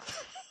fart.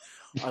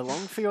 I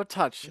long for your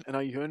touch, and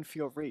I yearn for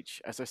your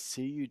reach, as I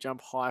see you jump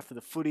high for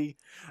the footy,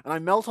 and I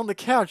melt on the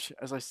couch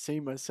as I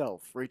see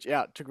myself reach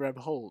out to grab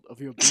hold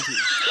of your booty.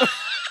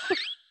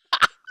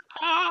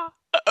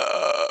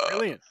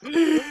 Brilliant.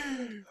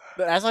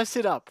 But as I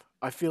sit up,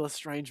 I feel a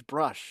strange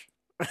brush.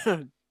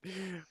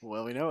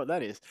 Well, we know what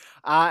that is.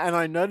 And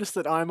I notice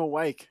that I'm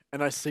awake,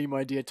 and I see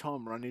my dear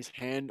Tom run his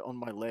hand on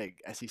my leg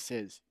as he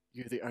says,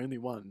 "You're the only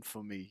one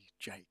for me,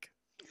 Jake."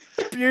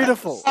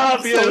 Beautiful.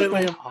 Absolutely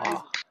amazing.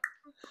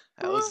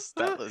 That was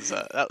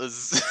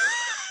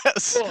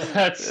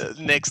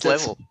next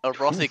level.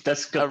 Erotic.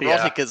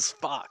 Erotic as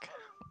fuck.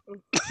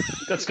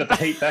 That's got the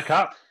heat back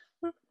up.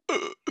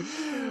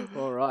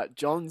 All right,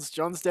 John's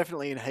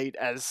definitely in heat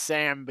as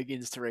Sam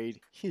begins to read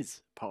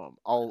his poem.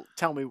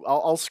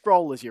 I'll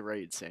scroll as you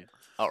read, Sam.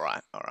 All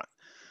right.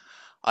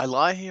 I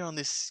lie here on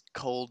this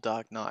cold,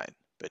 dark night,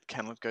 but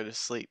cannot go to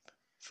sleep,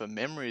 for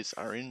memories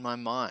are in my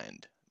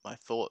mind. My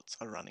thoughts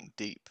are running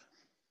deep,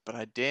 but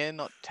I dare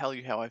not tell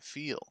you how I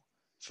feel,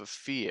 for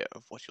fear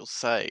of what you'll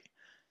say.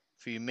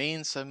 For you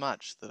mean so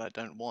much that I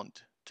don't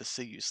want to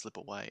see you slip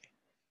away.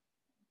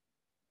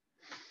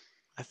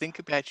 I think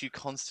about you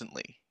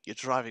constantly. You're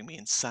driving me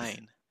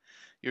insane.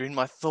 You're in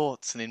my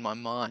thoughts and in my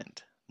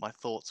mind. My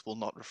thoughts will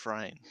not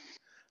refrain.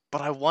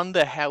 But I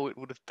wonder how it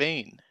would have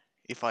been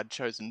if I'd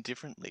chosen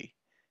differently.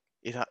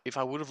 If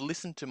I would have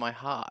listened to my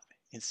heart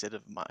instead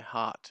of my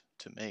heart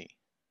to me.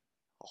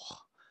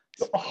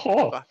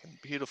 Fucking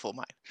beautiful,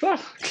 mate.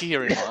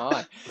 Tear in my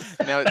eye.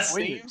 Now it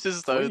seems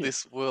as though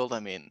this world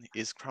I'm in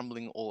is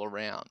crumbling all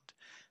around.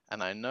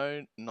 and I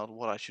know not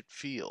what I should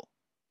feel.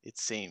 It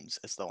seems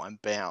as though I'm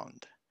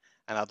bound,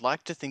 and I'd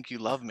like to think you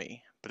love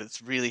me, but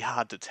it's really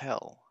hard to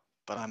tell.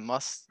 But I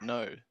must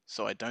know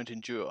so I don't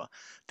endure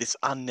this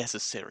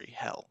unnecessary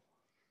hell.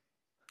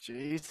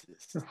 Jesus,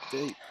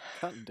 deep,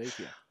 cutting deep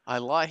here. I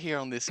lie here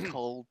on this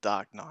cold,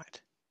 dark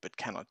night, but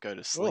cannot go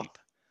to sleep,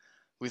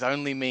 with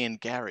only me and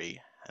Gary,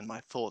 and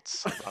my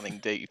thoughts are running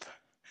deep.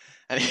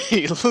 And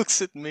he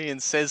looks at me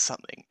and says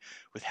something,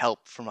 with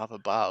help from up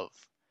above.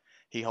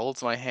 He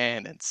holds my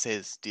hand and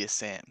says, "Dear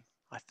Sam,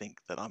 I think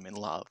that I'm in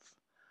love."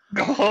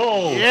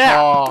 Oh,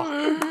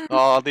 Yeah.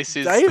 Oh, this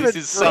is David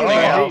something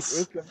bringing the heat else.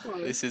 with the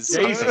fun. This is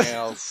Jesus. something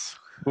else.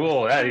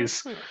 whoa, that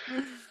is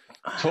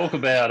talk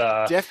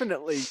about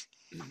Definitely.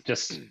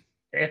 just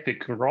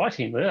epic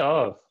writing there.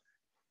 Oh,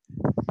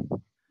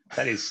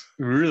 that is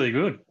really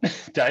good,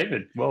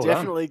 David. Well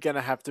Definitely going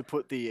to have to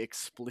put the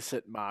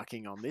explicit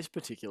marking on this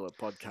particular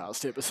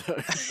podcast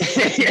episode.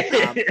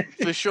 done.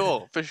 For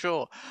sure, for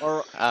sure.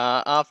 Or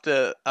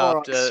After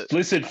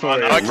Explicit for Oh,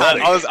 no, I can't.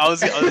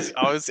 erotic.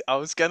 I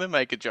was gonna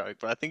make a joke,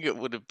 but I think it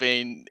would have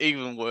been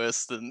even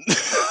worse than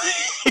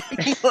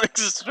more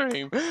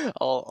extreme.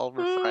 I'll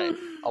refrain.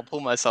 I'll pull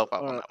myself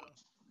up on Alright. that one.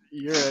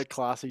 You're a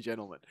classy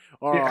gentleman.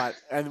 All Yeah. right,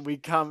 and we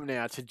come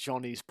now to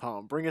Johnny's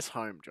poem. Bring us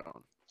home,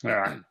 John. All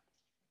right.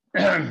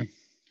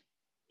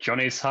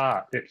 Johnny's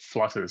heart, it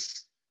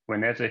flutters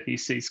whenever he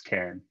sees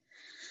Cam,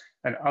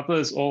 and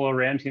others all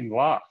around him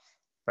laugh,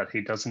 but he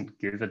doesn't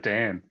give a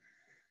damn.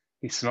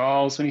 He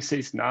smiles when he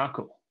sees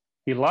Narkle.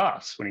 He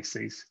laughs when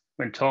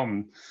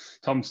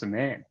Tom's the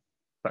man,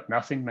 but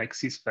nothing makes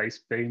his face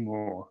beam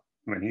more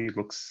when he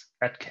looks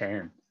at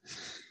Cam.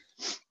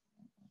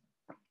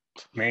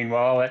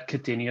 Meanwhile, at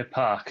Cardinia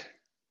Park,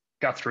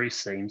 Guthrie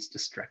seems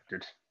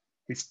distracted.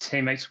 His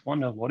teammates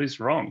wonder what is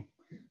wrong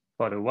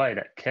by the way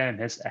that Cam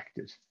has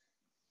acted.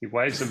 He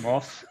waves them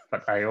off,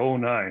 but they all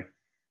know.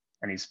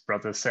 And his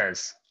brother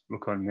says,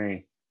 "Look on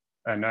me.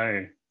 I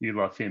know you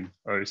love him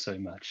oh so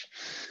much.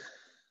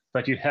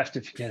 But you have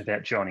to forget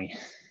about Johnny.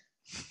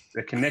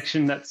 The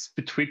connection that's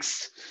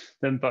betwixt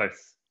them both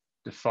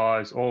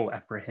defies all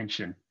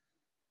apprehension.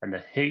 And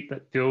the heat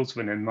that builds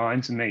when their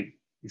minds meet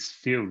is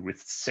filled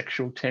with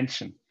sexual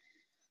tension.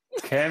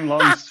 Cam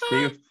longs to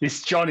be with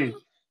this Johnny,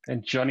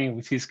 and Johnny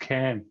with his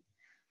Cam.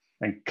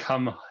 And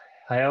come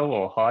hail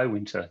or high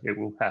winter, it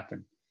will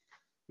happen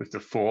with the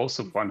force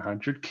of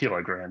 100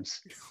 kilograms.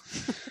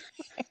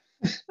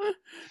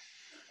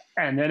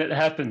 And then it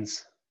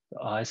happens.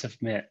 The eyes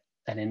have met,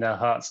 and in their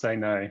hearts they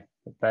know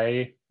that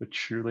they were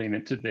truly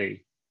meant to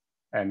be,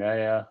 and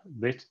they are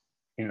lit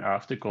in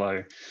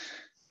afterglow.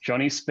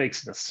 Johnny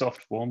speaks in a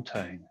soft, warm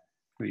tone.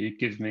 Will you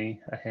give me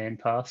a hand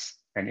pass?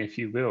 And if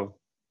you will,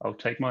 I'll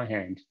take my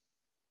hand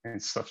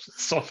and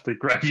softly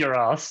grab your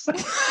ass.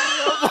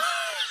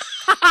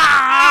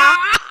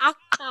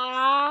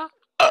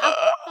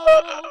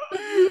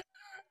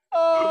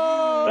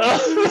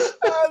 Oh,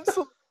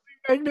 absolutely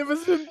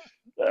magnificent.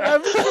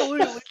 Absolutely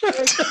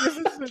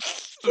magnificent.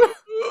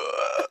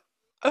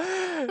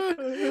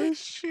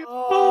 Shit.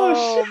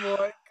 Oh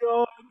my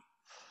god.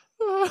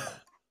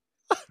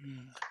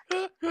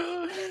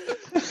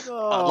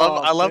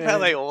 I love how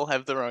man. they all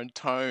have their own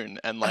tone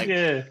and like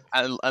Yeah.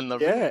 and the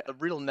Yeah.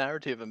 real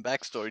narrative and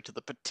backstory to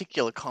the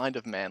particular kind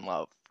of man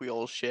love we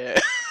all share.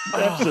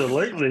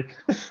 Absolutely.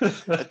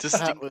 a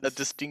distinct was-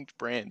 distinct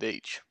brand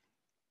each.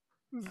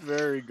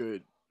 Very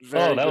good.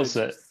 Very that good. was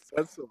it.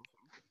 That's awesome.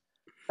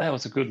 That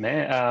was a good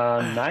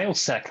man. Nail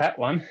sack, that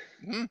one.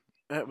 Mm.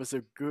 That was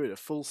a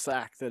full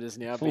sack that has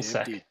now Full been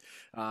sack. emptied,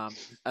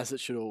 as it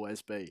should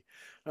always be.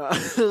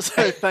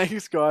 So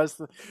thanks, guys.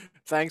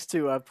 Thanks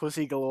to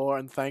Pussy Galore,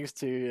 and thanks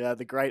to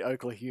the great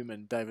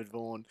Oklahuman, David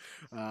Vaughan.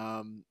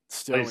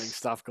 Sterling Please.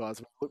 stuff, guys.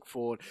 We look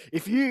forward.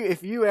 If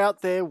you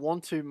out there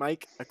want to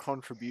make a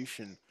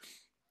contribution,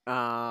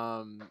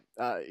 a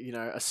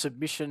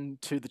submission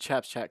to the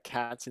Chaps Chat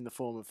Cats in the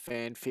form of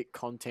fanfic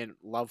content,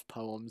 love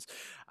poems.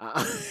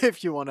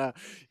 If you want to,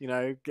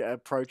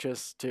 approach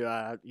us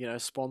to,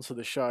 sponsor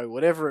the show,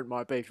 whatever it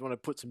might be. If you want to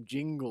put some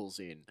jingles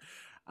in,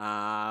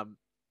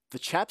 the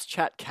Chaps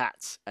Chat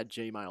Cats at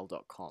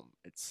gmail.com.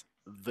 It's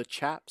the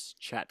Chaps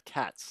Chat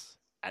Cats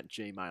at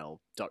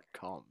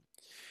gmail.com.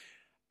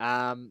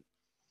 Are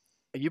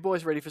you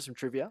boys ready for some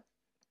trivia?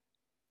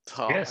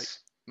 Oh, Yes.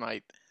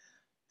 mate,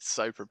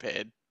 so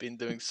prepared. Been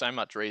doing so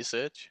much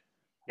research.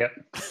 Yep.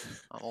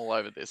 I'm all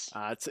over this.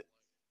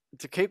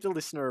 To keep the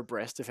listener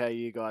abreast of how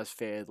you guys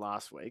fared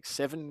last week,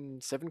 seven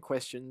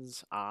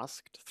questions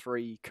asked,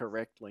 3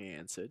 correctly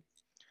answered.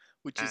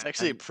 Which is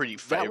actually a and pretty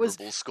that was-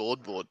 favourable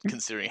scoreboard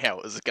considering how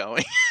it was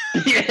going.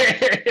 Yeah.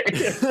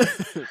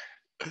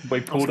 We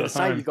I was pulled going to it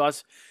say, home. you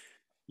guys,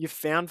 you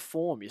found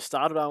form. You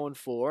started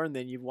 0-4, and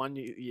then you've won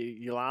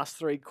your last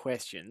 3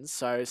 questions.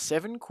 So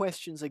 7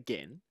 questions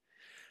again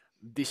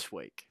this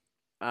week.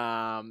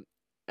 The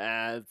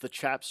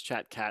Chaps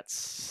Chat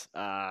Cats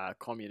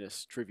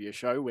communist trivia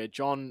show, where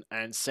John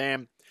and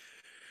Sam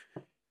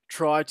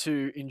try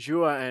to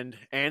endure and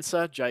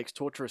answer Jake's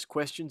torturous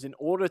questions in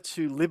order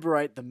to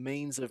liberate the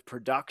means of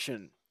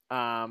production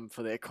for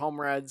their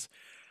comrades.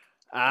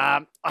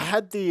 I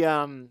had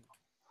the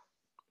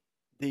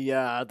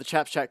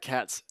Chaps Chat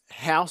Cats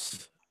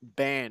house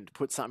band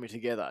put something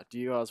together. Do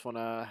you guys want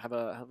to have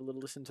a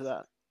little listen to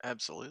that?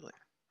 Absolutely.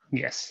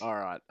 Yes. All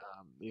right.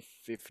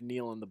 If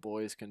Neil and the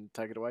boys can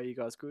take it away, you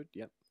guys good?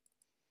 Yep.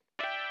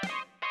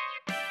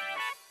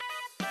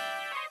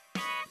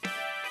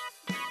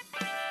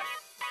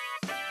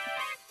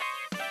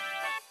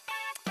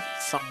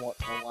 Somewhat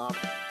alarming.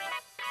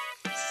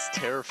 This is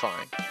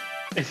terrifying.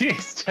 It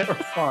is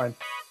terrifying.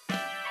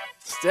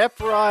 Step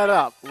right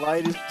up,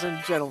 ladies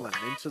and gentlemen,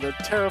 into the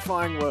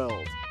terrifying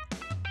world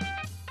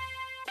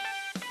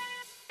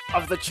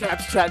of the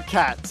Chaps Chat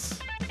Cats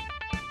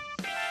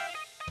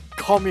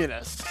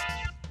Communist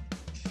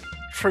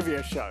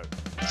Trivia Show.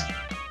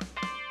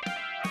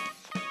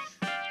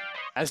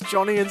 As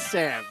Johnny and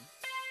Sam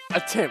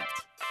attempt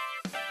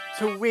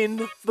to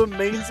win the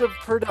means of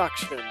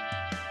production.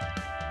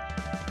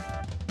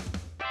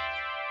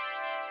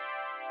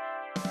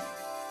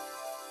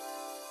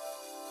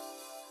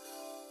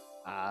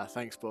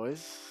 Thanks,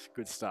 boys.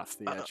 Good stuff.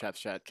 The Chaps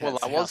Chat Well,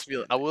 Cats.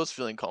 I was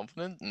feeling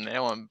confident, and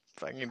now I'm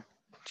fucking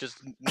just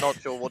not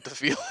sure what to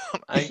feel.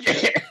 I'm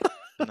anxious.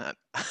 And that.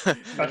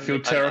 I feel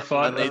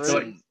terrified.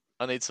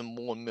 I need some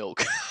more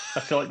milk.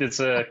 I feel like there's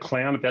a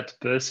clown about to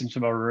burst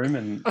into my room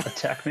and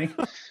attack me.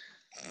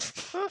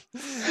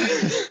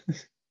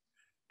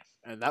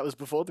 And that was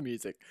before the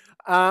music.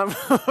 All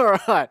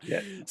right.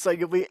 Yeah. So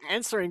you'll be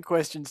answering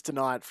questions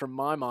tonight from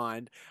my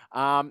mind.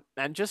 And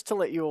just to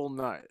let you all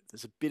know,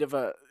 there's a bit of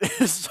a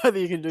so that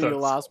you can do So your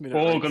it's last minute.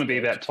 all going to be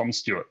research. about Tom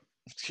Stewart.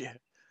 Yeah.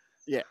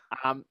 Yeah.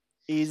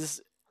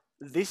 Is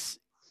this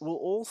will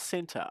all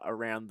centre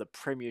around the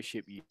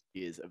premiership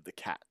years of the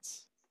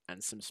Cats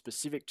and some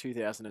specific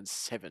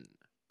 2007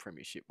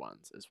 premiership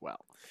ones as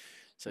well.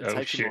 So Oh,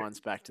 take shit. your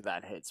minds back to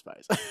that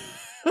headspace.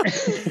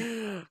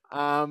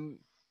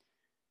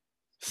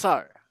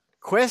 So,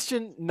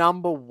 question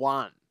number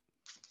 1.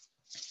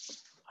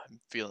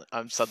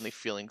 I'm suddenly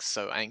feeling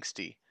so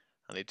angsty.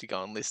 I need to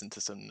go and listen to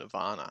some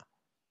Nirvana.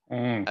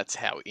 Mm. That's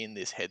how in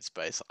this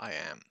headspace I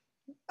am.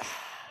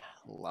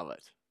 Love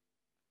it.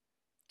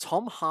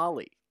 Tom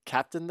Harley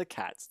captained the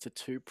Cats to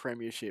 2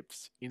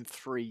 premierships in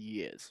 3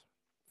 years,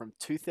 from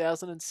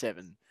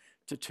 2007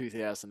 to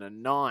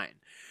 2009.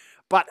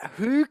 But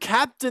who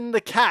captained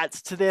the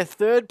Cats to their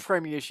 3rd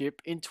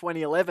premiership in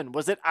 2011?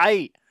 Was it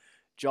A,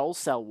 Joel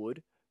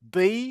Selwood,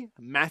 B,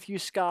 Matthew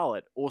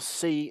Scarlett, or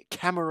C,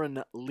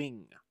 Cameron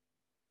Ling?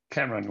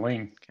 Cameron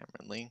Ling.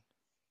 Cameron Ling.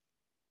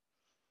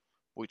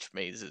 Which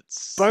means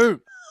it's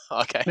Boom.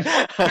 Okay.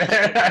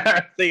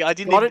 See, I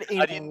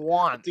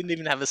didn't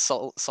even have a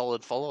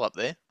solid follow up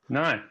there.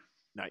 No.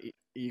 No,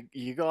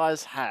 you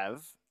guys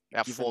have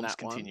Our given forms that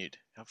continued.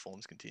 Our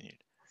forms continued.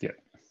 Yeah.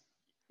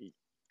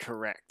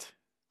 Correct.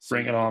 So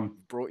Bring it on.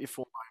 Brought your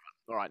form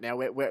over. All right,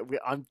 now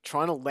I'm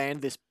trying to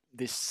land this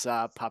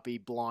puppy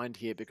blind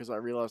here because I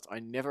realised I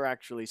never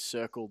actually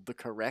circled the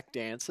correct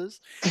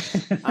answers.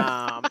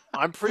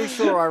 I'm pretty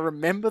sure I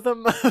remember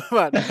them,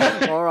 but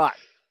all right.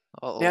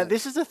 Uh-oh. Now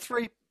this is a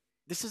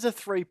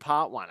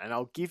 3-part one, and I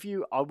will give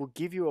you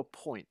a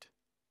point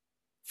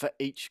for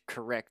each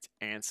correct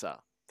answer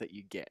that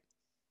you get.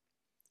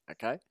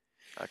 Okay?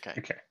 Okay.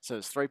 So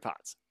there's 3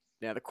 parts.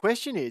 Now the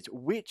question is,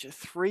 which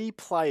 3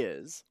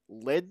 players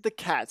led the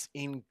Cats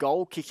in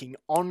goal kicking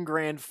on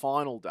grand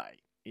final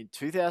day in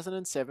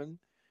 2007,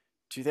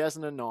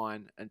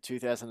 2009, and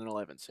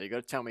 2011? So you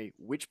got to tell me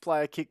which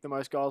player kicked the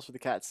most goals for the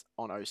Cats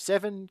on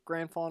 07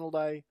 grand final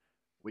day,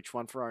 which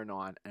one for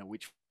 09, and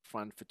which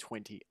one for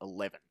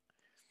 2011.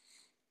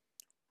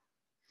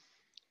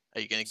 Are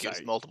you going to give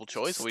us multiple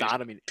choice, or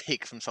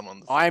pick from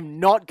someone?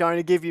 I'm not going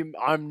to give you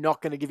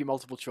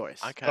multiple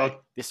choice. Okay.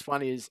 This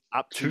one is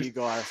up to you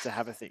guys to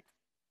have a think.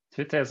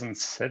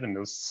 2007, there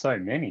was so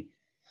many.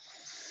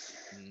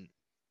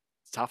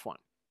 It's a tough one.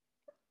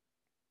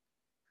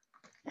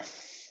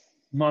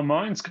 My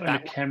mind's going to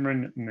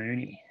Cameron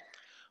Mooney.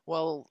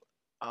 Well,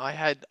 I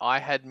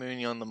had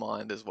Mooney on the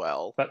mind as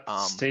well. But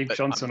Steve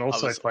Johnson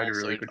also played a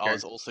really good game. I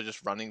was also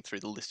just running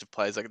through the list of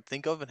players I could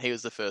think of, and he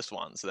was the first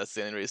one. So that's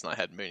the only reason I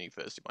had Mooney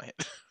first in my head.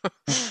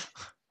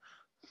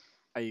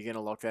 Are you going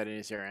to lock that in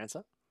as your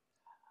answer?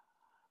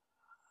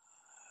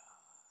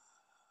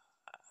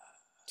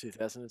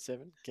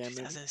 2007?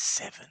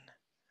 2007.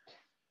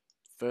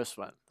 First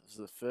one. This is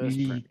the first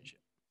premiership.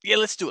 Yeah,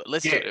 let's do it.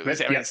 Let's do it. It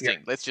was our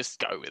instinct. Let's just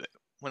go with it.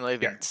 We're not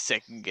even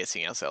second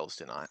guessing ourselves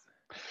tonight.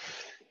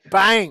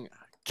 Bang!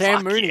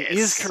 Cam Mooney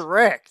is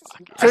correct.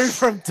 2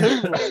 from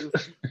 2, please.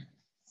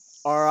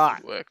 All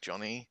right. Good work,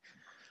 Johnny.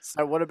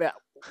 So what about...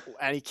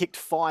 And he kicked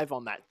 5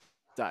 on that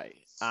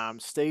day.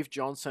 Steve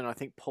Johnson, I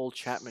think Paul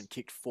Chapman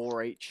kicked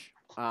 4 each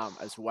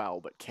as well,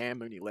 but Cam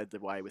Mooney led the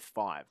way with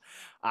 5.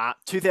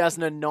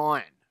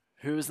 2009.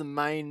 Who was the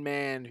main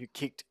man who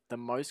kicked the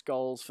most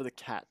goals for the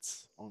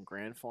Cats on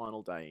grand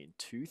final day in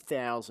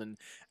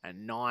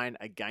 2009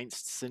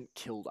 against St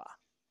Kilda?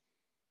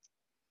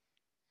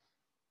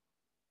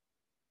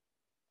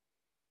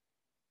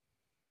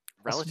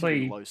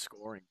 Relatively low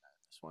scoring.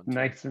 This one.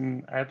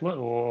 Nathan Adler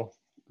or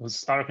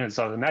I reckon it's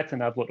either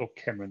Nathan Ablett or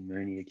Cameron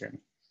Mooney again.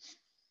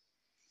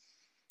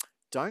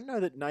 Don't know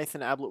that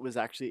Nathan Ablett was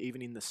actually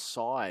even in the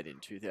side in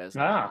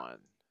 2009. Ah,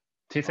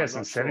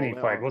 2007 he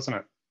played, wasn't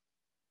it?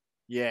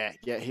 Yeah,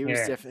 he was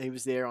Yeah. definitely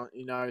there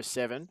in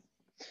 07.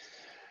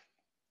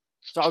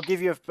 So I'll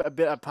give you a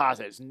bit of pass.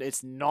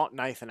 It's not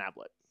Nathan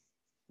Ablett.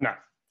 No.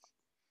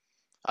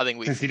 I think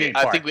we Since he figured,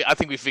 didn't I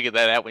think play. we figured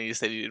that out when you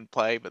said he didn't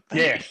play. But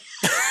Yeah.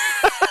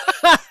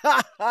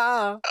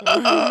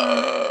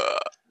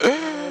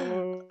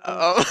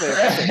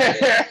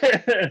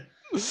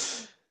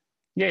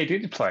 Yeah, he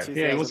did play.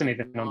 Yeah, he wasn't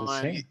even on the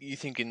 2009. team. You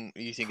thinking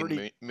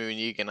Pretty-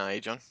 Mooney again, are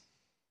you, John?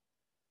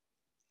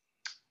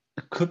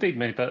 It could be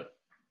me, but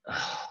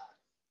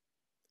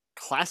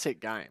Classic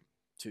game.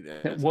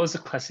 it was a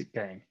classic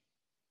game.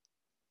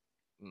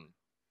 Mm.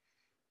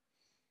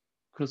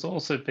 Could have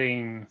also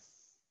been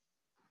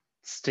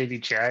Stevie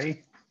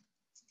J,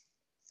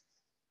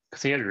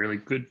 because he had a really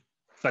good,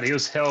 but he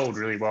was held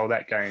really well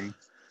that game.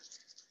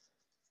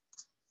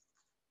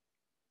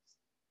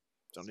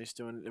 Johnny's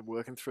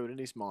working through it in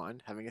his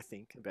mind, having a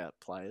think about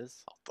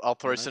players. I'll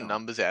throw Right some on.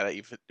 numbers out at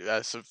you for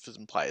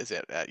some players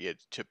at you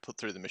to put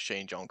through the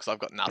machine, John, because I've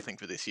got nothing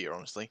for this year,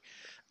 honestly.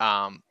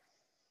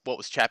 What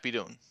was Chappie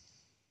doing?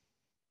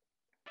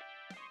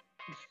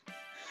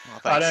 Oh,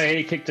 I know thanks.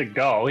 he kicked a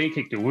goal. He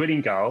kicked a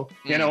winning goal.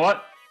 You know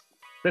what?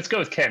 Let's go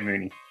with Cam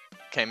Mooney.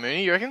 Cam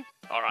Mooney, you reckon?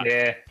 All right.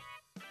 Yeah.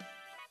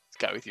 Let's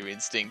go with your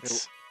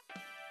instincts.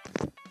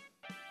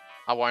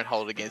 I won't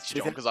hold it against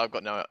you, John, because I've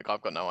got no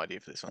idea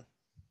for this one.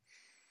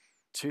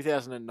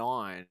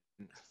 2009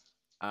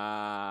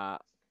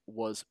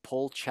 was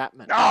Paul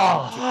Chapman.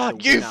 Oh,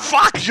 Kicked the you winner.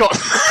 fuck, John!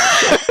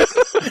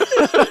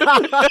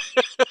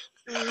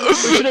 we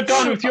should have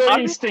gone with your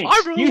instinct.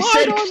 I You relied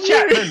said on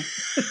Chapman.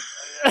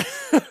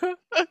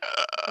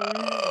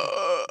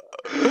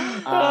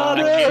 Oh,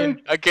 no.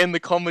 Again, the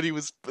comedy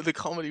was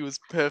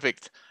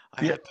perfect.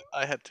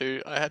 I had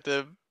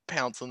to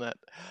pounce on that.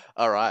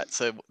 All right,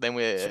 so then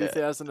we're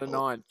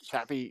 2009,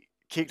 Chappie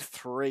kicked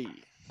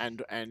 3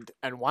 and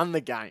won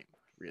the game,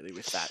 really,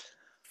 with that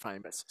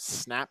famous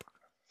snap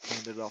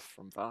handed off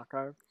from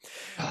Varco.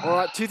 All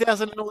right,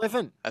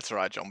 2011. That's all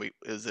right, John. We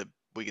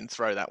can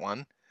throw that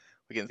one.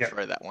 We can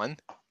throw that one.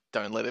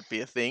 Don't let it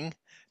be a thing.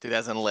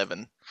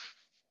 2011.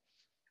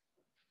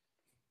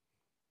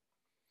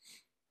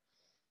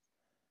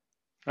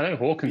 I know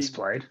Hawkins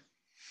played.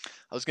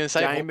 I was going to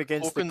say Game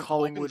against the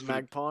Collingwood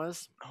Hawkins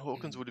Magpies.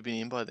 Hawkins would have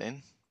been in by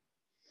then.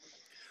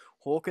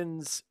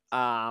 Hawkins,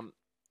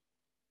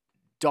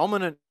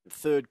 dominant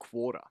third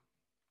quarter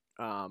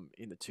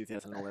in the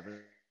 2011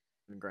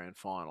 grand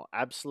final.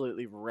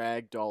 Absolutely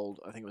ragdolled.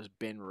 I think it was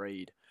Ben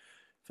Reid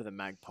for the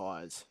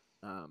Magpies.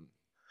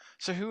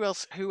 So who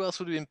else would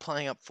have been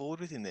playing up forward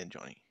with him then,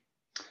 Johnny?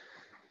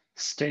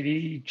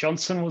 Stevie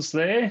Johnson was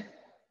there.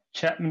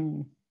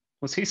 Chapman,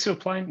 was he still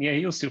playing? Yeah,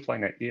 he was still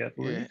playing that year, I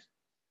believe. Yeah.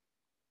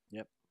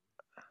 Yep.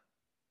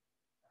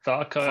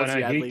 Varco, I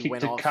know he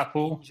kicked a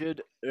couple.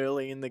 Injured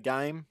early in the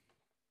game.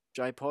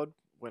 J-Pod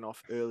went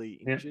off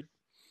early injured.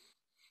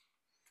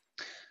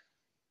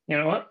 You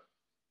know what?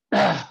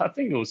 I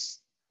think it was.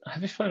 I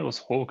have a feeling it was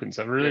Hawkins.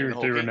 I really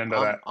do remember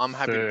that. I'm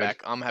happy to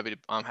back. I'm happy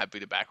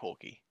to back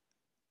Hawkey.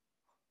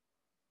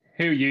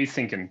 Who are you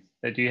thinking?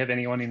 Do you have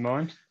anyone in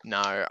mind?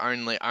 No,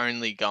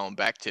 only going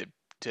back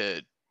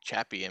to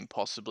Chappie and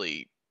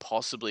possibly.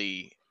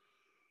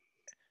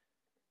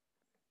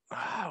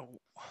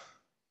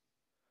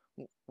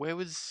 Where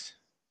was?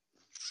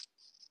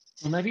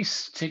 Well, maybe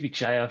Stevie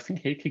J. I think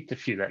he kicked a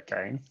few that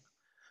game.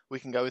 We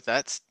can go with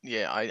that.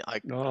 Yeah,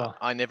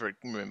 I never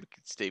remember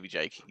Stevie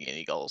J kicking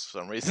any goals for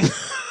some reason.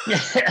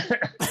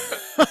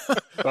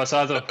 Well, so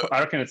I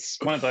reckon it's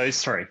one of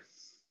those three.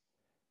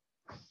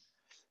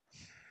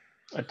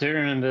 I do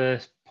remember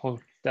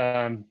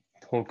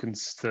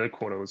Hawkins' third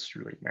quarter was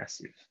really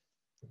massive.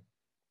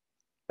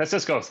 Let's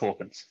just go with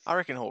Hawkins. I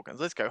reckon Hawkins.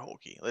 Let's go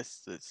Hawkey.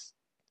 Let's.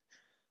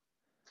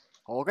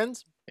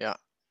 Hawkins? Yeah.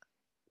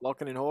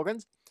 Locking in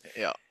Hawkins?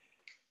 Yeah.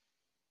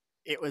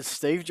 It was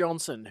Steve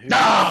Johnson who kicked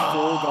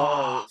 4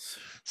 goals.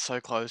 So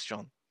close,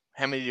 John.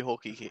 How many did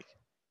Hawkey kick?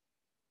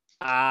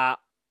 I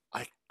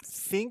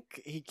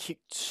think he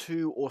kicked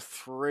 2 or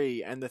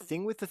 3. And the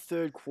thing with the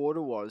third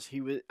quarter was he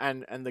was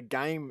and the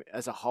game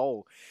as a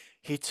whole,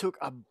 he took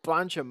a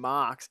bunch of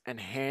marks and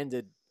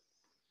handed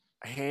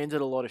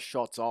a lot of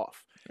shots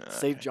off. Okay.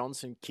 Steve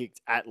Johnson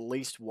kicked at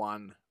least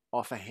 1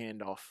 off a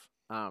handoff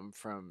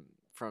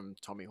from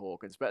Tommy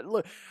Hawkins. But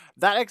look,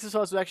 that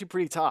exercise was actually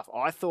pretty tough.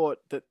 I thought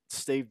that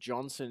Steve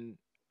Johnson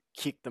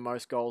kicked the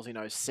most goals in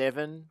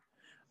 07.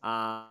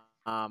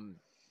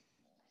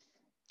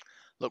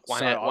 Look,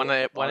 one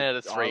out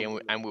of 3,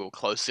 and we were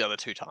close the other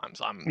 2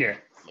 times.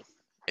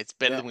 It's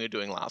better than we were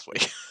doing last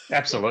week.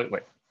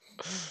 Absolutely.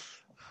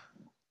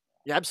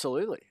 Yeah,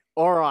 absolutely.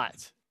 All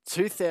right.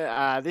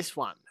 This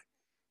one.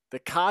 The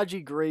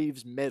Cargie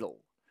Greaves Medal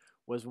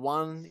was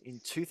won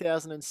in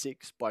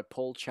 2006 by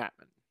Paul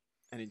Chapman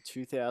and in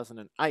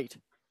 2008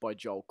 by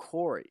Joel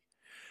Corey.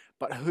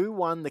 But who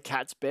won the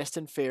Cats' Best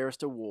and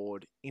Fairest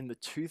award in the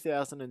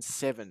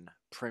 2007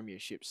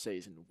 Premiership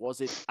season?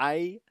 Was it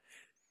A,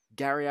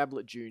 Gary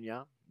Ablett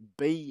Jr.,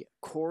 B,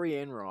 Corey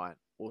Enright,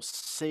 or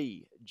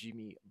C,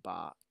 Jimmy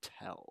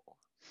Bartell?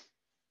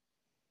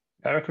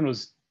 I reckon it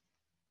was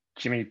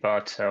Jimmy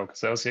Bartell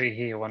because I was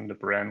here under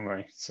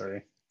Brownlee.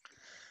 So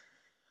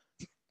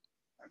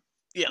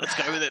Yeah, let's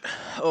go with it.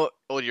 Or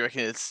do you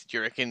reckon it's? Do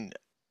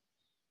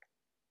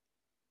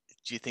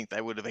you think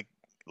they would have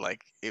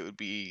like it would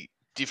be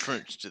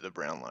different to the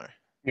Brownlow?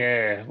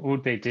 yeah, it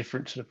would be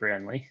different to the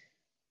Brownlee.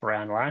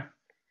 Brownlow.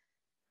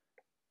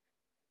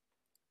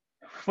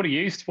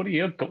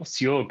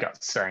 What's your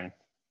gut saying?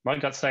 My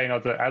gut saying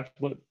either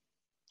Ablett.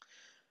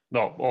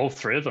 No, all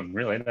three of them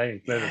really.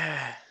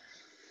 Yeah.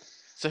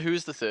 So who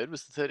was the third?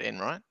 Was the third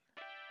Enright?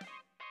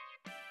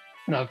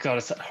 No, God,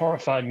 it's that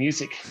horrified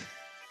music.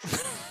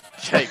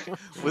 Jake,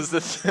 was the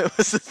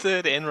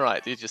third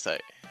Enright? Did you say?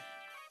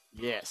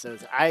 Yes, it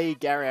was A,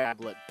 Gary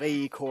Ablett,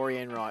 B, Corey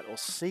Enright, or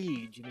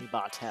C, Jimmy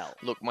Bartell.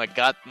 Look, my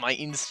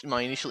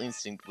initial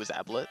instinct was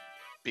Ablett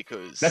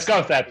because. Let's go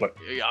with Ablett.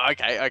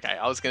 Okay.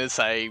 I was going to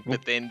say,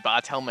 but then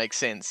Bartell makes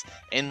sense.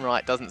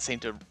 Enright doesn't seem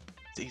to.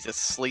 He's a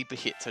sleeper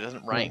hit, so it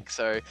doesn't rank.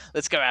 So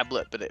let's go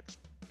Ablett, but it's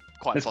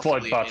quite Let's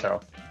possibly play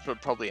Bartell.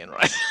 Probably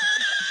Enright.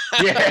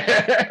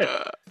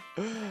 Yeah.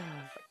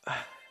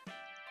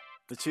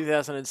 The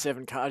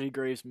 2007 Cardi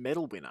Greaves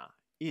medal winner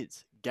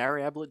is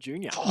Gary Ablett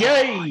Jr.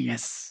 Yay!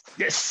 Yes.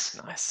 Yes.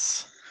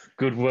 Nice.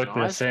 Good work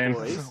there, Nice, Sam.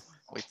 boys.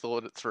 We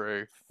thought it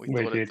through. We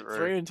We thought it did. through.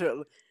 3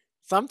 into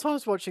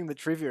Sometimes watching the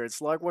trivia,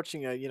 it's like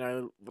watching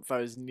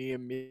those near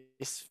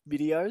miss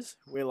videos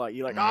where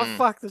you're like, oh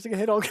fuck, there's a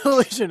head-on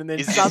collision, and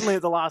then suddenly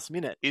at the last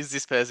minute. Is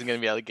this person going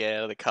to be able to get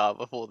out of the car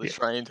before the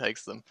train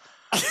takes them?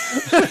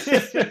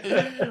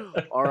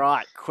 All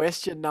right,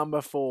 question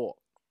number 4,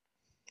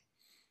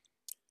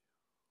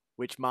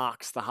 which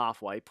marks the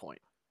halfway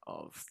point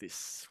of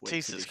this week's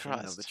Jesus edition of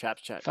Christ. the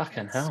Chaps Chat.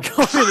 Fucking hell.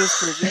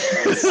 This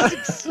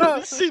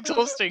is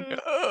exhausting.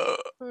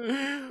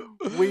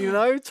 We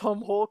know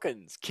Tom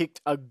Hawkins kicked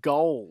a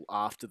goal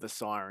after the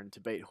siren to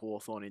beat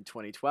Hawthorn in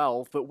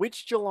 2012, but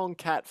which Geelong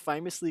Cat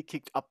famously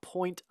kicked a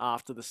point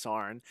after the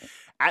siren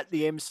at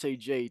the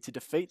MCG to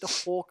defeat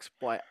the Hawks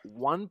by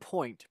 1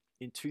 point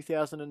in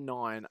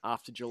 2009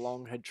 after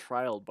Geelong had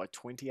trailed by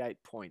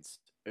 28 points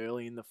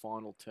early in the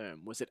final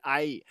term? Was it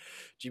A,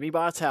 Jimmy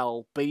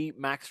Bartell, B,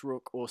 Max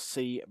Rook, or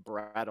C,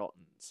 Brad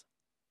Ottens?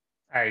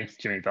 A,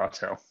 Jimmy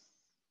Bartell.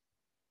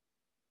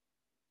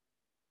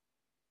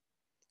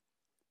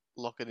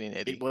 Lock it in,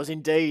 Eddie. It was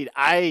indeed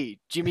A,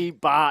 Jimmy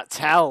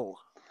Bartell.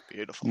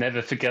 Beautiful.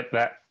 Never forget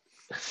that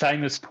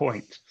famous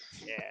point.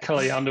 Yeah.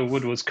 Kelly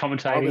Underwood was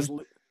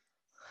commentating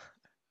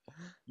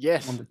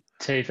Yes. on the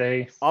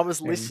TV. I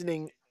was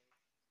listening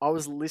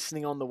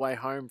on the way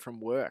home from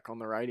work on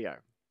the radio.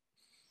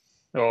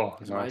 Oh, It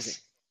was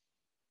nice.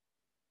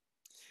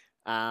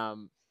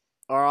 amazing.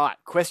 All right,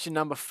 question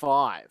number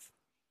 5.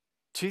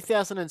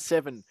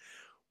 2007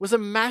 was a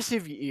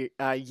massive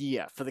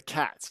year for the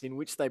Cats, in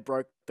which they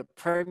broke the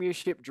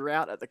premiership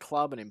drought at the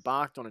club and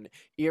embarked on an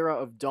era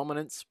of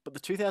dominance. But the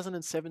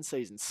 2007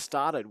 season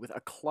started with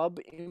a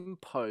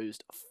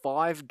club-imposed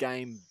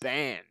 5-game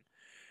ban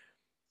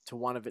to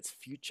one of its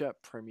future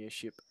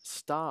premiership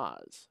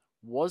stars.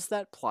 Was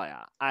that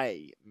player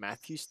A,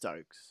 Matthew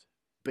Stokes,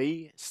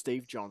 B,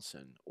 Steve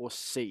Johnson, or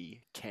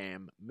C,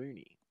 Cam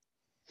Mooney?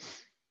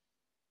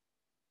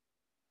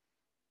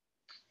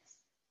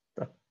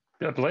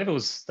 I believe it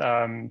was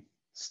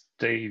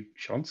Steve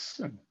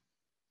Johnson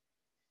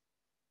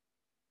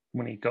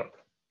when he got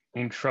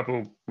in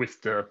trouble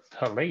with the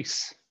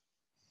police.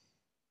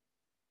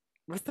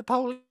 With the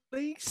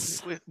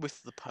police?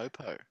 With the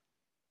popo.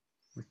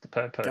 With the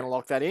popo. Gonna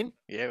lock that in?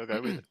 Yeah, we'll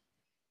go with it.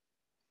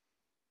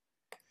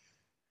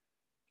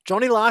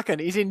 Johnny Larkin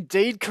is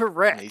indeed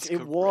correct. He's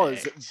It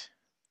was correct.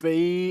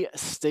 B,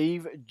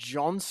 Steve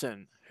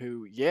Johnson,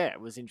 who,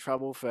 was in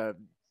trouble for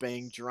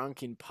being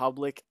drunk in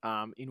public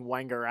in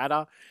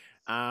Wangaratta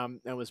and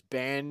was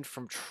banned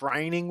from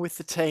training with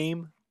the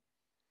team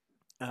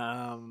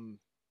and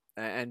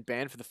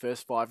banned for the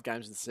first 5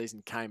 games of the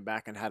season, came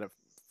back and had a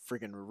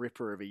friggin'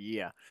 ripper of a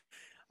year.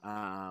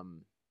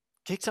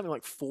 Kicked something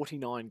like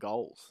 49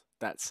 goals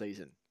that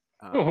season.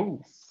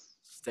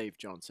 Steve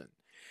Johnson.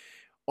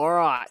 All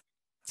right.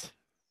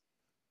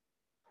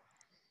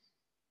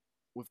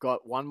 We've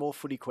got one more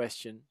footy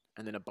question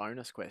and then a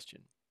bonus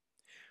question.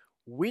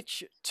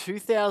 Which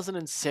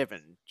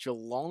 2007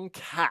 Geelong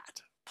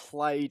Cat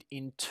played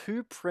in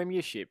 2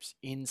 premierships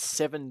in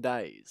 7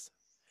 days?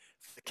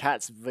 The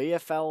Cats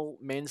VFL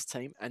men's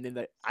team and then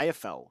the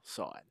AFL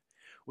side.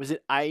 Was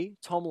it A,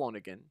 Tom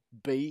Lonergan,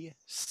 B,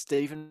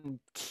 Stephen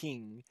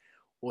King,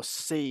 or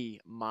C,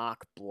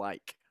 Mark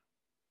Blake?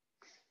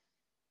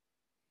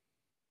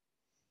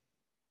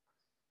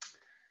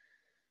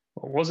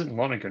 Well, it wasn't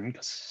Lonergan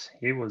because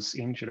he was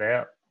injured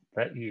out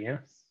that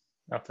year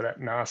after that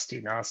nasty,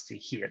 nasty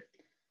hit.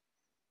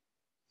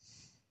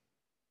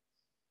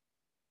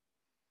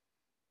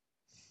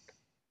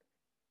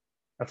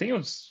 I think it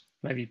was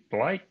maybe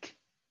Blake.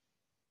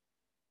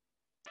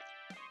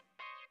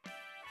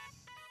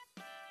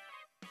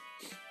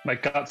 My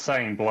gut's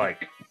saying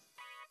Blake.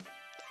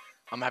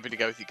 I'm happy to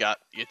go with your gut.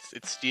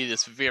 It's steered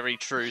us very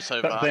true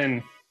so But far.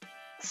 then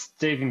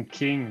Stephen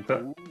King.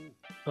 But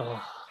Ooh.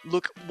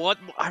 Look, what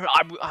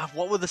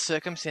were the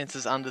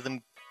circumstances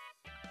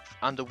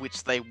under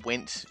which they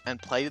went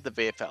and played at the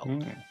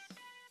VFL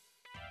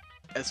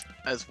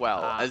as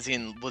well? As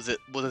in, was it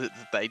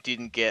that they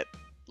didn't get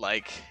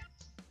like,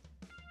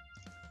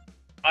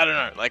 I don't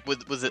know, like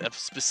was it a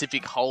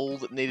specific hole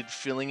that needed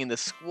filling in the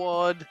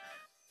squad?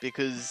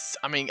 Because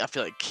I mean, I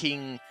feel like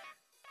King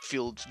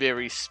filled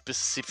very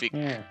specific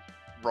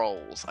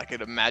roles. I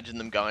could imagine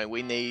them going,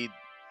 we need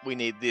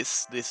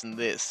this, this, and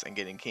this, and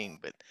getting King,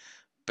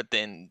 but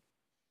then,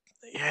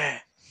 yeah.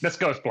 Let's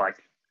go with Blake.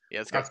 Yeah,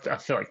 let's go. I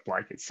feel like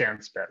Blake. It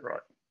sounds about right.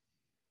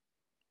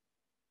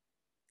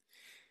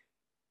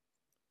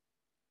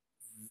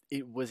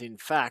 It was in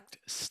fact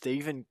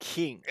Stephen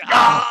King who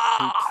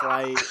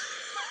Ah!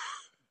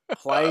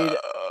 played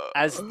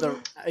as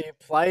the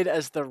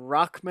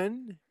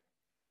ruckman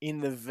in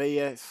the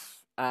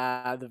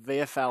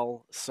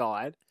VFL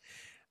side,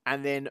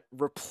 and then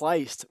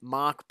replaced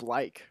Mark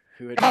Blake,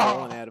 who had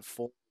fallen out of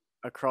form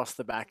across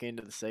the back end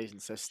of the season.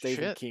 So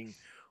Stephen King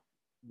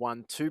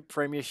won 2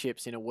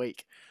 premierships in a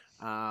week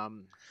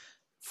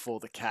for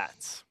the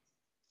Cats.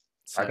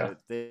 So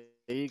there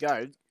you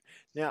go.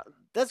 Now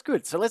that's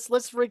good. So let's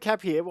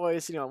recap here. While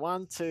you're sitting on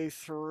 1, 2,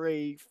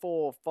 3,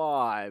 4,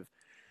 5,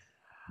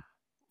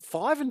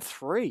 5 and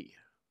 3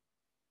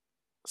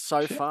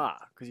 so far,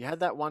 because you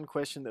had that one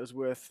question that was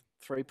worth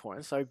 3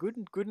 points. So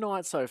good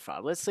night so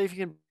far. Let's see if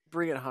you can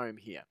bring it home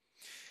here.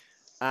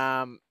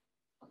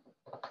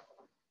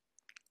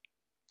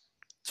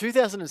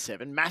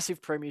 2007,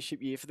 massive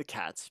premiership year for the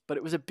Cats, but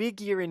it was a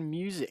big year in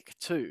music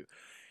too.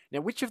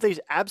 Now, which of these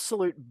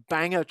absolute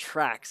banger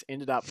tracks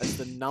ended up as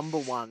the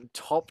 #1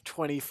 top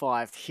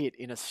 25 hit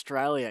in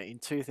Australia in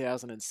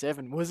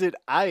 2007? Was it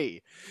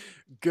A,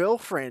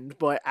 Girlfriend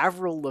by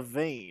Avril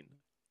Lavigne,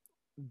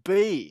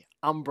 B,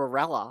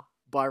 Umbrella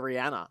by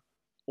Rihanna,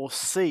 or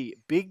C,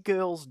 Big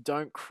Girls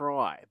Don't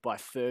Cry by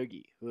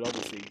Fergie, who would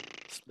obviously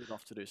split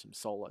off to do some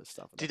solo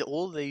stuff? Did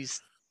all of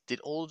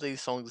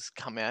these songs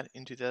come out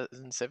in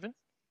 2007?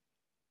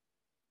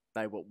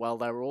 They were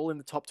all in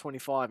the top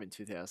 25 in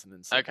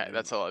 2007. Okay,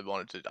 that's all I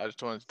wanted to. I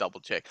just wanted to double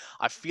check.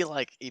 I feel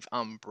like if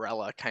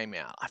Umbrella came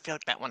out, I feel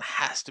like that one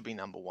has to be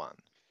 #1.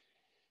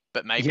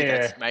 But maybe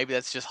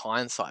that's just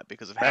hindsight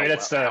because of how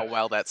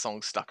well that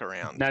song stuck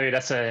around. No,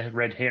 that's a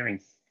red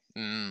herring.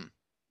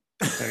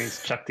 So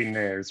he's chucked in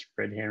there as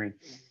red herring.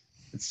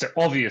 It's the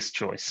obvious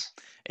choice.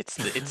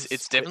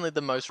 It's definitely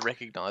the most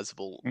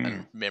recognizable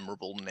and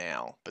memorable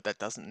now, but that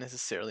doesn't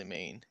necessarily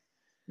mean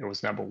it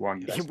was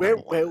 #1.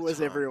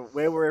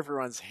 Where were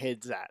everyone's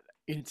heads at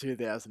in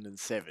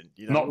 2007?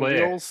 You know, not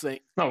there. We all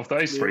sing not with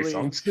those 3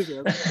 songs.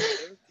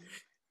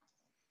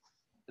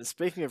 And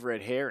speaking of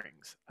red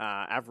herrings,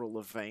 Avril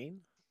Lavigne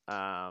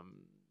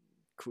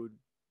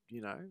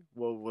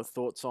were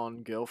thoughts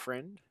on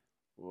Girlfriend?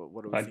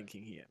 What are we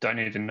thinking here? Don't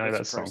even know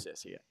that song.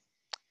 Process here?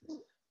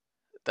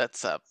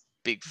 That's a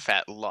big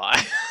fat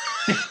lie.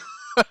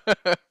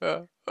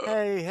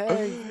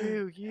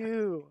 Hey,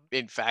 you.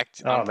 In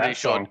fact, I'm pretty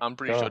sure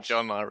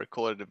John and I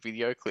recorded a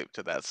video clip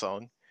to that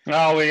song.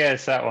 Oh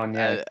yes, that one.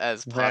 Yeah,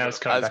 as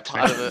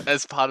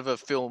part of a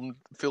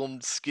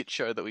filmed skit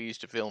show that we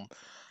used to film.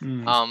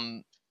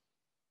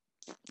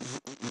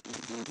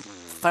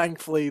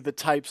 Thankfully, the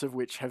tapes of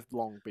which have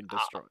long been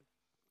destroyed.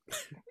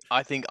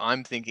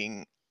 I'm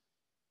thinking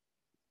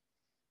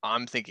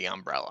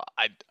Umbrella.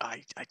 I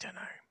don't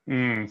know.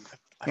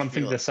 I'm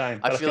thinking the same.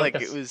 I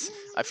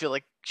feel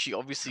like she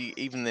obviously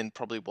even then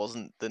probably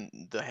wasn't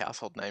the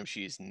household name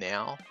she is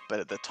now, but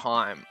at that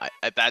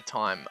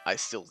time I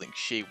still think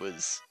she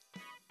was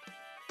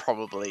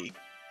probably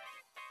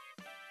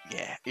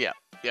yeah.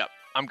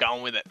 I'm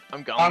going with it.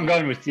 I'm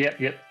going with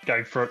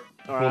go for it.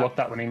 We'll lock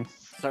that one in.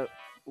 So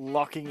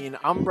locking in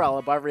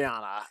Umbrella by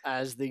Rihanna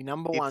as the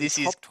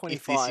 #1 top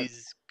 25. If this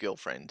is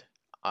Girlfriend,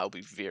 I'll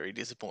be very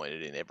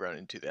disappointed in everyone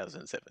in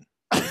 2007.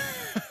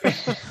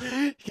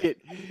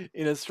 Hit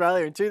in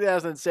Australia in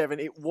 2007,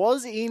 it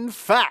was in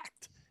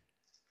fact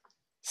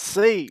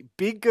C,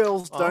 Big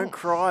Girls Don't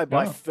Cry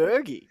by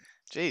Fergie.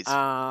 Jeez,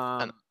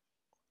 an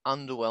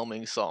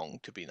underwhelming song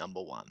to be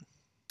 #1.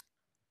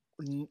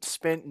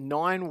 Spent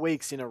 9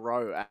 weeks in a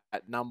row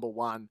at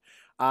 #1.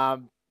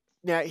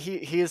 Now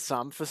here's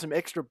some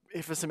extra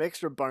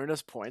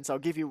bonus points. I'll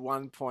give you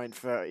 1 point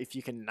for if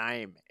you can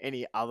name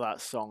any other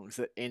songs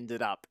that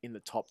ended up in the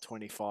top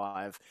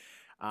 25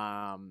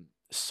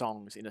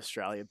 songs in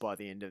Australia by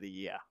the end of the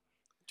year.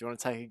 Do you want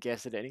to take a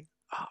guess at any?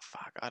 Oh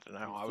fuck, I don't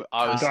know.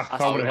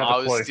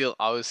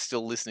 I was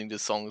still listening to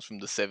songs from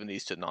the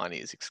 70s to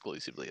 90s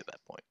exclusively at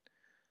that point.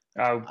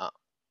 I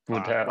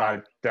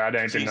don't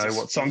even know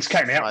what songs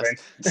came out then.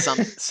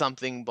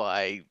 Something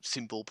by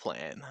Simple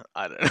Plan.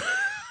 I don't know.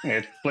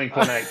 Yeah,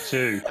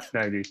 Blink-182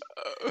 maybe.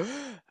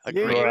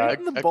 You're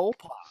in the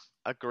ballpark.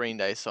 A Green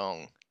Day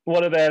song.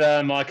 What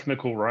about My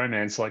Chemical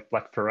Romance, like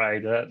Black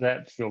Parade?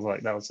 That feels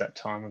like that was that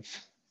time of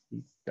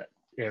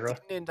era.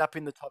 Didn't end up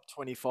in the top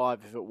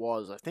 25 if it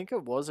was. I think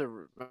it was a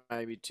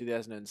maybe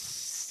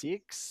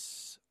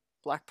 2006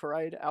 Black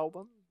Parade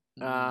album.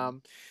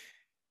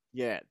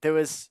 Yeah, there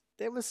was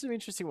some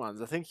interesting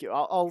ones. I think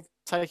I'll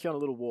take you on a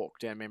little walk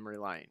down memory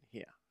lane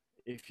here,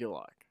 if you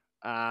like.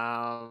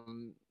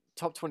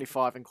 Top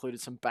 25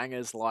 included some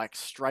bangers like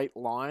 "Straight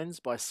Lines"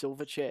 by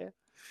Silverchair,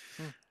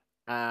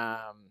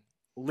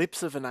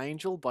 "Lips of an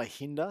Angel" by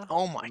Hinder.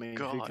 Oh my I mean,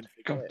 God. who can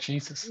God, forget?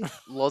 Jesus.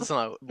 Loz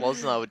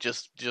and I were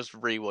just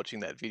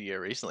rewatching that video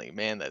recently.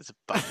 Man, that's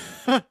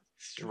a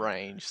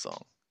strange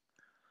song.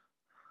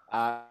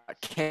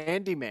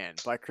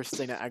 "Candyman" by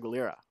Christina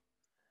Aguilera.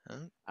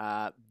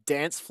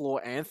 "Dance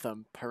Floor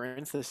Anthem"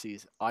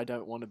 (parentheses) "I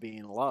Don't Want to Be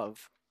in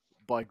Love"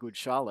 by Good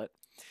Charlotte.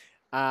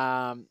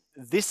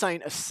 "This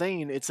Ain't a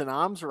Scene, It's an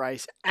Arms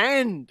Race,"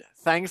 and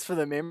 "Thanks for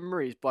the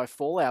Memories" by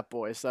Fall Out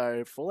Boy.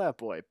 So Fall Out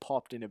Boy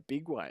popped in a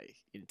big way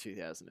in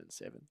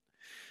 2007.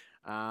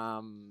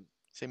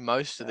 See,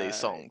 most of these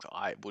songs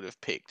I would have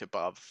picked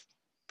above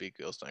Big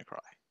Girls Don't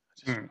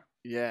Cry.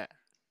 Yeah.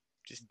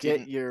 Just Get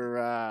didn't. your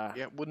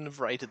Wouldn't have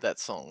rated that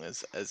song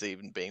as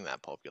even being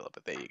that popular.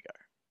 But there you go.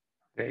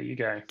 There you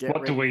go. Get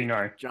What do ready we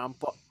know?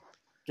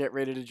 Get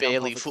ready to jump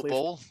Barely off a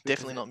football. cliff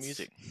Definitely because not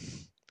music.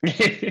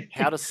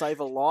 "How to Save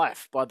a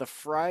Life" by The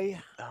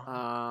Fray.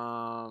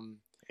 Yeah,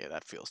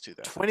 that feels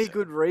 2007. 20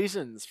 Good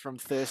Reasons from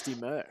Thirsty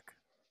Merc.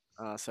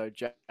 So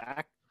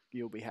Jack,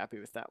 you'll be happy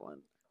with that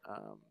one.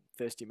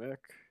 Thirsty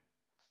Merc,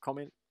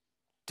 comment,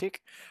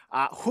 tick.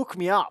 "Hook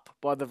Me Up"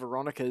 by the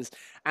Veronicas,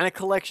 and a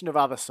collection of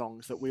other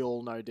songs that we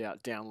all no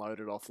doubt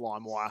downloaded off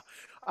LimeWire.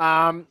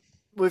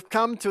 We've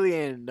come to the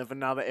end of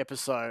another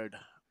episode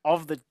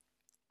of the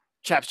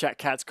Chaps Chat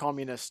Cats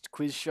Communist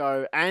Quiz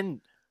Show,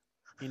 and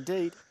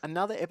indeed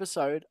another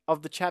episode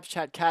of the Chaps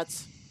Chat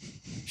Cats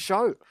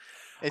show.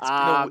 It's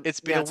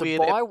been a weird.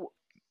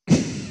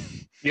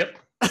 Yep.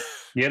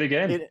 Yet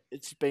again.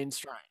 It's been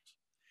strange.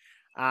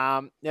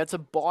 Now it's a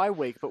bye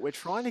week, but we're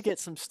trying to get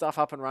some stuff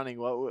up and running.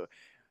 Well, we're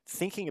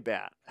thinking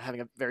about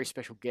having a very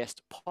special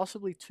guest,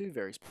 possibly two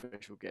very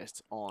special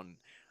guests on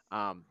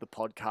the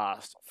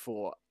podcast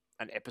for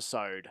an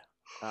episode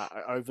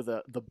over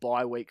the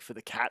bye week for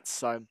the Cats.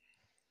 So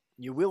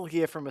you will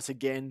hear from us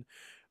again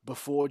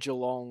before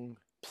Geelong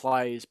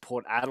plays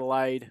Port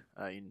Adelaide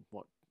in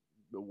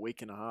a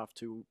week and a half,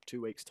 2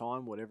 weeks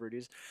time, whatever it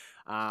is.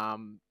 I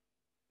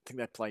think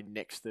they play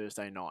next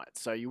Thursday night.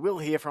 So you will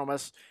hear from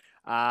us.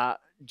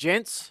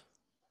 Gents,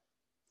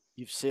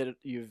 you've said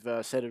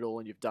it all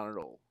and you've done it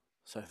all.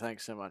 So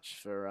thanks so much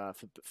for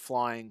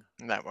flying.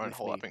 That won't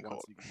hold up in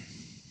court.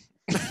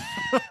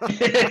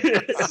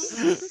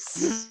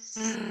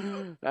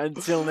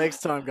 Until next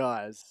time,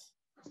 guys.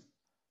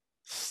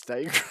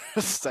 Stay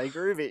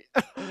groovy.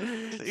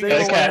 You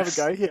guys have a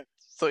go here.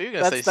 Thought you were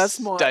going to say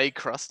stay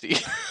crusty.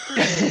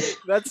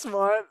 That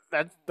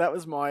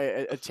was my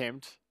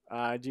attempt.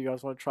 Do you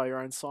guys want to try your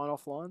own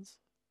sign-off lines?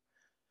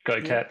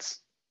 Go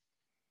Cats.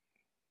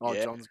 Oh,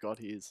 Yeah. John's got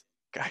his.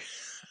 Go.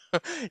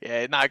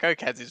 Yeah, no, Go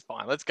Cats is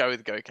fine. Let's go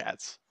with Go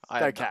Cats.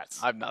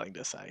 Cats. I have nothing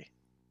to say.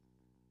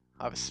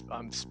 I'm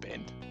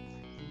spent.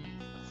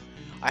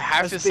 I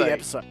have to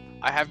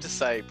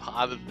say,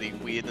 part of the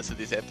weirdness of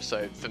this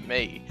episode for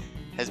me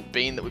has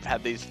been that we've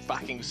had these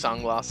fucking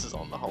sunglasses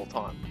on the whole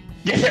time.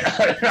 Yeah,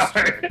 I know.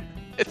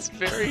 It's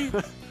very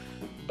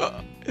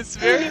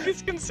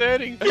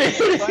disconcerting. I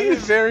find it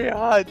very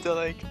hard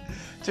to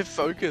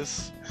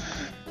focus.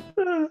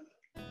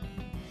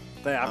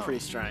 They are pretty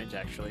strange,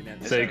 actually.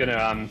 Man. So you're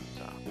gonna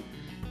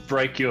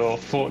break your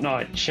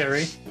Fortnite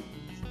cherry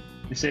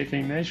this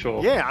evening, Mesh?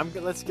 Or Yeah,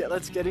 let's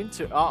get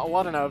into. Well,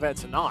 I don't know about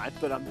tonight,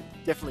 but I'm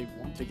definitely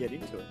want to get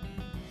into it.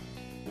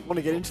 Want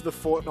to get into the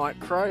Fortnite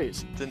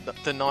craze.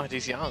 The night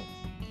is young,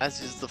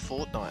 as is the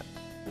fortnight,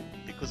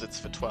 because it's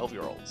for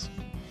 12-year-olds.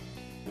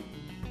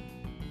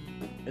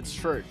 It's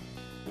true,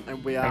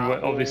 and we're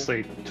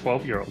obviously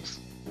 12-year-olds.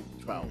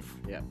 12,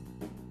 yeah.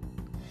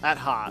 At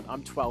heart,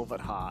 I'm 12 at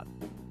heart.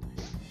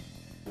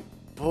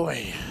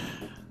 Boy,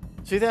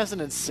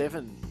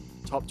 2007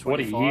 top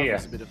 25 What a year.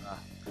 was a bit of a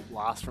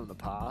blast from the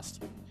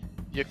past.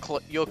 You're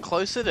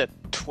closer to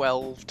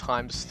 12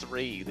 times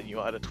 3 than you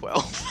are to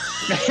 12.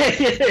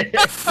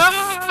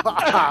 Fuck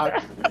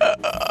off.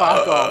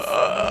 Fuck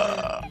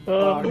off.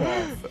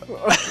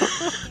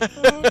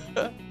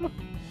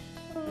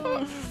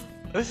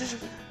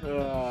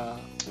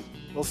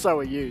 Well, so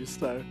are you,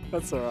 so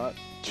that's alright.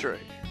 True.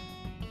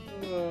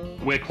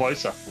 We're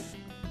closer.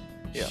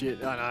 Yeah.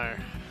 Shit, I know.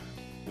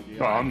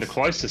 Oh, I'm the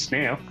closest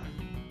now.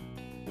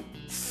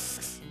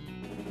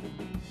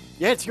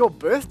 Yeah, it's your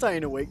birthday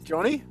in a week,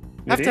 Johnny.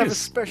 Have a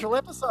special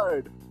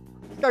episode.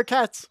 Go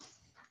Cats.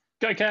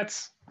 Go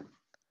Cats.